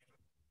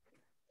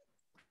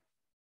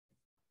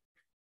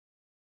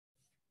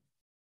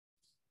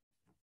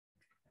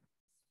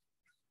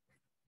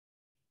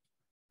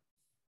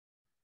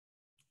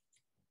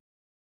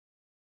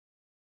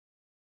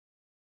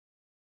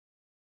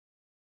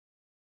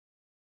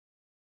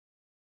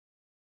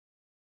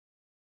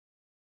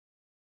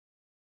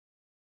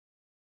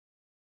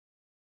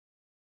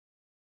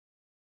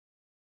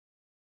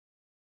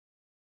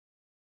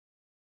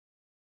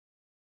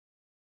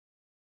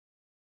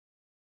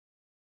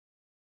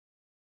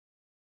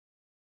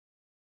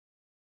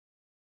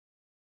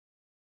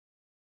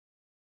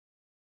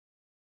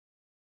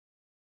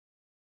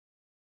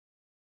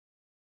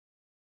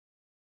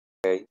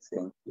 Okay,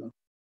 thank you.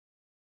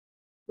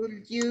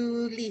 Could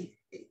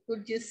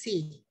you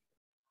see?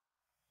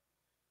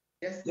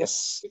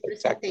 Yes, The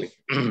exactly.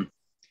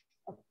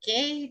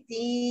 Okay,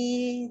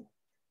 the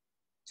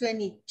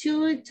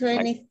 22,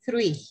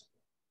 23.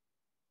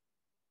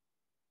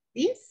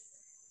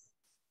 This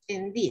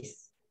and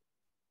this.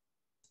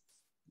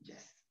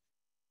 Yes.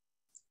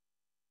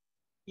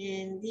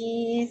 And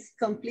this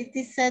complete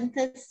the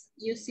sentence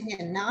using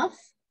enough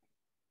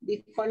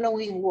the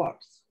following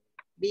words: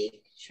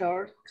 big,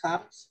 short,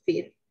 cups,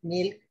 feet,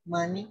 milk,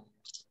 money,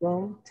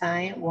 room,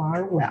 time,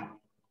 war, well.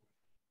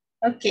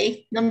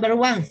 Okay, number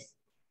 1.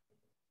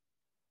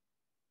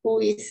 Who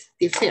is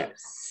the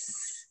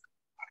first?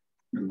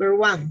 Number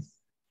 1.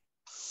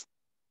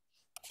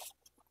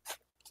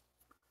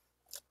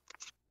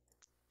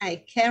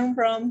 I came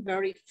from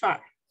very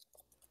far.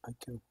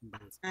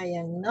 I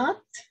am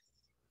not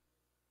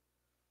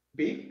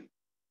Big.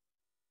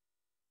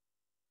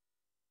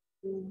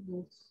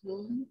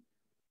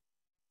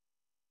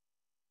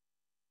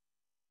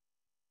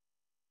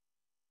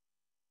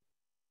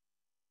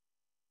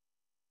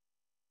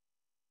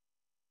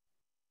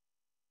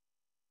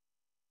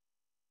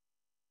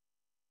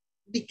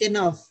 big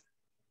enough.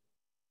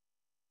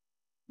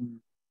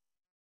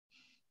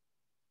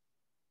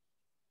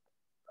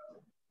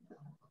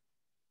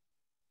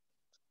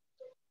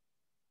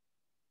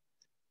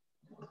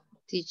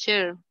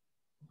 Teacher,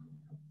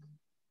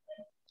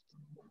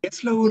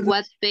 Yes, Laura.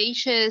 what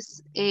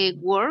pages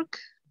work?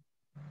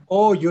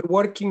 Oh, you're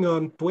working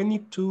on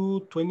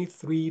 22,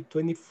 23,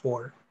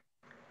 24.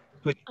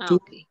 22.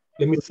 Okay.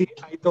 Let me see.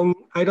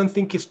 I don't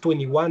think it's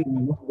 21.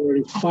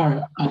 Very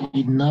far. I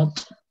did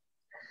not.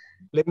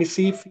 Let me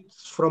see if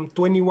it's from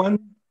 21.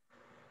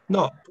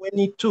 No,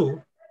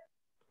 22.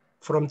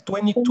 From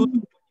 22 to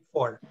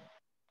 24.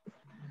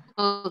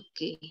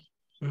 Okay.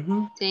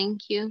 Mm-hmm.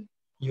 Thank you.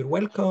 You're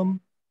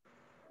welcome.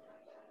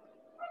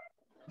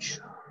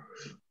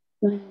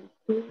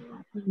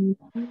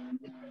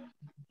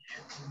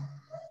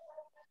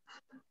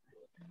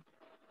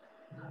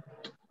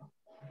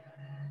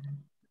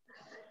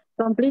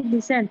 Complete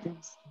the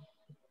sentence.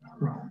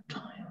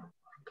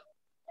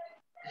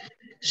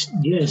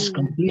 Yes,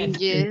 complete.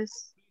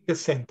 Yes. The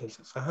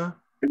sentences. Uh-huh.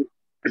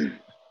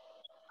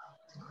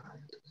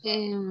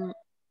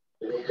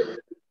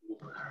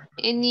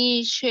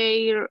 Any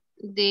share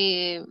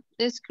the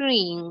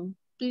screen,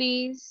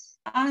 please?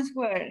 Answer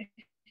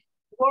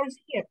words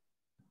here.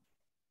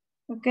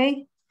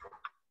 Okay.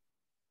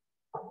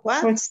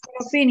 What? What's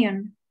your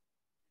opinion?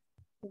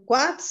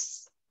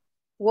 What's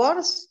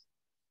words?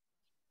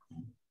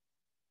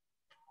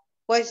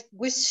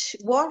 Which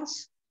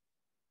words?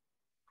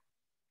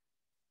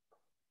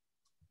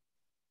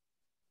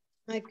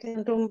 I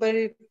can do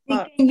very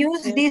far. You can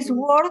use these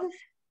words.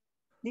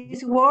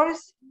 These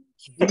words.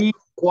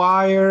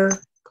 Require,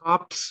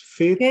 cups,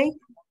 fit, okay.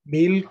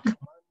 Milk,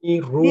 money,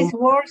 room, These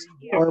words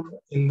here. warm,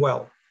 and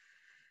well.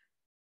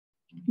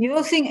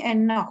 Using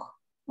enough.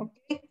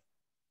 Okay.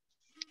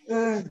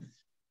 Do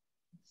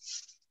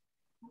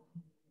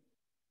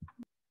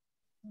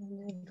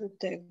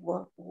they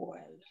work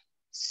well?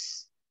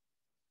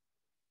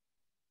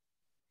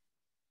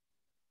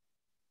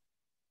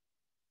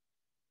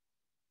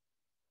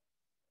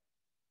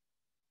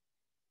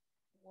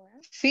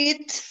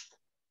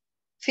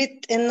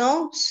 Fit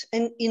enough,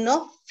 and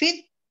enough,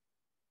 fit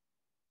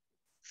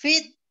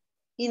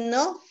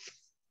enough.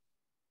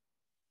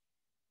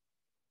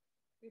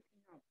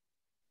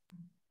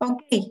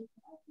 Okay.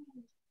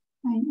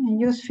 I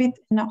use fit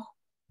enough.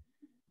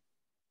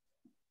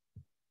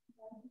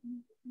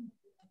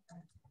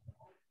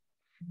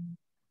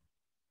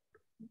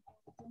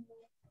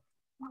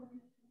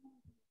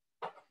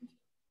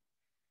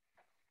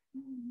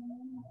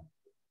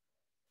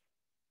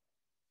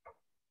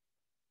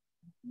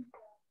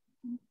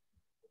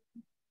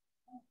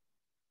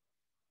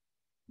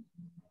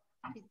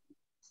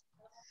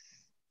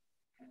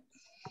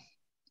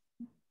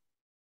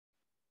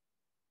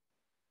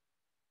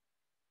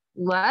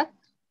 What?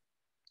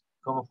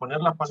 Como poner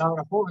la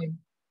palabra joven.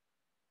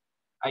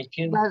 I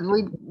can. But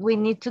we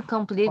need to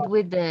complete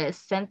with the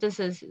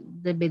sentences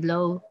the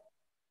below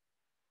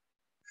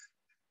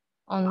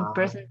on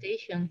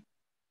presentation.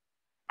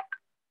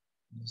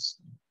 Yes.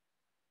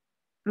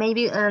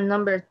 Maybe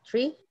number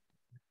 3.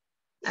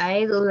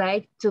 I'd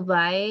like to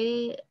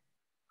buy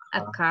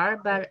a car,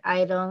 but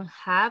I don't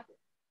have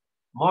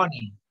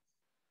Money.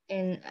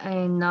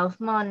 enough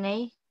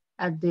money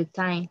at the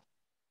time.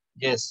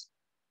 Yes.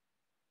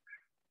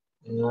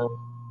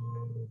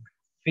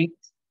 Fit.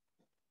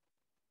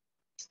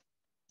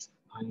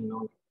 I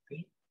know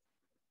fit.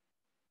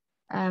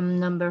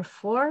 Number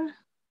 4.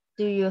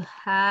 Do you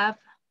have?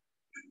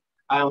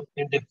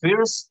 In the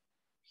first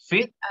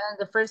fit.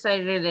 The first, I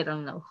really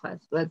don't know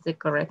what's the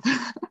correct.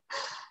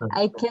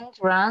 I can't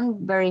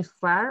run very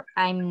far.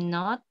 I'm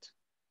not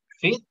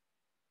Fit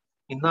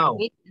enough.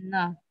 fit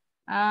enough.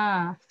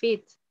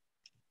 Fit.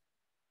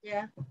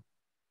 Yeah.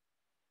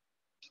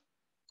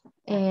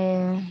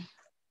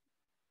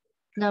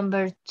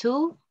 Number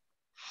 2,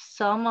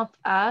 some of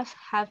us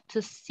have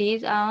to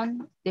sit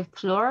on the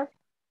floor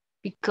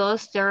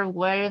because there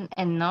weren't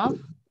enough.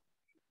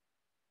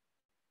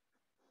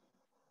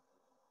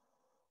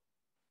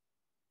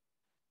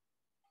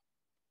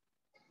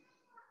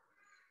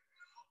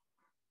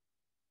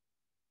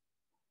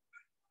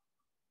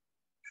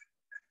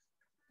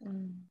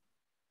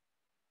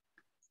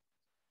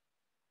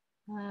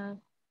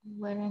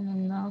 Weren't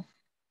enough.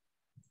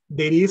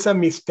 There is a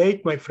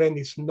mistake, my friend.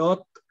 It's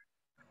not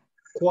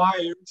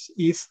choirs,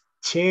 it's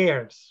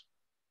chairs.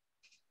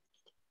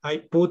 I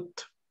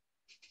put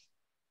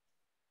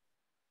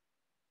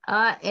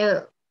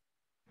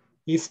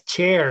it's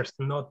chairs,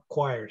 not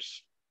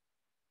choirs.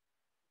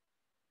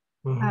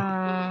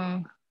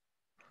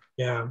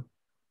 Yeah.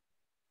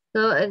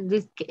 So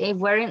it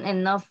weren't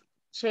enough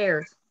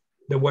chairs.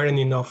 There weren't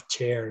enough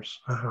chairs.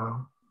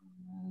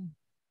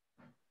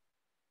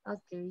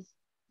 Okay.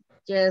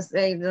 Yes,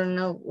 I don't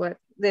know what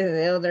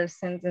the other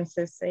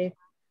sentences say.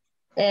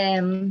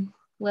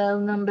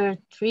 Well, number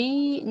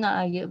 3,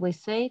 no, we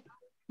say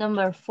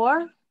number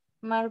 4,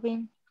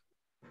 Marvin.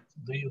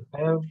 Do you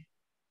have?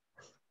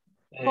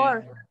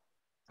 4.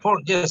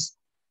 4, yes.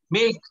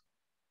 Milk.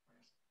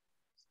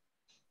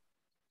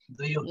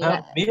 Do you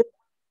have milk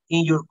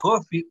in your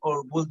coffee,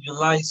 or would you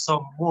like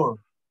some more?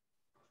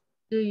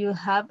 Do you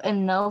have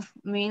enough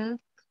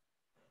milk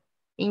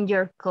in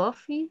your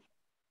coffee?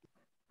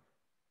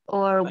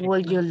 Or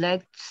would you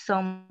like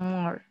some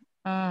more?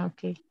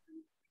 Okay.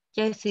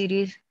 Yes, it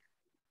is.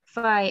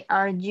 5.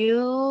 Are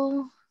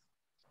you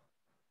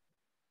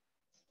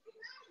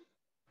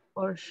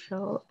or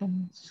show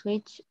and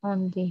switch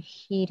on the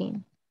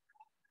heating?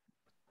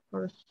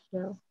 Or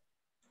show.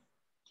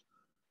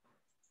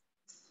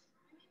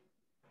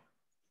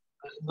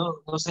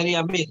 No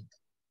sería milk.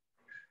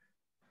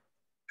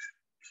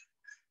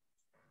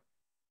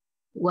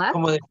 What?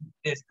 Como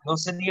no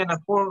sería la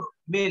por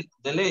milk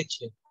de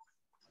leche.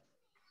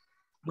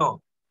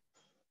 No.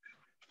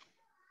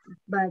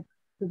 But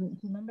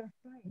number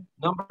 5.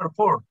 Number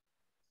 4.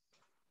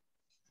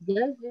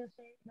 Yes, you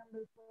say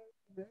number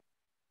 4.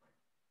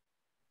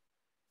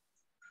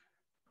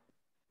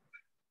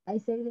 I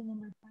say the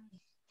number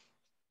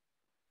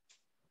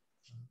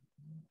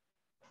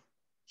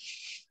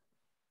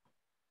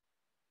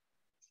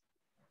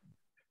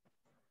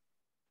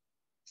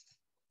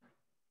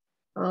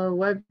 5.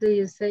 What do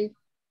you say?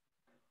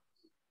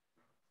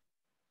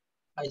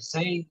 I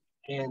say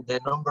in the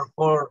number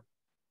 4,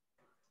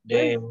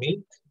 the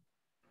milk.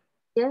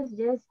 Yes,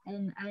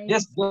 and I.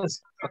 Yes.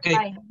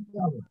 Okay.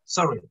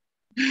 Sorry.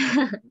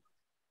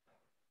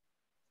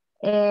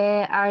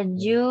 Are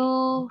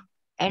you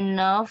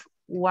enough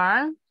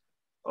warm,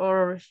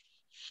 or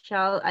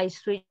shall I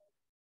switch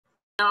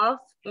off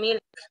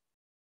milk?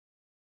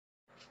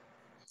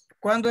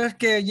 ¿Cuándo es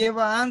que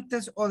lleva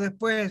antes o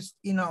después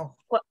enough?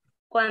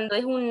 Cuando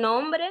es un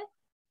nombre,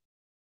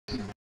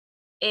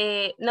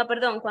 no,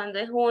 perdón, cuando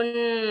es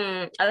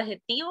un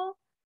adjetivo,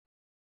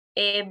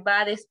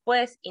 va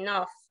después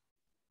enough.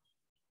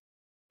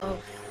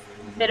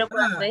 Pero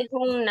cuando es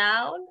un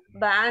noun,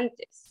 va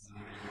antes.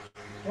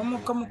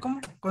 ¿Cómo?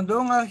 Cuando es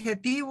un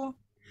adjetivo,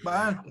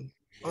 va antes.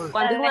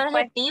 Cuando es un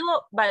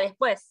adjetivo, va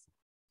después.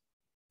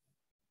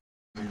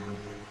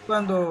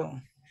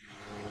 Cuando...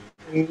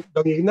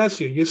 Don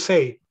Ignacio, you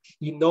say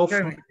enough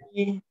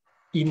money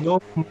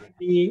enough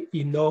money,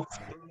 enough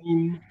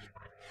time,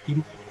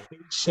 enough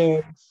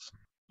patience,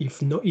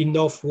 if no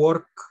enough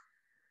work,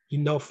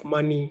 enough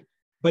money.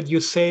 But you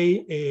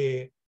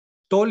say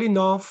tall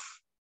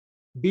enough,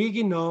 big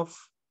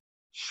enough,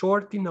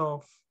 short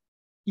enough,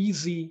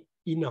 easy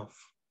enough.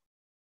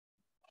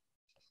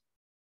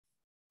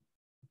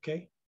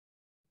 Okay.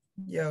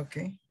 Yeah,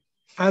 okay.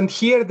 And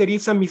here there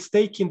is a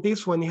mistake in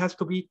this one. It has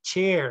to be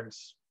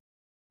chairs.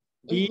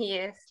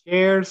 Yes.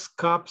 Chairs,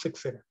 cups,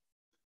 etc.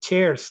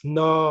 Chairs,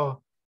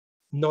 no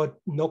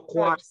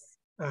choir.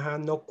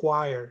 No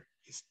choir.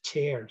 It's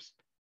chairs.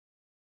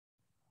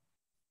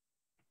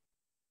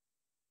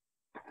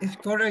 It's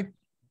correct.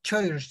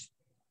 Chairs.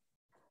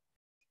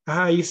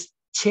 It's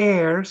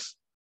chairs.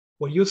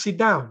 When you sit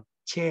down,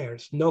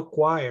 chairs, no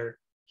choir.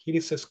 Here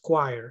it says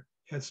choir.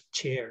 It's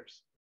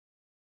chairs.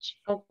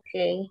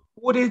 Okay.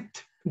 Put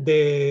it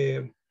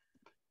the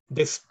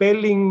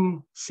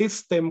spelling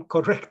system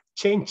correct,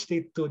 changed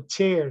it to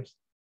chairs,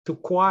 to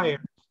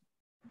choir.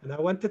 And I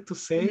wanted to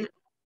say,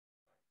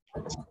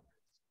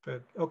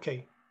 but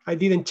okay, I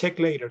didn't check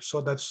later,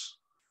 so that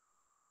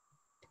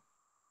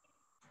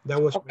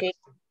was okay.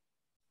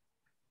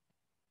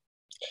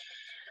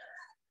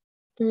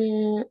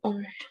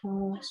 Or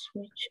shall I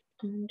switch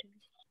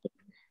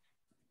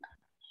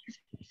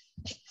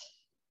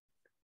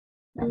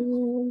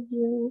on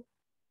the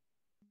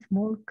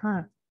small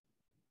car.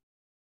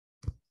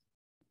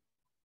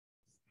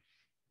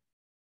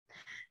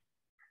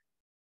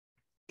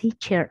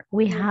 Teacher,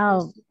 we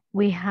have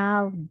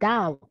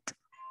doubt,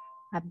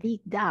 a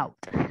big doubt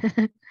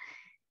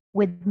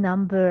with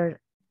number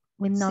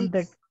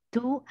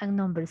 2 and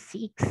number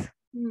 6.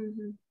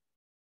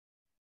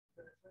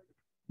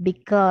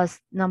 Because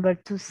number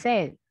 2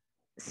 said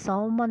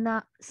some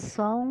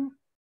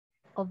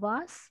of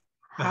us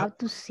have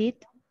to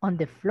sit on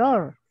the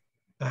floor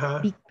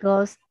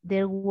because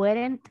there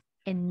weren't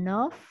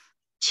enough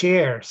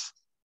chairs.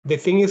 The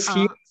thing is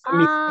here.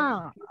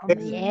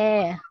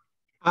 Yeah.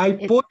 I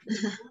put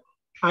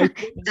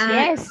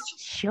yes,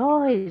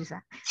 choice.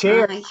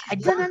 Chairs. I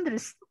don't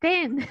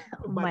understand.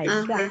 Oh my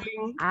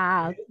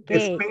God. The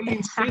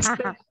spelling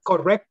system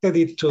corrected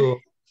it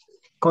to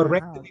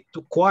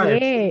choir.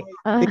 Yeah.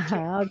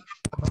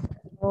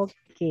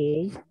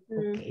 Okay.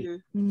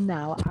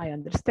 Now I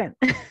understand.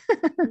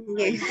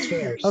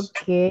 Chairs.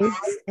 Okay.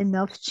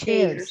 Enough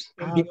chairs.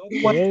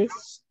 Okay.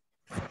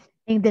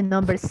 In the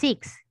number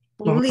 6.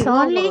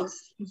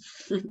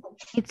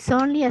 It's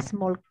only a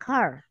small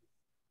car.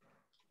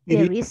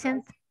 There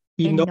isn't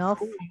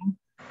enough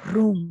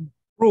room.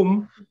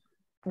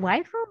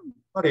 Why room?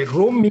 Sorry,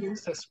 room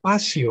means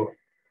espacio.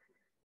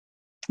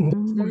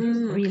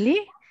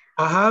 Really?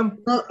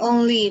 Not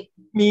only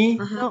me.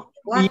 No.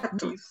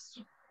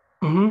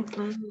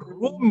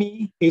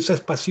 Roomy is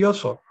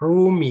espacioso.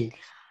 Roomy.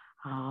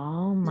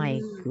 Oh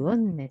my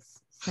goodness.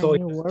 It's a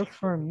new word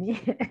for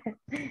me.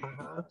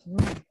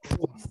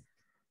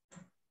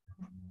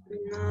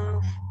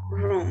 Enough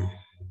room.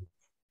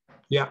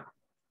 Yeah.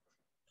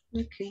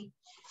 Okay.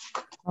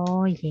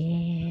 Oh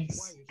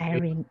yes.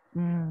 There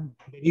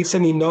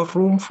isn't enough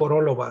room for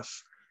all of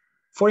us.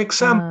 For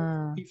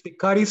example, if the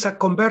car is a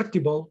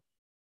convertible,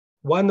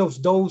 one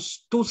of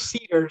those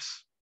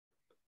 2-seaters,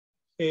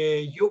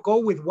 you go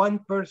with one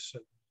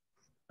person,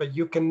 but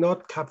you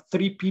cannot have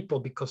 3 people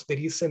because there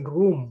isn't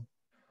room.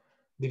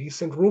 There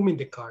isn't room in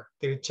the car.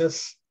 They're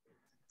just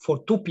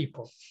for 2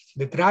 people,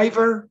 the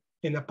driver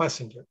and a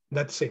passenger.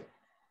 That's it.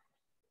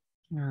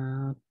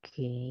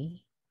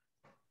 Okay.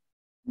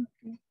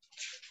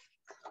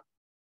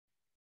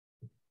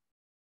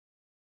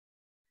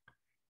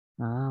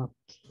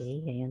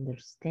 Okay, I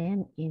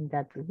understand. In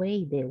that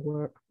way, there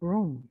were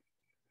room.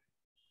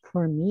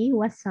 For me, it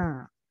was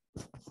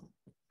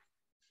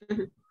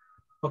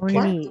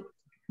only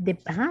the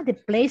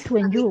place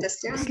when you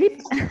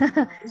sleep.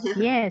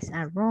 Yes,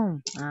 a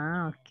room.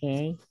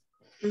 Okay.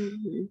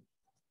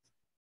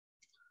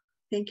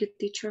 Thank you,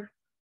 teacher.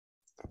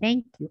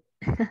 Thank you.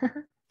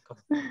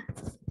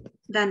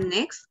 The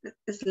next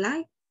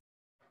slide.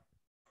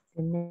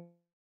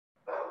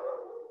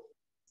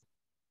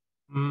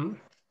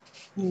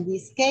 In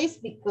this case,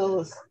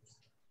 because...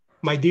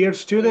 My dear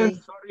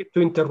students, sorry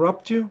to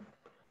interrupt you.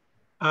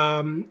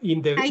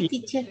 In the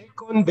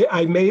second,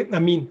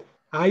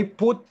 I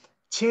put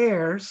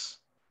chairs,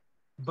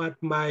 but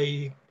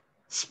my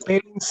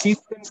spelling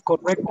system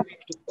corrected it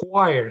to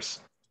choirs.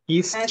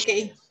 It's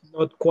chairs,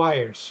 not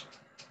choirs.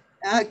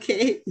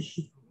 Okay.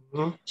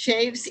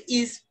 Chairs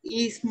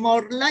is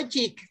more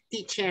logic,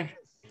 teacher.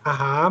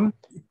 And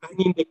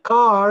in the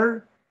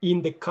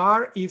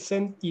car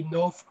isn't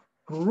enough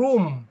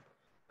room.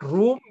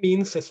 Room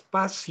means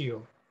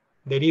espacio.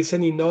 There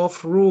isn't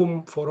enough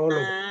room for all of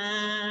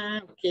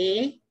us.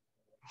 Okay.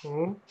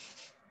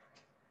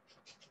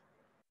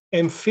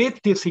 And fit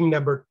is in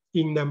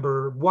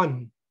number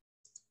 1.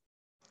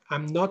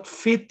 I'm not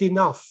fit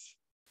enough.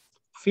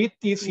 Fit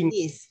is in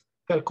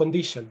physical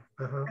condition.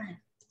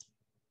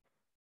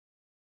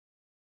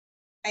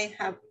 I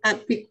have a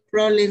big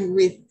problem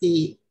with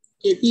the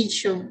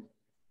edition.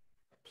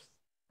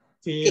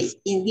 is,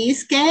 in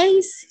this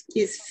case,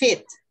 is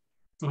fit.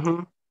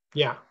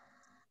 yeah,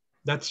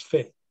 that's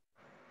fit.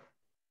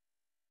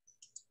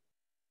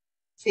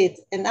 Fit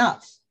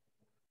enough.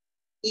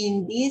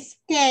 In this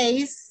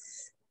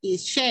case,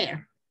 is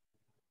share.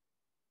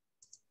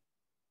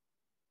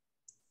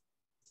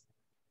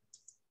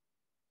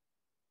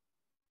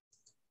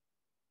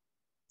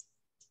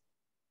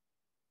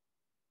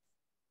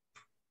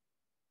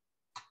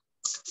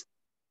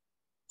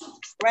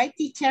 Right,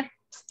 teacher?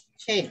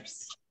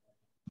 Shares.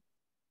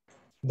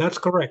 That's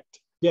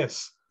correct.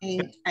 Yes.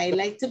 And I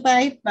like to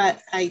buy,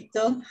 but I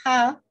don't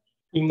have.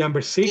 In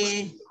number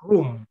 6,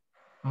 room.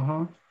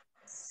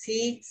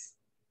 6.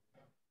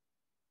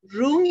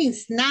 Room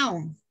is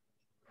noun.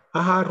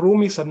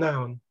 Room is a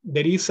noun.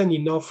 There isn't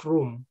enough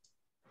room.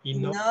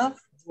 Enough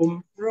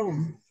room.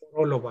 For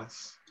all of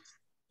us.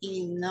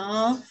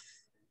 Enough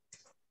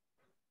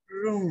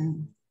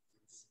room.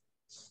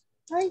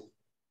 Right.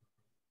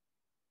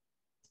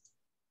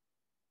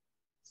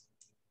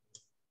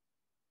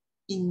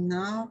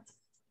 Enough.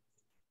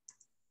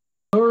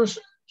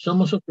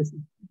 Somos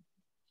suficientes.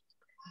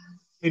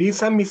 There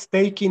is a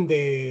mistake in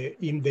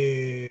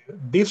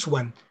this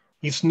one.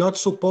 It's not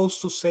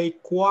supposed to say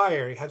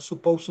choir. It's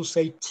supposed to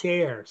say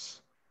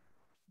chairs.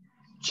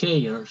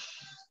 Chairs.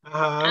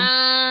 Con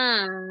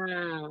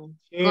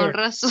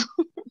razón.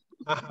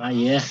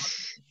 Yeah.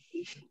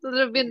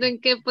 Nosotros viendo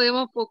en qué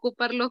podemos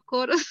ocupar los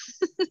coros.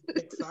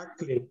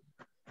 Exactly.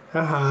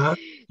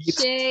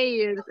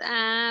 Chairs.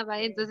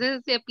 Vale,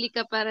 entonces se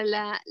aplica para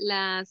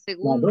la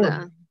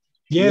segunda.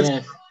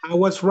 Yes, I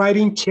was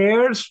writing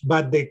chairs,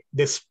 but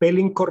the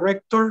spelling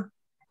corrector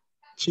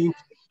changed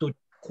it to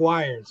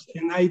choirs.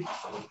 And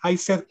I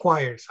said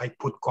choirs, I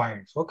put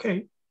choirs,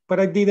 okay. But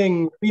I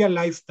didn't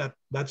realize that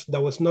that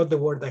was not the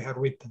word I had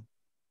written.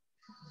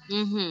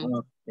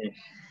 Okay.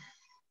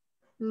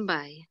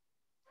 Bye.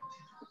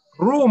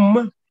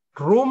 Room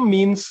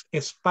means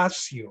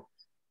espacio.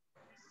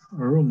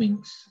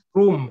 Roomings.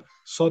 Room.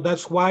 So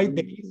that's why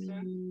there is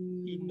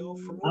enough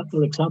room.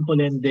 For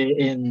example, in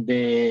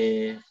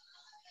the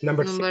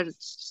number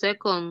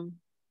 2nd.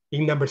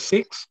 In number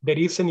 6, there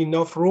isn't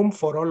enough room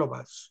for all of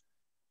us.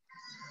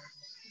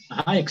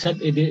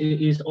 Except it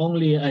is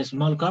only a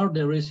small car.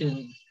 There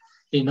isn't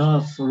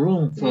enough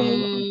room for.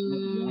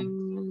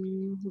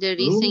 There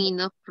isn't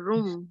enough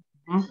room.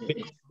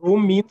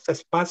 Room means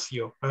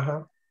espacio.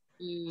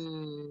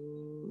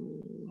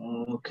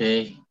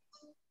 Okay.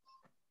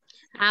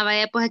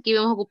 Vaya, pues aquí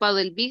hemos ocupado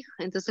el big,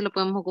 entonces lo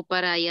podemos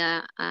ocupar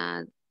allá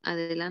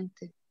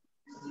adelante.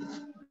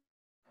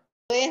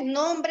 Es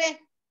nombre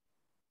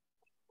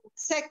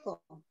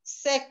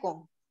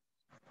second,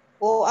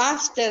 or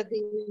after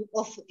the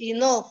of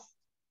enough.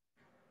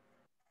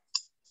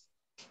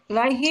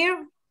 Right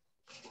here.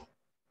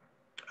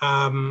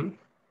 But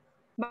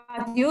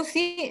you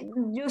see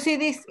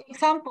this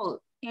example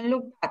and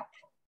look back.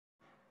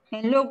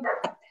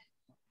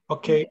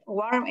 Okay.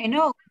 Warm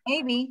enough,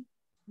 maybe.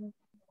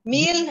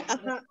 Meal.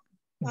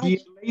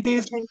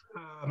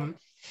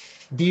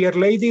 Dear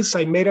ladies,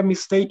 I made a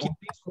mistake in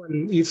this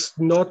one. It's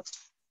not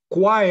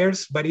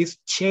choirs, but it's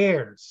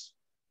chairs.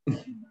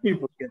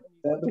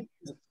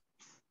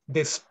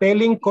 The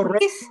spelling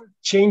corrector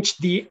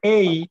changed the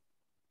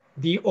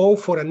O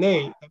for an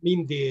A. I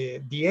mean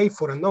the A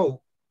for an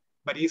O,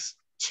 but it's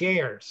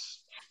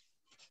chairs.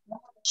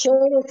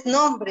 Chairs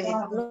nombre,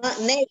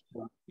 name.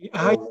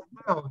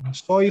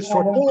 So it's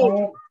for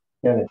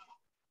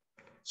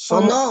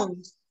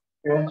nouns.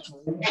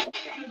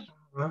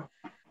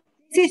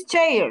 This is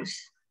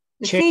chairs.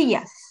 The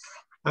sillas.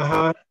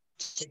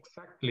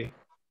 Exactly.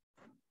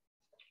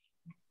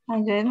 I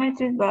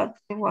admitted, but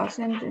it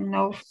wasn't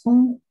enough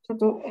room to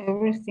do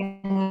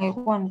everything I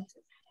wanted.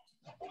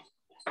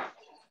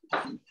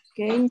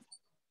 Okay.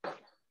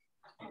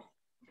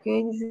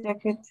 Okay, this is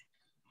jacket.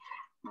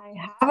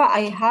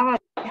 I have a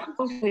jacket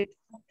with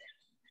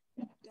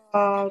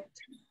dot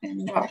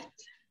and dot.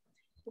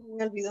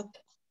 Me olvidó.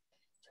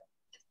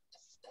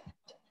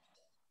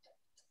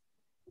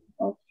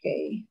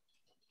 Okay.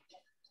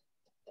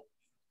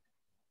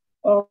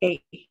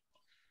 Okay.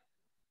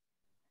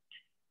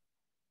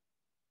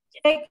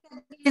 Check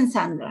again,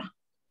 Sandra.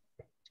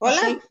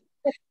 Hola.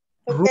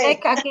 Okay.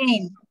 Check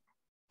again.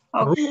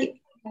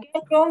 Okay.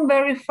 Get from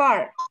very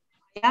far.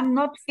 I am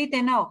not fit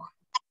enough.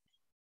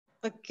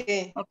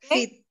 Okay.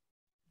 Okay.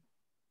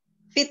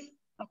 Fit.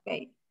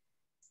 Okay.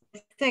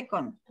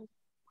 Second.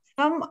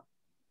 Some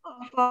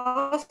of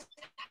us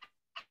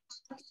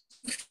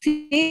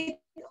sit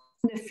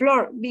on the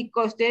floor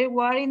because they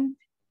weren't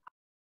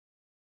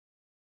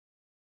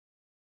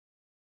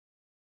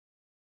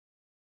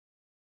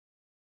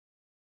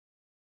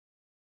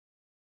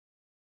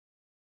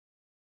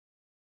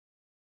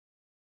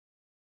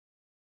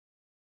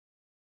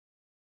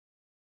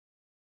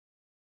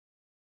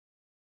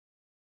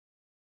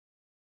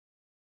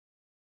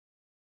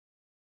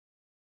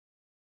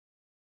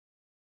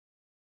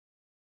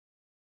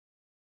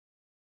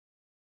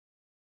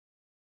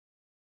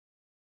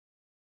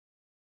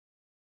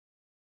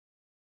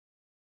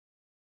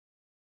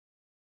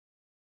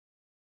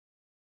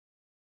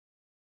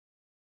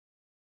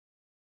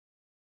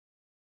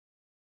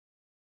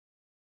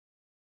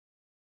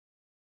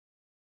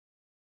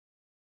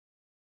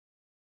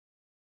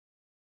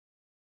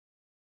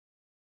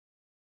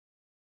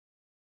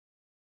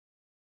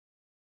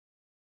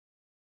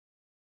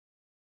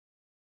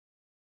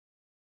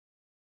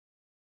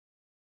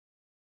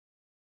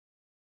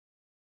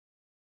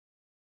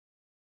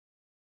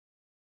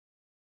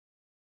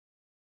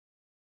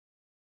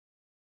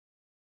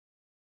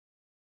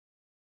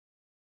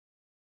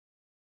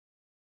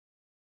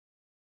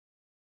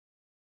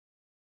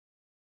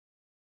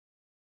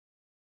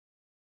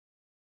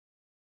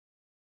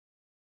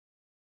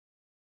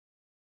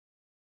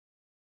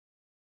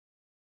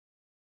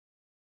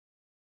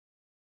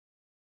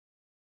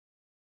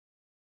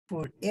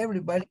for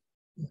everybody.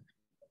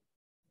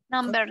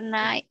 Number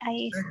 9,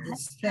 I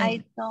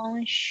Same.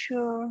 don't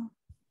sure.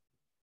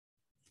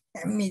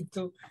 Me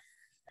too.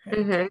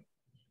 Mhm.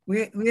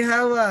 We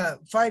have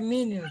 5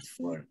 minutes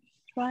for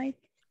Right.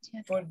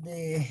 for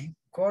the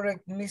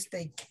correct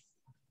mistake.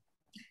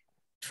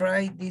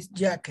 Try this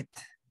jacket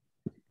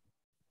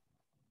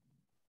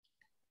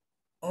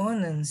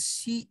on and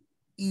see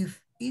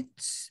if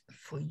it's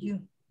for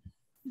you.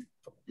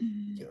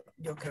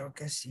 Yo creo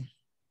que sí.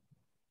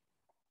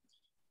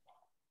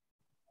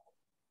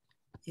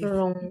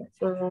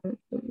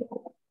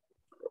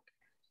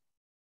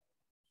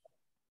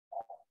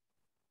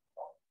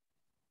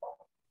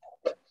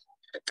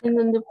 En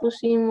donde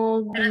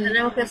pusimos. Ahora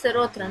tenemos que hacer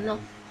otra, ¿no?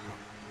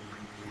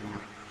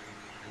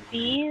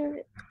 Sí.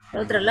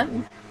 Otra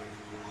lámina.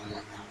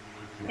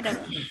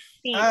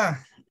 Sí.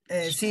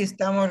 Sí,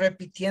 estamos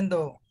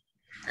repitiendo.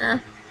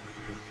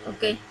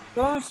 Ok.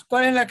 Entonces,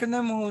 ¿cuál es la que no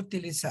hemos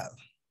utilizado?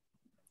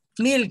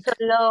 Milk.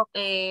 Solo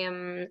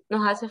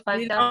nos hace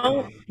falta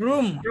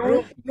Room.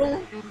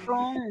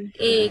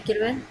 ¿Quiero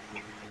ver?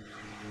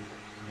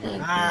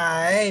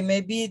 Hey,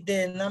 maybe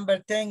the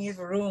number 10 is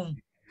room.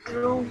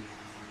 Room.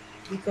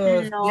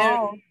 Because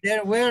No.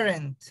 they're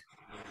weren't.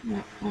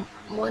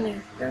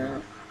 Bueno,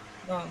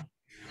 No.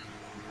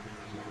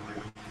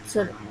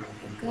 Solo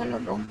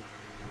room.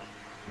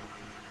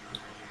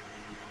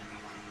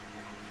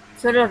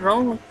 Solo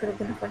room, creo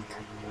que nos falta.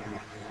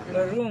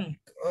 Solo room,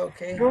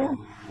 ok.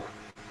 Room.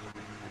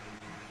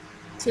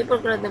 Sí,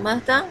 porque los demás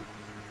están.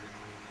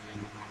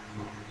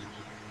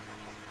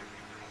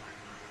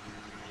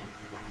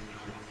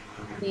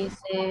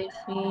 Dice,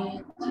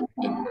 sí,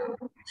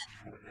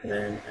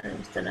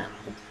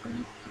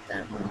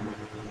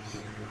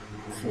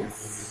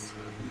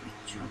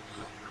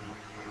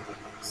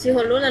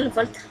 solo una le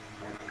falta.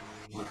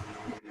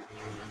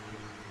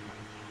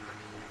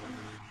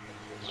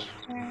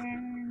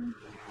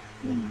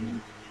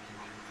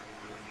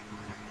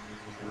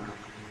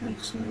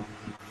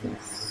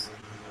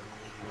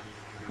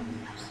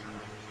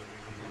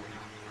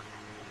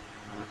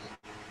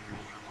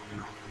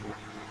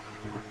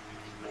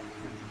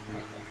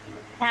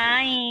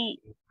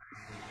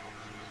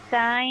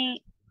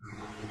 Time.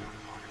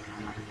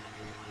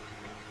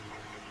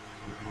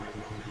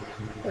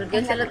 Porque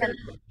esta la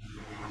tenemos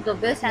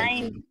 2 veces.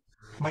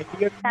 My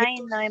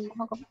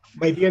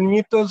dear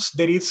Nitos,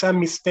 there is a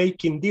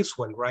mistake in this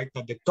one, right?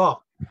 At the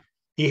top.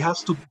 It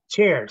has to be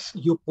chairs.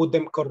 You put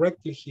them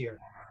correctly here.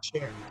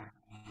 Chair.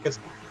 Because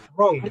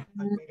wrong.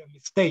 I made a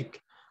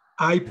mistake.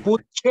 I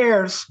put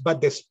chairs, but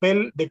the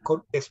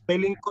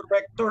spelling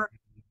corrector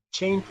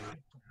changed it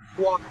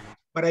to what,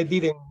 but I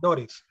didn't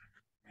notice.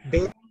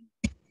 Then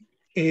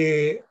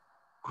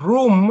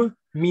room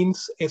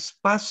means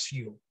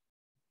espacio.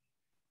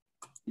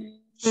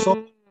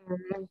 So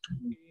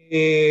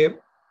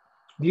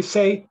you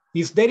say,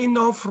 is there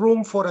enough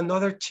room for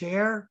another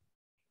chair?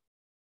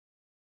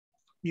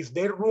 Is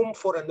there room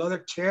for another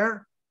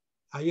chair?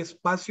 ¿Hay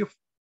espacio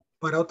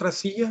para otra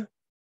silla?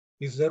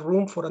 Is there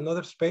room for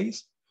another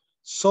space?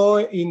 So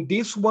in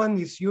this one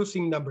is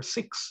using number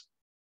 6.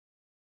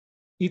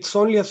 It's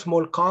only a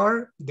small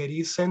car. There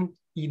isn't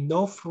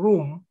enough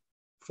room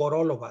for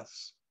all of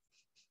us.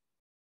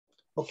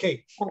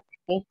 Okay.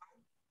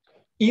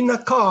 In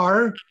a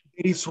car,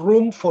 there is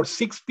room for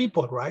 6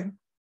 people, right?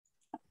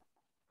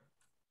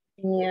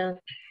 Yeah.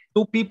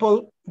 2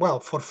 people, well,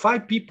 for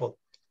 5 people.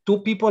 2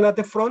 people at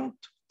the front,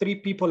 3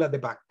 people at the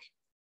back.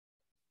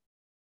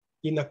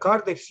 In a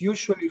car, there's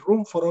usually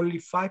room for only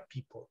 5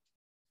 people.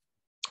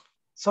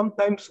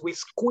 Sometimes we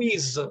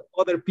squeeze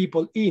other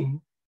people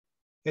in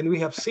and we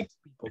have 6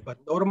 people, but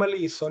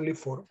normally it's only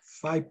for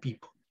 5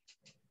 people.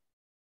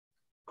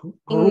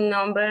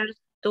 Number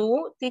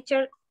 2,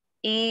 teacher,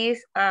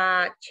 is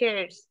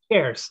chairs.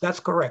 Chairs, that's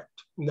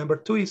correct. Number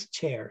 2 is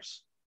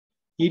chairs.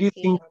 It is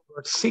in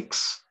number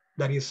 6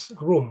 that is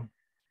room.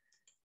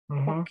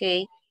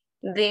 Okay.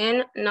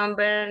 Then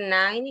number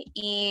 9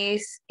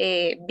 is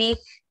big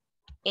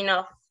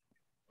enough.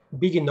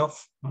 Big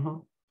enough.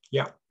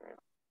 Yeah.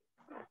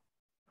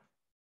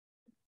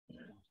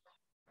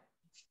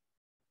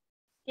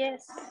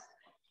 Yes.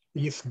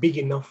 It's big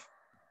enough.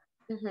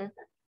 Mm-hmm.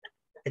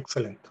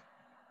 Excellent.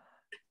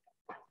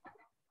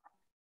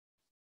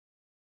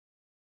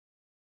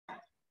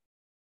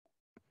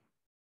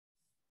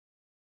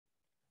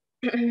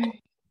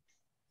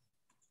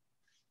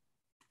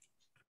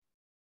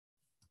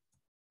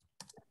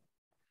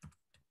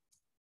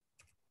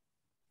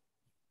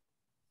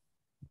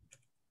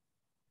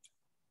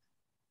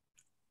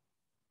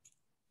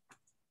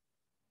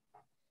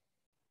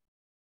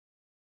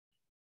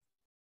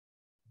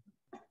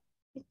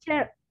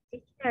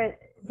 Teacher,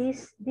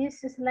 this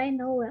slide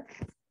no.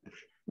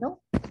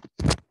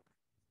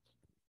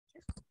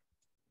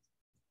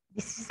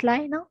 This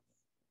slide no.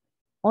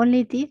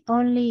 Only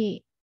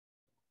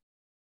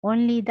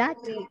that.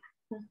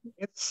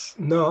 It's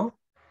no.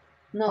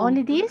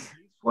 Only this.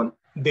 One,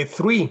 the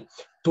 3,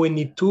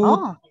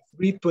 22,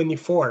 3,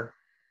 24.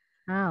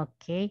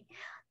 Okay.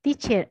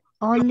 Teacher,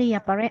 only a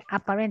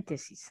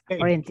parenthesis.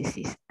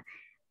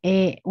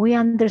 we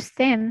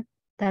understand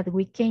that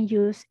we can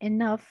use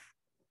enough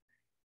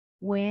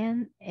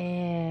when,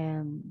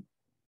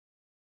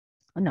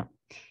 no,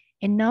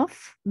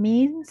 enough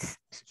means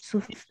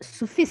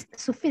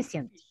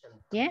sufficient,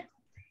 yeah?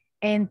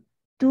 And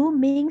to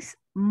means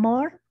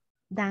more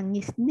than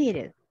is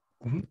needed.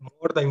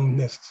 More than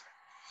necessary.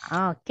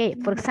 Okay,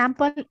 for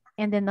example,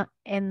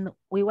 and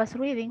we was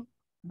reading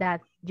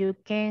that we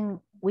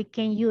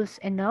can use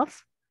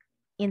enough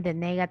in the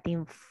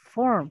negative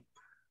form.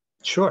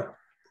 Sure.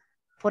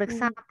 For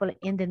example,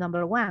 in the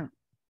number 1,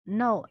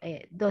 no,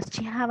 does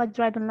she have a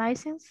driving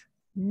license?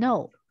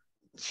 No,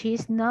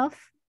 she's not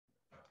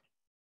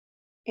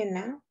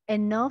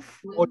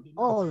enough,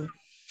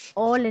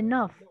 all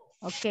enough.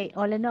 Okay,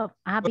 all enough.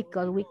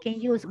 Because we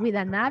can use with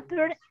an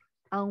adverb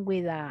and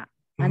with an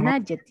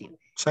adjective.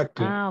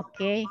 Exactly.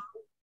 Okay.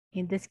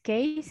 In this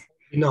case,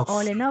 enough.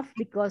 All enough,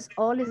 because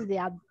all is the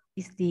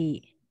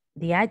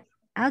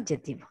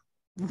adjective.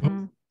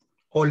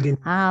 All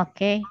enough.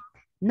 Okay.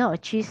 No,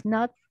 she's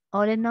not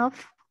all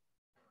enough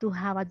to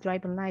have a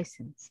driving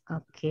license.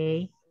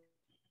 Okay.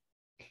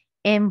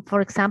 And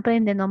for example,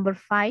 in the number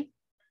 5,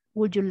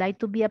 would you like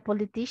to be a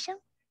politician?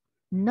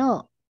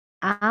 No,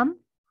 I'm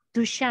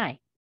too shy.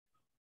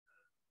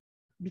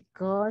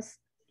 Because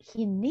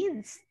he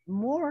needs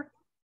more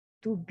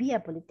to be a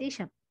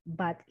politician,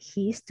 but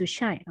he is too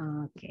shy.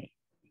 Okay.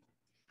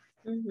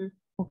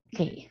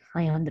 Okay,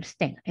 I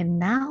understand. And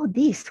now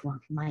this one,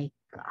 my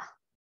God,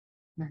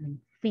 an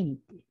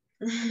infinity.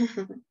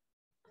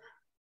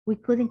 We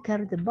couldn't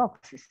carry the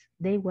boxes.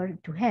 They were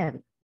too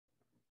heavy.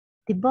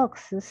 The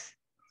boxes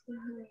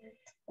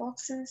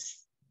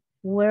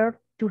were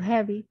too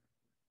heavy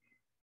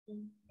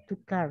to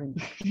carry.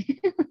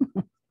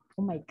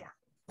 Oh my God.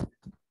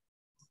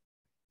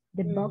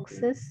 The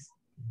boxes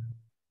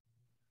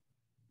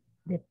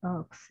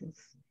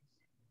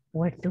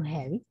were too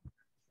heavy.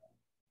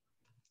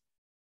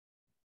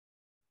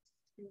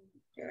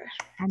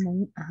 And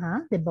then,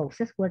 the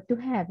boxes were too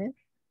heavy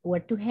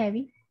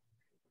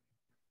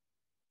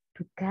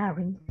to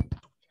carry.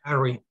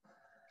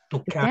 To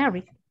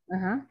carry.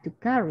 To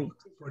carry.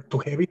 Were too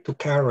heavy to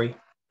carry.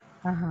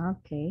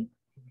 Okay.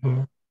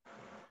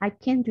 I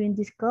can't drink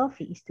this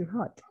coffee, it's too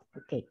hot.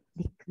 Okay,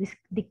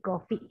 the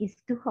coffee is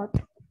too hot.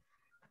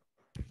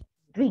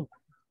 Drink.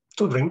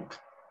 To drink.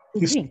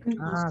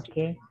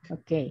 Okay,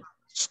 okay.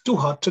 It's too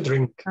hot to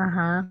drink.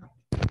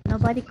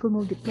 Nobody could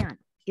move the piano.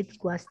 It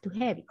was too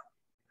heavy.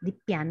 The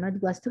piano,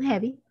 it was too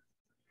heavy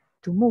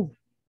to move.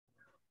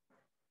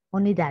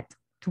 Only that,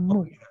 to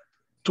move.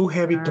 Too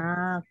heavy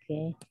to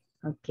okay.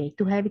 Okay,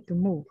 too heavy to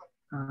move.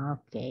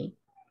 Okay.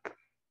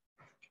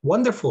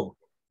 Wonderful.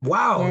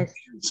 Wow. Yes.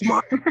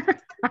 Smart.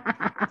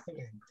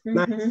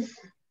 Nice.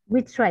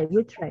 We try.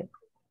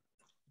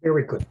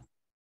 Very good.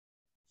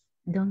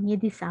 Don't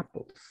eat these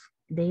apples.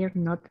 They are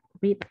not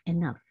ripe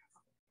enough.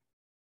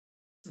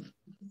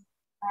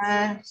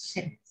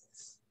 Passion.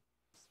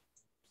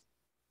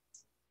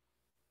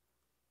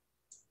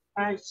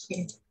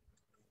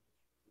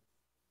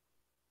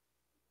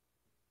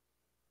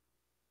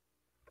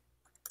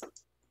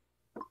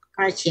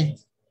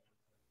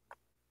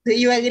 Do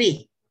you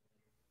agree?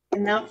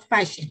 Enough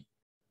passion.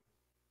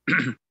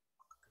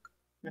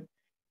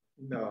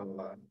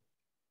 No.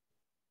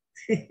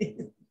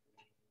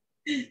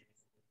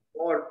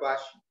 More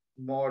passion.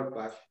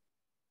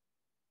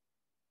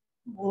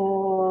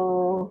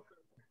 Oh,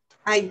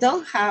 I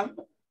don't have,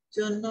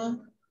 yo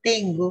no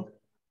tengo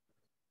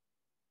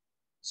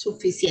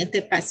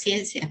suficiente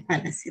paciencia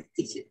para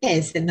sentir.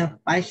 Yes, enough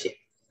passion.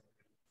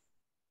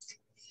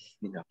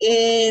 No.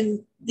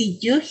 And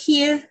did you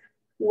hear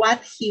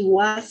what he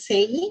was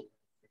saying?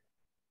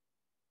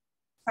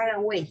 Far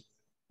away.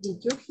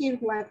 Did you hear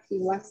what he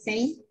was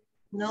saying?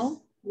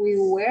 No, we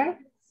were.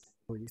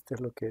 ¿Oíste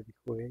lo que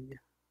dijo ella?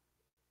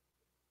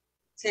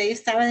 O sea, yo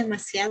estaba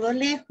demasiado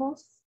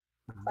lejos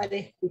para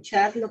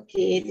escuchar lo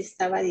que él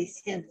estaba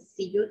diciendo.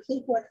 Did you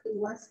hear what he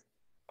was?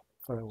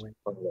 Far away.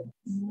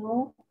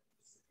 No,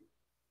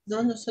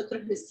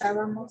 nosotros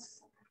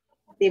estábamos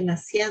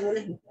demasiado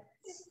lejos.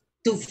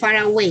 Too far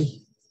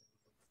away.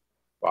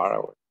 Far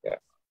away, yeah.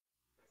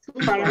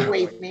 Too far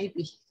away,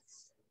 maybe.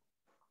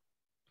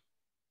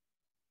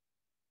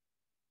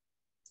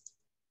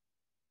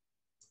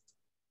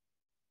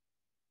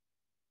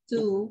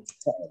 Too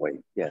far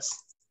away,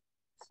 yes.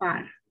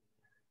 Far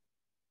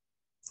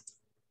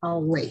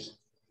away.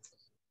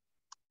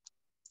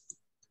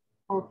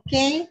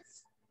 Okay.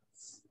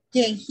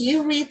 Can he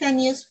read a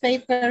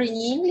newspaper in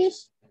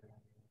English?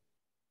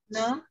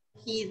 No,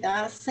 he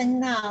doesn't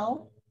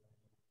know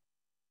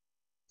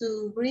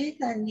to read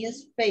a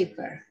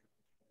newspaper.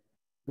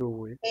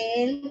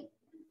 Él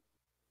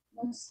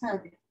no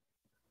sabe.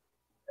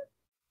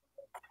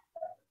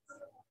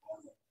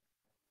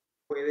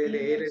 ¿Puede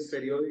leer el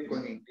periódico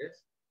en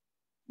inglés?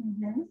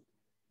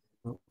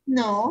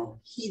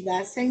 No, he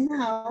doesn't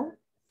know.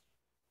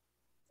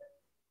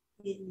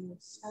 Él no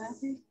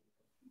sabe.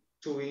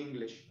 To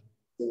English.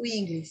 To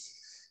English.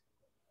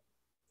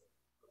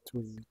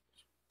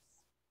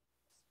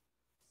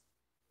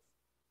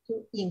 To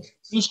English.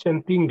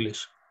 Efficient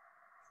English.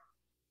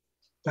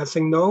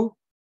 Doesn't know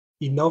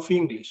enough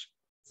English.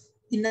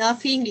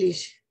 Enough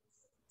English.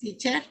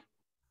 Teacher?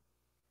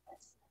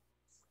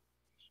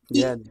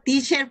 Yeah.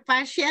 Teacher,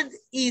 patient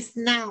is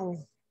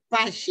noun.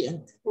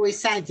 Patient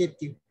with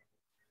adjective.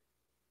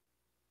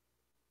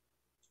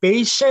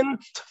 Patient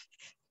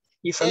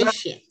is a noun.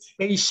 Patient.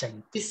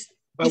 Patient.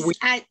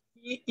 But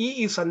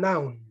E is a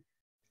noun.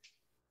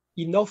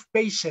 Enough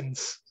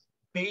patience.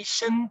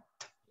 Patient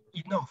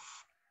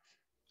enough.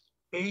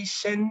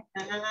 Patient.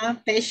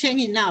 Patient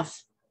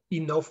enough.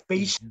 Enough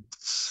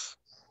patience.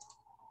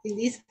 In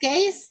this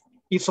case?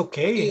 It's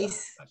okay.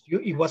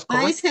 It was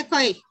correct. It's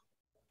okay.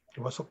 It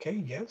was okay,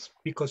 yes,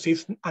 because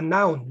it's a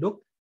noun.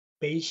 Look,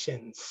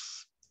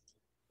 patience.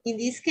 In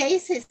this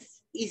case,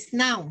 it's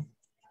noun.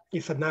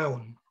 It's a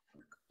noun.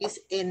 It's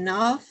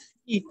enough.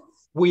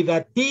 With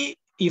a T,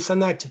 is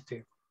an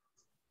adjective.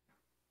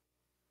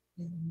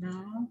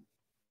 No.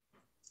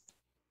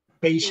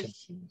 Patient.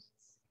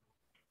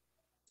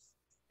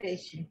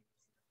 Patient.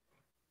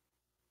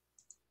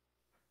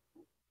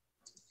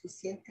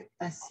 Suficiente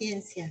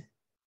paciencia.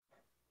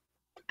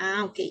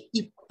 Ok.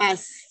 ¿Y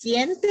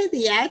paciente,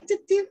 the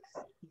adjective?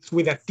 It's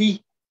with a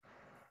T.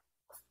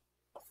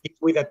 It's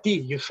with a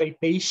T. You say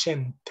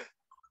patient.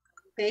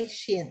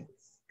 Patient.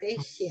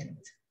 Patient.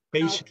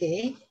 Patient.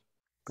 Okay.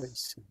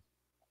 Patient.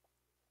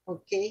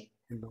 Okay.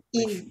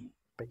 Patient.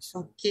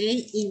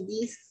 Okay. In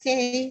this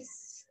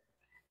case,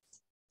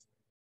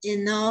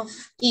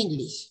 enough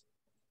English.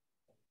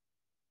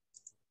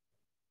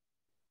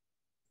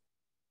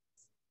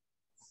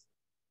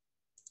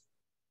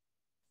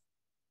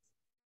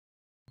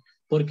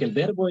 Porque el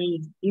verbo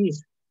es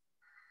is.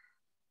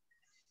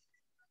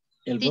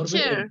 El Teacher.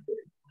 verbo.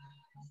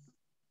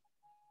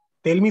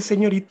 Tell me,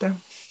 señorita.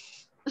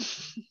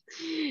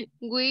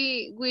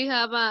 We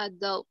have a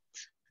doubt.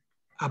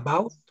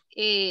 About?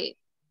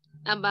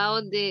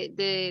 About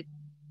the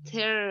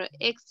third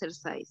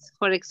exercise.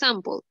 For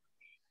example,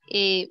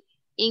 in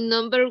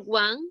number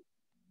 1,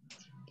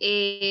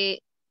 the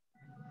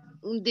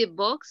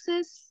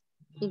boxes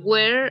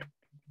were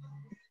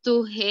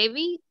too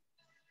heavy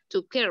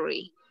to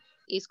carry.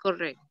 Is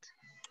correct.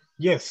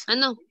 Yes.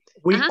 No.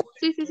 We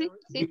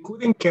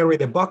couldn't carry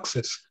the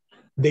boxes.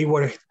 They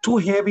were too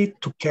heavy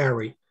to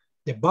carry.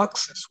 The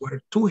boxes were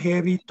too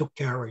heavy to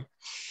carry.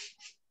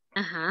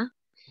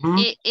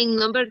 In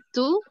number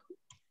 2,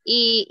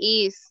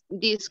 is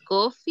this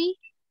coffee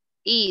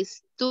is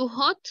too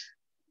hot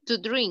to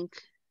drink.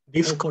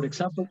 For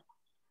example,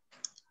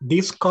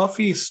 this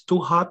coffee is too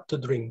hot to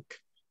drink.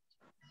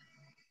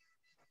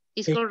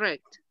 Is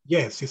correct.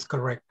 Yes, it's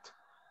correct.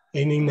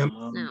 And in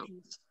number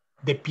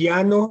the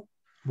piano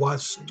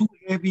was too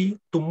heavy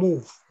to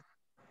move.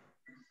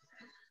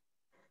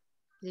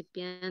 The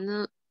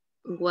piano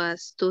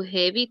was too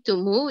heavy to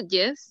move.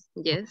 Yes,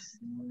 yes.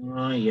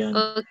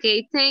 Yeah.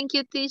 Okay, thank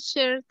you,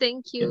 teacher.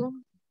 Thank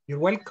you. You're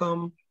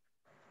welcome.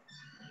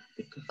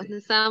 Pues no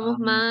estábamos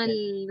mal,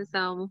 no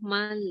estábamos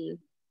mal.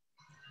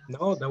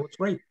 No, that was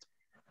great.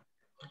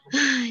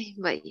 Ay,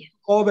 vaya.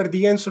 Over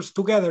the answers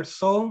together,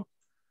 so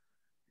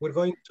we're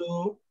going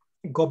to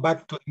go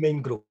back to the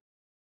main group.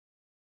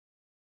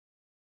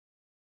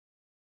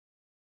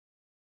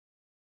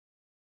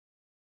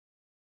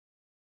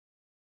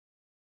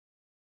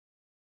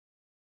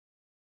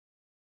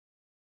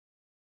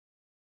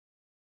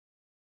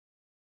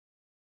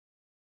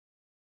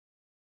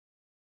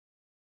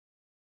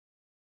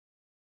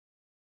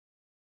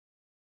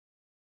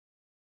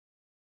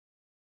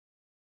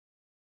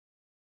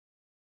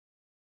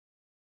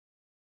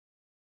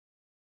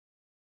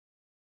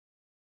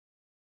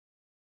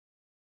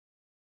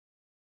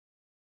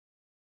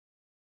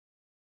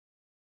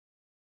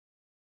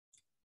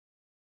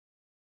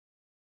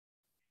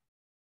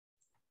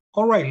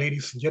 All right,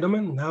 ladies and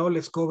gentlemen, now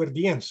let's go over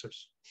the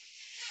answers.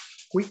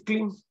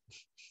 Quickly,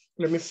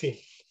 let me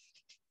see.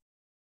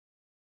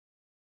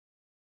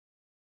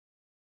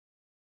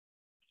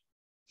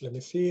 Let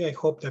me see, I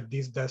hope that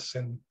this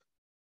doesn't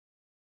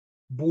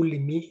bully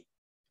me.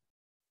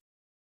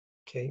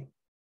 Okay.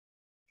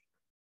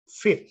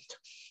 Fit.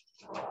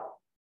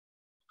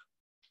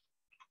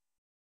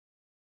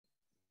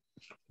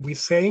 We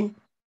say,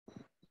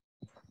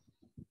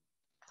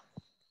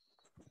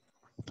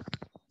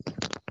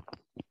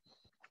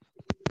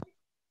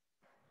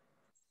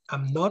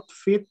 I'm not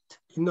fit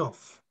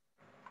enough.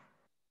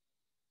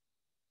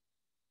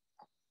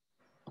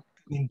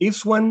 In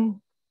this one,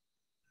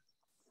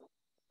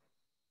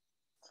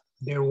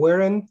 there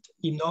weren't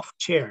enough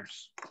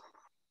chairs.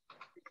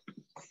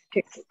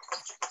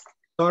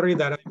 Sorry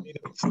that I made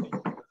a mistake.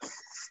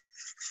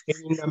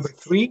 And in number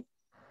 3.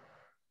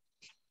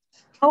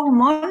 Oh,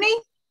 money?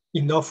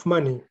 Enough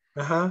money.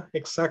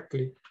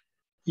 Exactly.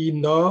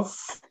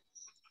 Enough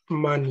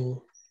money.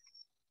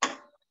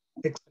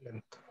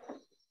 Excellent.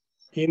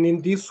 And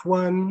in this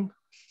one,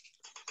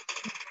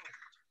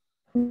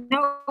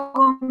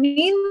 no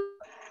milk.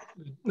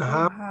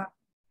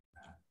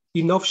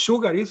 Enough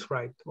sugar is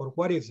right, or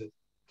what is it?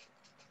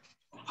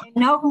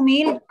 Enough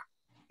milk.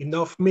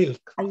 Enough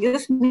milk. I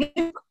use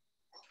milk.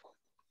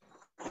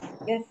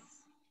 Yes.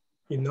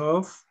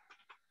 Enough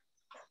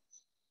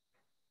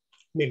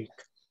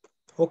milk.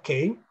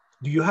 Okay.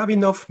 Do you have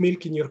enough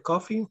milk in your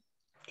coffee?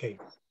 Okay.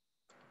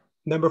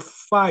 Number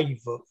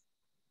 5.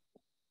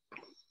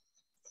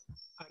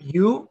 Are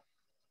you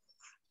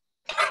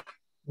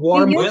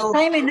warm? Well,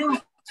 time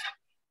enough.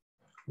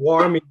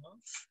 Warm enough?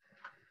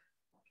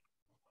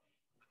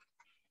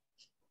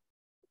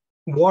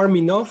 Warm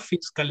enough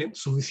is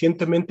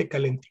suficientemente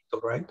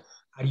calentito, right?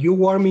 Are you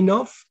warm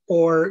enough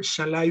or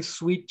shall I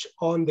switch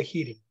on the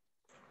heating?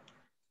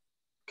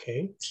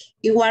 Okay.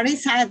 What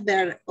is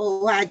adverb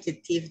or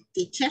adjective,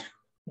 teacher?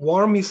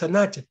 Warm is an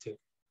adjective.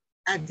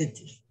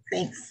 Adjective,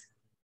 thanks.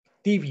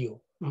 Tibio.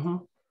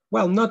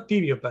 Well, not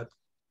tibio, but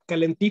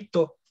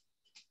calentito,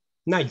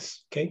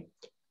 nice, okay?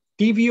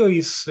 Tibio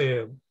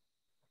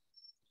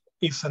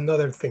is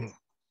another thing.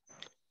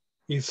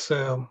 It's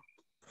a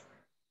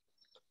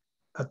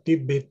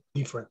bit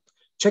different.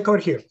 Check over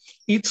here.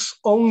 It's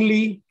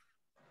only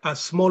a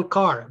small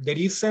car. There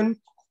isn't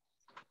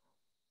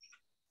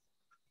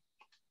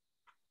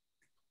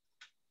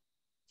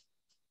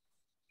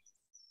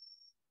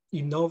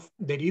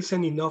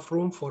enough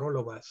room for all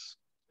of us.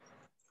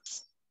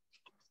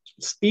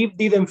 Steve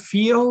didn't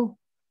feel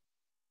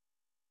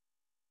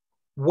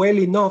well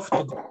enough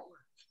to go to work.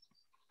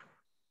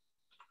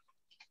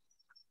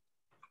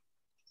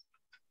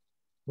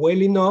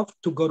 Well enough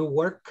to go to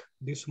work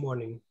this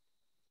morning.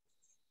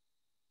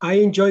 I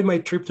enjoyed my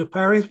trip to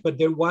Paris, but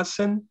there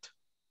wasn't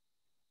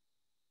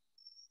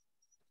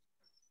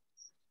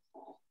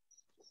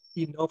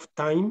enough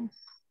time.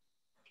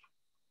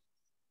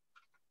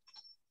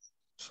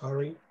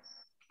 Sorry,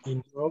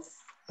 enough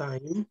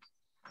time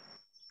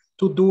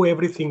to do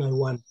everything I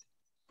want.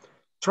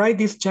 Try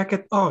this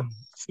jacket on.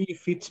 See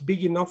if it's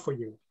big enough for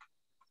you.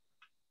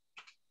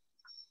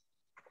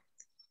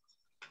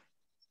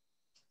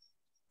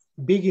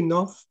 Big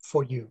enough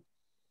for you.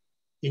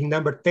 In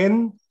number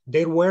 10,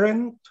 there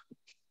weren't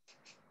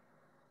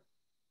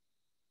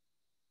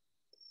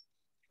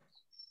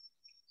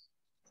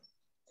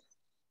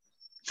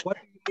what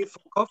do you need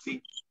for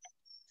coffee?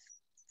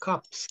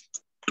 Cups.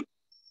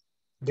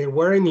 There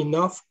weren't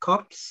enough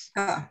cups.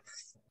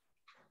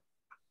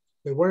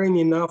 There weren't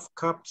enough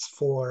cups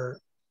for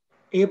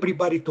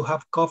everybody to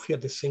have coffee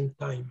at the same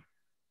time.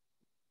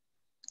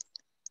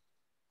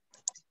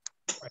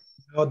 Right.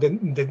 Now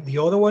the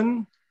other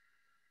one,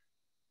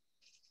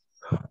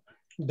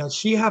 does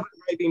she have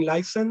a driving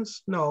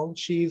license? No,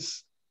 she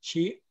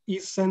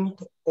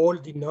isn't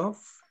old enough.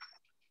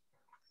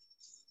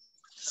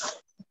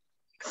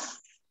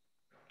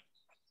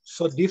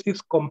 So this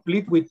is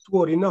complete with 2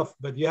 or enough,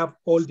 but you have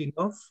old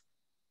enough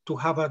to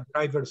have a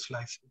driver's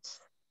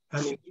license.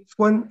 And in this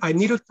one, I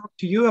need to talk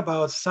to you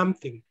about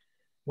something.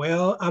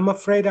 Well, I'm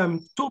afraid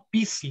I'm too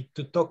busy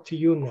to talk to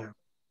you now.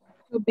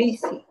 Too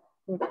busy.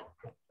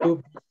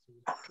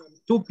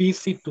 Too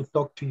busy to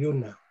talk to you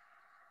now.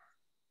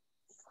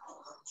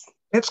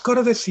 Let's go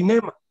to the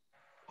cinema.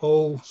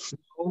 Oh,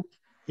 no,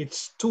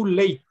 it's too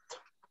late.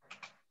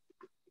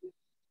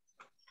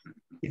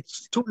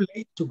 It's too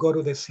late to go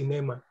to the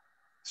cinema.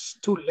 It's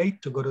too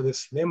late to go to the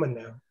cinema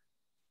now.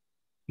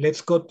 Let's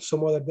go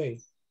some other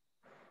day.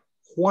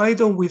 Why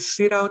don't we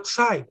sit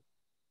outside?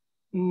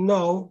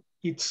 No,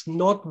 it's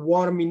not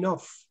warm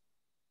enough.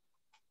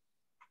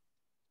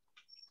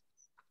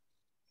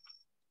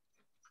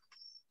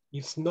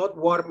 It's not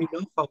warm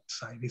enough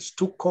outside. It's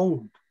too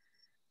cold.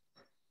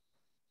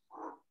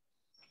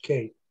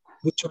 Okay.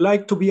 Would you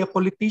like to be a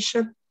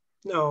politician?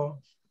 No,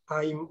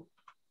 I'm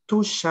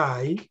too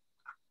shy.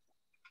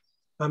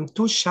 I'm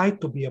too shy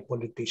to be a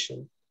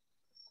politician.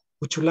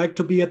 Would you like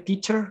to be a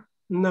teacher?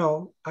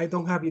 No, I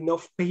don't have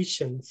enough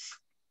patience.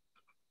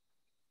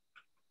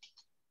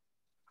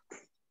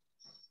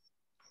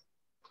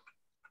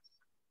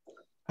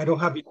 I don't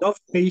have enough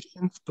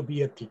patience to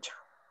be a teacher.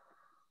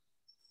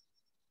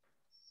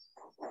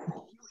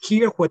 Did you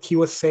hear what he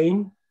was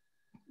saying?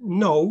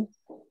 No,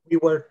 we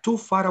were too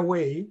far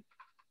away.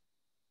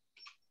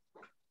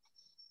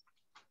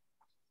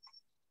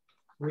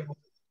 We were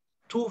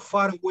too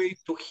far away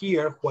to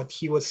hear what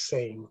he was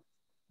saying.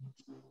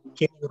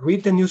 Can you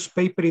read the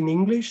newspaper in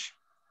English?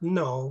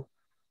 No.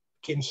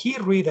 Can he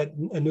read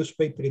a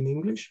newspaper in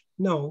English?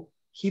 No,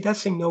 he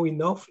doesn't know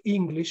enough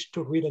English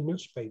to read a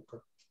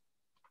newspaper.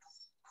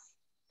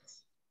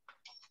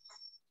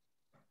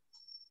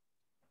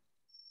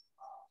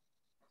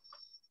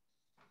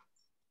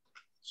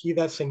 He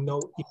doesn't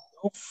know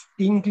enough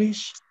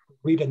English to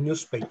read a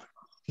newspaper.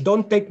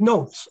 Don't take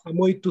notes. I'm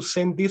going to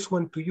send this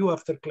one to you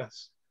after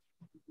class.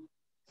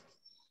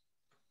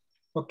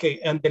 Okay,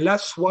 and the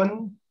last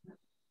one,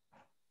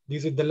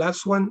 this is the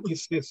last one,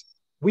 is this.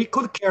 We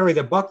could carry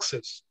the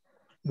boxes.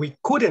 We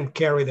couldn't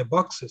carry the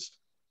boxes.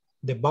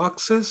 The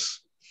boxes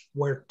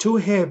were too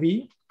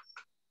heavy.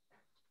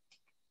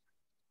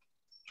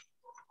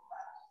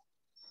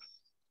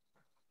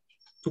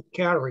 To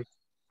carry.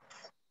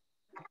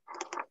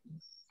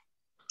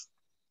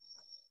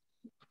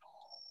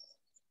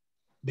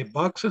 The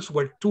boxes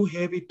were too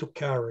heavy to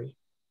carry.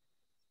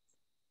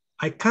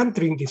 I can't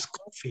drink this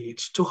coffee,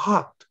 it's too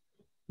hot.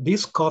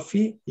 This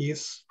coffee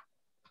is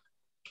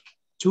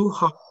too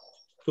hot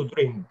to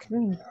drink.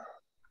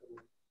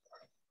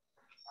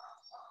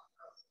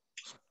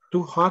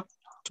 Too hot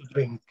to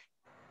drink.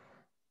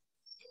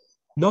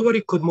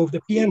 Nobody could move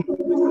the piano. The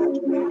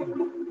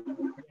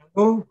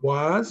piano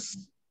was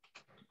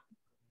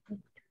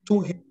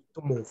too heavy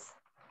to move.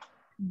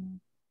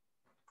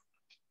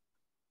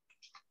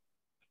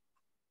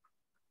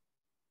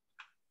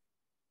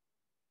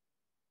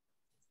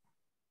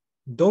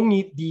 Don't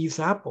eat these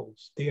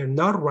apples. They are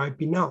not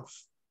ripe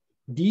enough.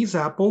 These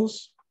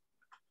apples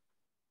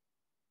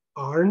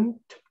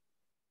aren't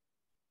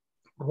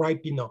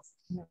ripe enough.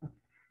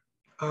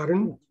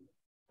 Aren't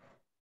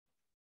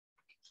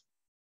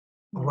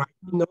ripe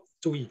enough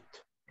to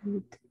eat.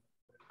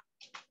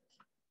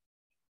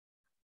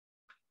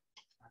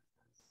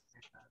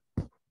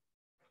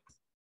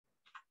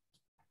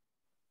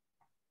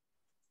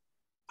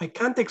 I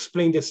can't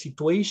explain the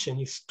situation.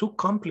 It's too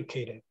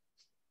complicated.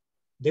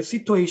 The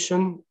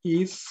situation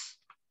is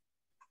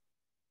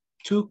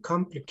too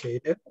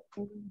complicated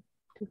to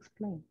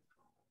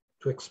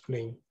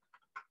explain.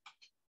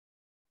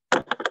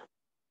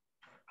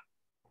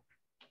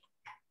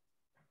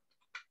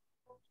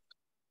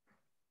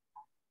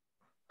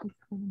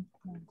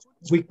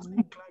 We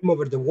couldn't climb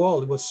over the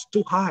wall. It was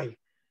too high.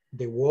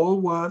 The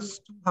wall was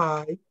too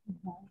high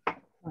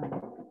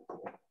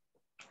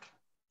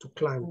to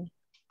climb.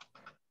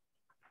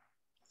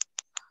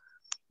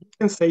 You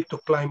can say to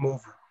climb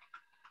over.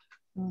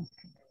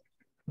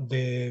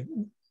 The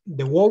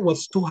wall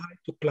was too high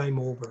to climb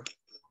over.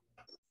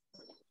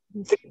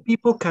 3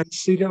 people can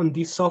sit on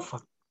this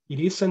sofa. It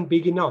isn't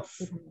big enough.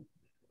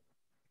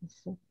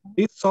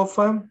 This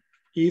sofa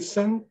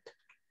isn't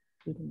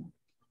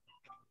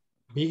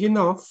big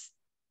enough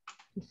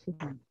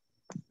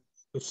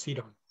to sit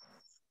on.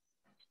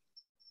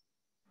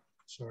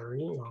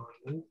 Sorry,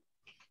 on.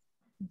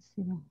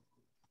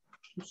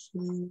 To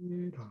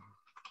sit on.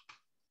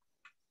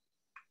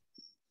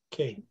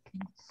 Okay,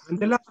 and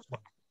the last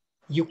one.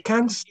 You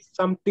can't see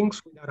some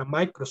things without a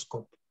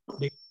microscope.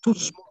 They're too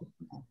small.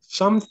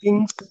 Some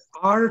things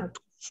are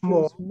too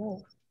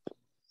small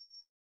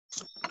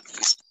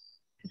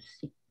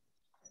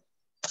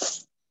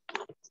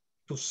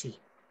to see.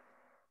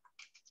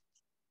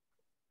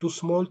 Too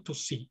small to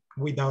see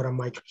without a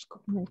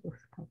microscope.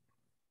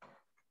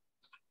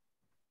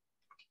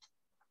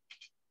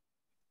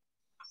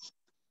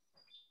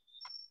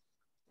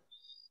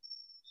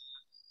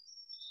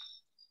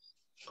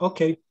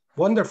 Okay,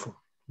 wonderful.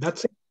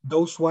 That's it.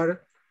 Those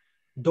were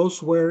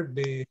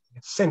the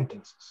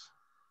sentences.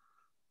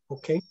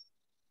 Okay.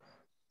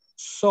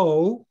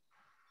 So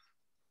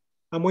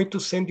I'm going to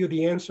send you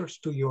the answers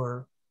to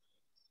your,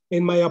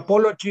 and my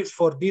apologies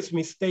for this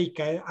mistake.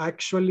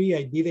 I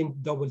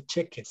didn't double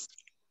check it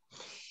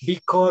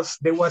because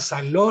there were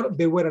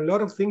a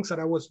lot of things that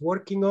I was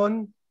working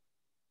on.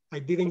 I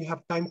didn't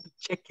have time to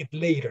check it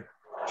later.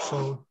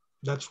 So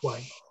that's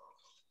why.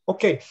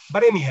 Okay,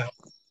 but anyhow,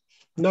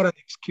 not an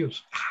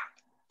excuse.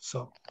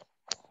 So,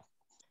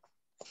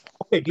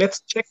 okay,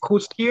 let's check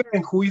who's here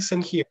and who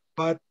isn't here.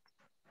 But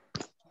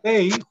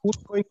today, who's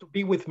going to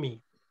be with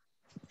me?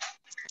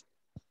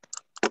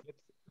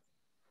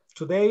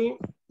 Today,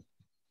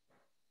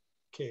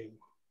 okay.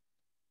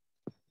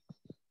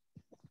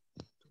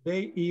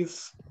 Today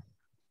is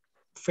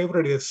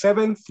February the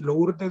 7th.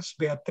 Lourdes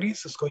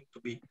Beatriz is going to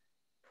be.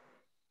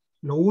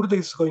 Lourdes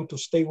is going to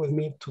stay with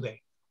me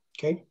today,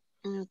 okay?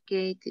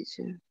 Okay,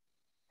 teacher.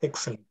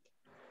 Excellent.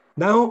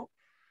 Now,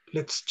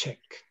 let's check.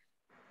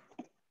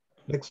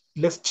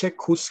 Let's check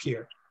who's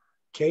here,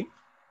 okay?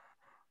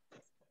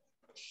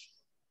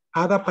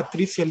 Ada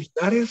Patricia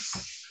Linares.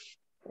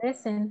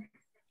 Present.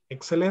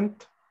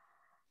 Excellent.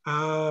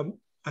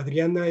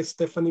 Adriana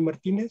Stephanie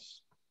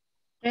Martinez.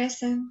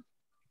 Present.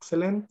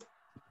 Excellent.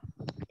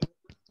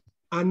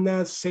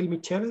 Ana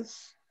Selmi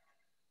Chavez.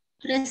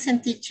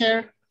 Present,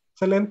 teacher.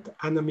 Excellent.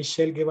 Ana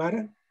Michelle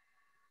Guevara.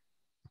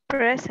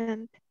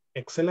 Present.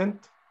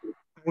 Excellent.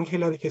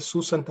 Ángela de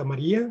Jesús Santa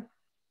María.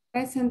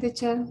 Present,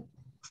 teacher.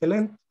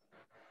 Excellent.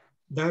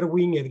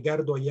 Darwin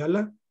Edgardo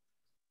Ayala.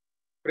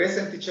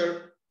 Present,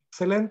 teacher.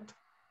 Excellent.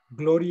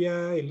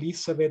 Gloria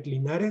Elizabeth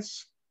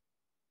Linares.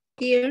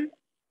 Here.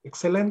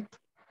 Excellent.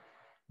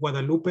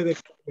 Guadalupe de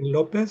Carmen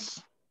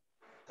López.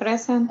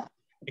 Present.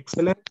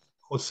 Excellent.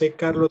 José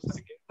Carlos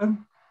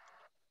Argueta.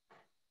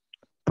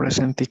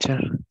 Present, teacher.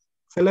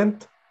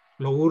 Excellent.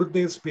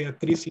 Lourdes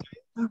Beatriz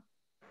Ireta.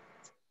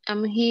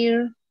 I'm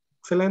here.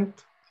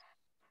 Excellent.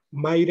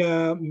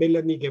 Mayra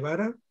Melanie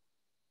Guevara.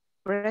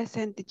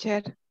 Present,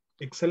 teacher.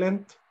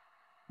 Excellent.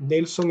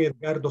 Nelson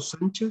Edgardo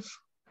Sánchez.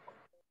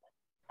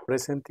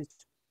 Present,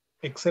 teacher.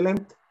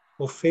 Excellent.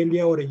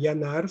 Ofelia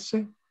Orellana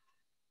Arce.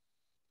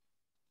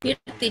 Here,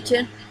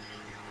 teacher.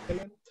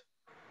 Excellent.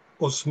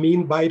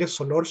 Osmin Baire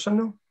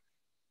Solórzano.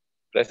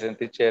 Present,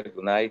 teacher.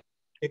 Good night.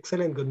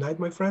 Excellent. Good night,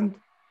 my friend.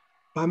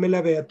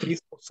 Pamela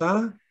Beatriz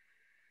Posada.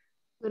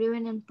 Good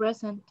evening,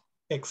 present.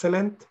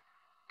 Excellent.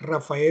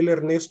 Rafael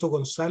Ernesto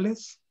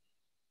González.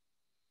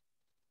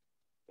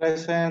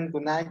 Present.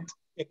 Good night.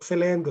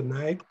 Excellent. Good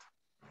night.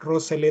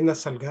 Rosa Elena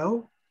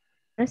Salgado.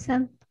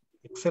 Present.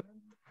 Excellent.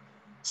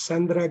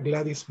 Sandra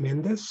Gladys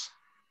Mendez.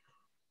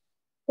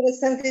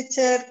 Present,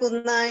 teacher.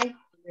 Good night.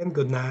 And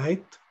good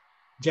night.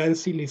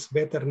 Jancy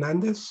Lisbeth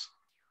Hernandez.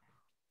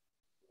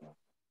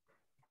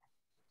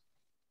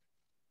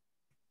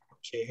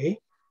 Okay.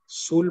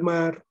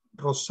 Zulma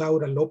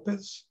Rosaura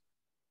López.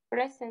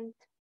 Present.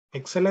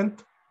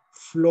 Excellent.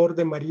 Flor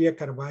de María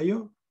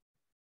Carballo.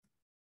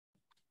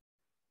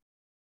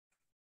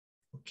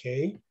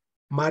 Okay.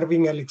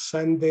 Marvin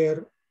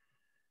Alexander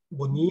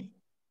Bonilla.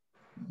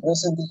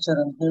 Present,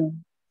 teacher, I'm here.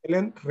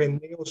 Excellent.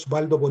 René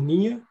Osvaldo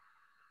Bonilla.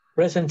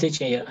 Present,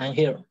 teacher, I'm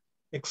here.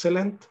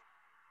 Excellent.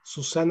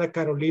 Susana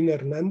Carolina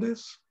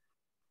Hernández.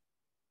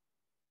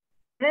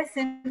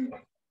 Present.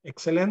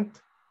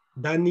 Excellent.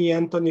 Dani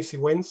Anthony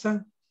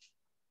Sigüenza.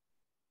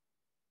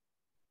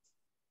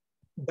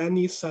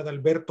 Dani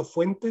Sadalberto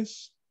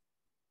Fuentes.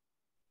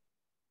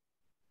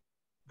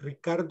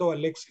 Ricardo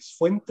Alexis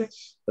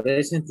Fuentes.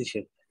 Present,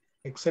 teacher.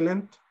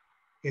 Excellent.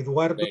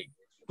 Eduardo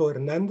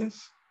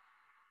Hernández.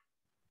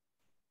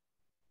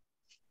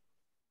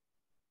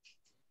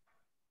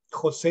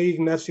 José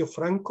Ignacio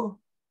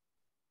Franco.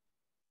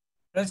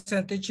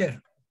 Present,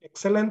 teacher.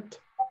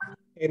 Excellent.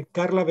 And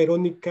Carla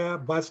Verónica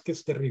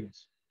Vázquez de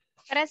Rivas.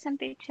 Present,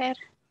 teacher.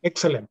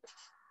 Excellent.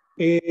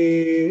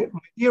 My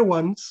dear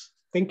ones,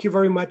 thank you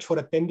very much for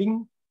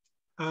attending.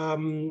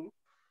 And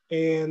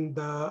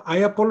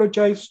I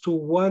apologize to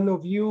one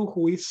of you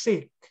who is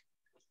sick.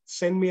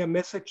 Send me a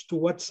message to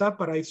WhatsApp,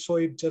 but I saw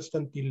it just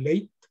until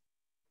late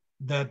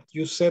that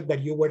you said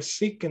that you were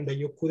sick and that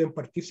you couldn't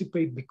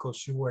participate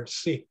because you were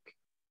sick.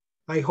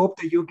 I hope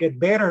that you get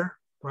better,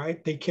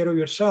 right? Take care of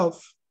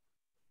yourself.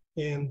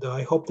 And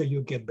I hope that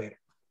you get better,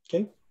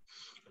 okay?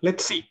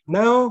 Let's see.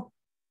 Now,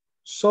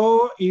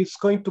 so it's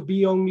going to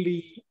be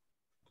only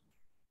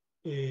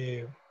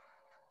who's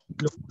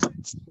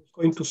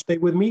going to stay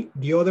with me.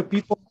 The other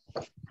people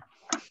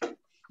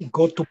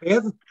go to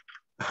bed.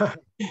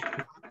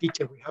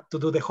 Teacher, we have to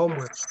do the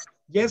homework.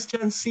 Yes,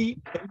 Jancy,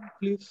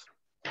 please.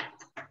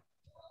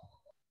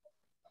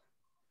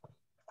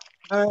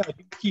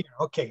 Here,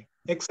 okay.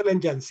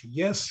 Excellent, Jancy.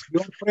 Yes,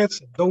 you're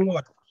present. Don't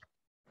worry.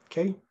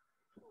 Okay.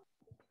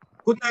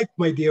 Good night,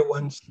 my dear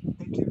ones.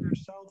 Take care of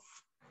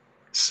yourself.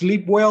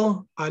 Sleep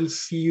well. I'll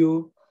see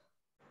you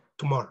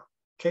tomorrow.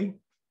 Okay.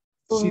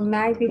 Good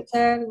night,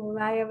 teacher. Good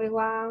night,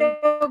 everyone.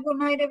 Good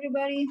night,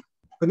 everybody.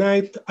 Good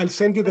night. I'll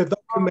send you the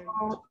document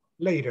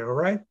later, all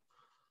right?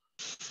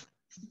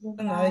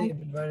 Good night,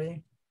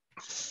 everybody.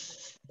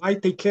 Bye,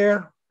 take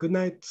care. Good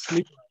night,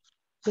 sleep well.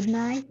 Good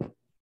night.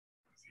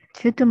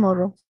 See you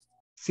tomorrow.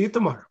 See you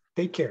tomorrow.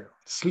 Take care.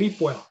 Sleep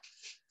well.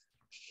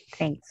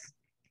 Thanks.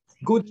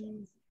 Good.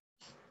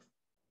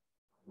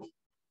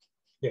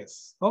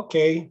 Yes.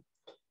 Okay.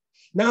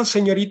 Now,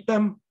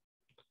 señorita,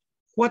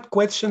 what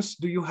questions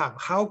do you have?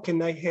 How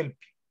can I help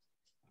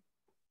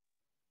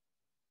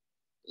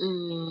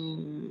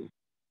you?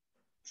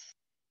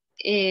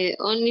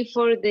 Only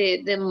for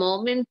the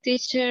moment,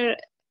 teacher,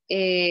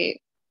 I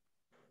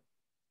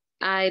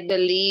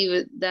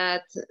believe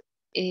that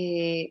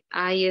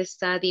I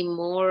study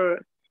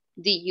more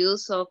the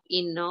use of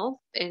enough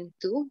and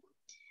to,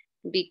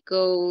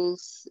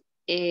 because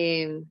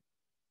in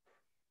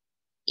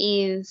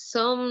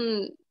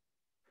some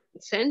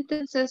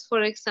sentences,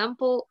 for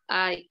example,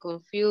 I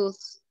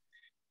confuse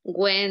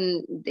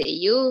when they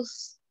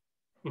use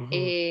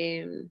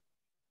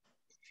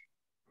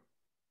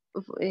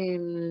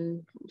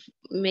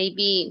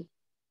maybe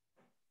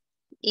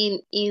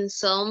in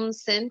some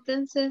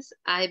sentences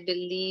I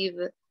believe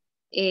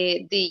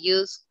the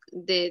use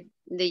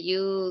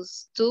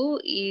to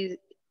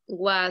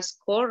was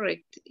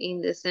correct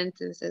in the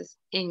sentences,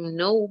 and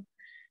no,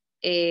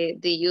 the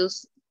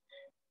use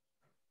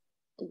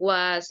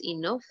was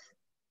enough.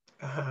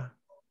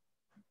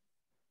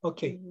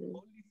 Okay.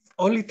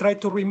 Only try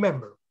to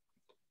remember.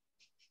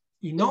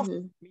 Enough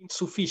means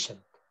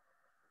sufficient.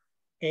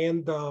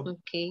 And for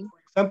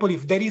example,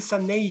 if there is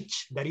an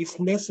age that is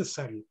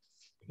necessary,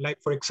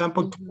 like for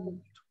example, to vote,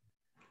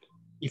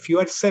 if you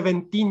are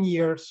 17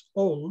 years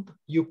old,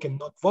 you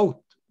cannot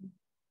vote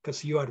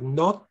because you are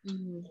not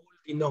old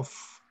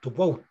enough to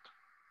vote.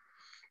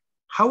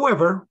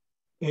 However,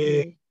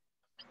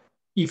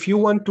 if you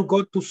want to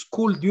go to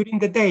school during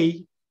the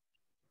day,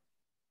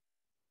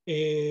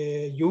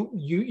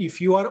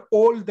 if you are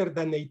older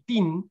than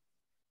 18,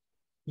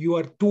 you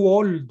are too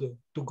old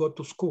to go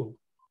to school.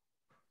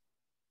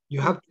 You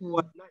have to go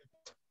at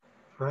night,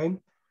 right?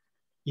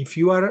 If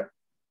you are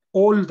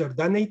older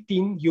than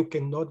 18, you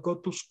cannot go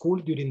to school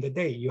during the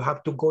day. You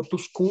have to go to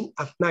school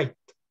at night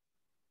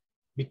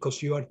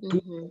because you are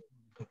too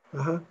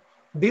old.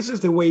 This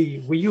is the way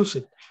we use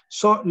it.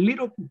 So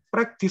little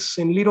practice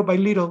and little by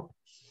little,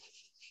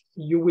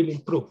 you will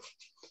improve.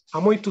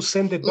 I'm going to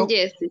send the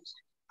document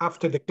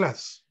after the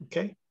class,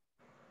 okay?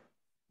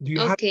 Do you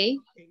have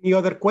any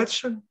other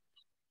question?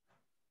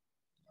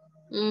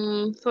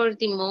 For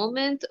the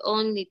moment,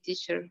 only,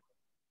 teacher.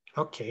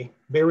 Okay,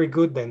 very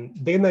good then.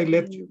 Then I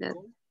let you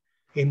go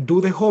and do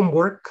the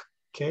homework,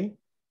 okay?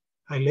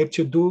 I let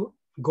you do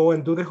go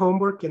and do the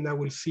homework and I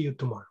will see you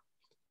tomorrow.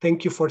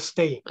 Thank you for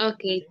staying.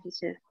 Okay,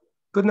 teacher.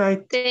 Good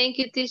night. Thank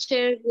you,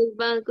 teacher.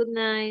 Goodbye. Good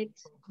night.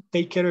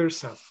 Take care of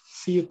yourself.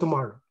 See you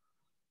tomorrow.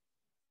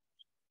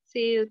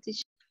 See you,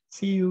 teacher.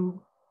 See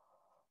you.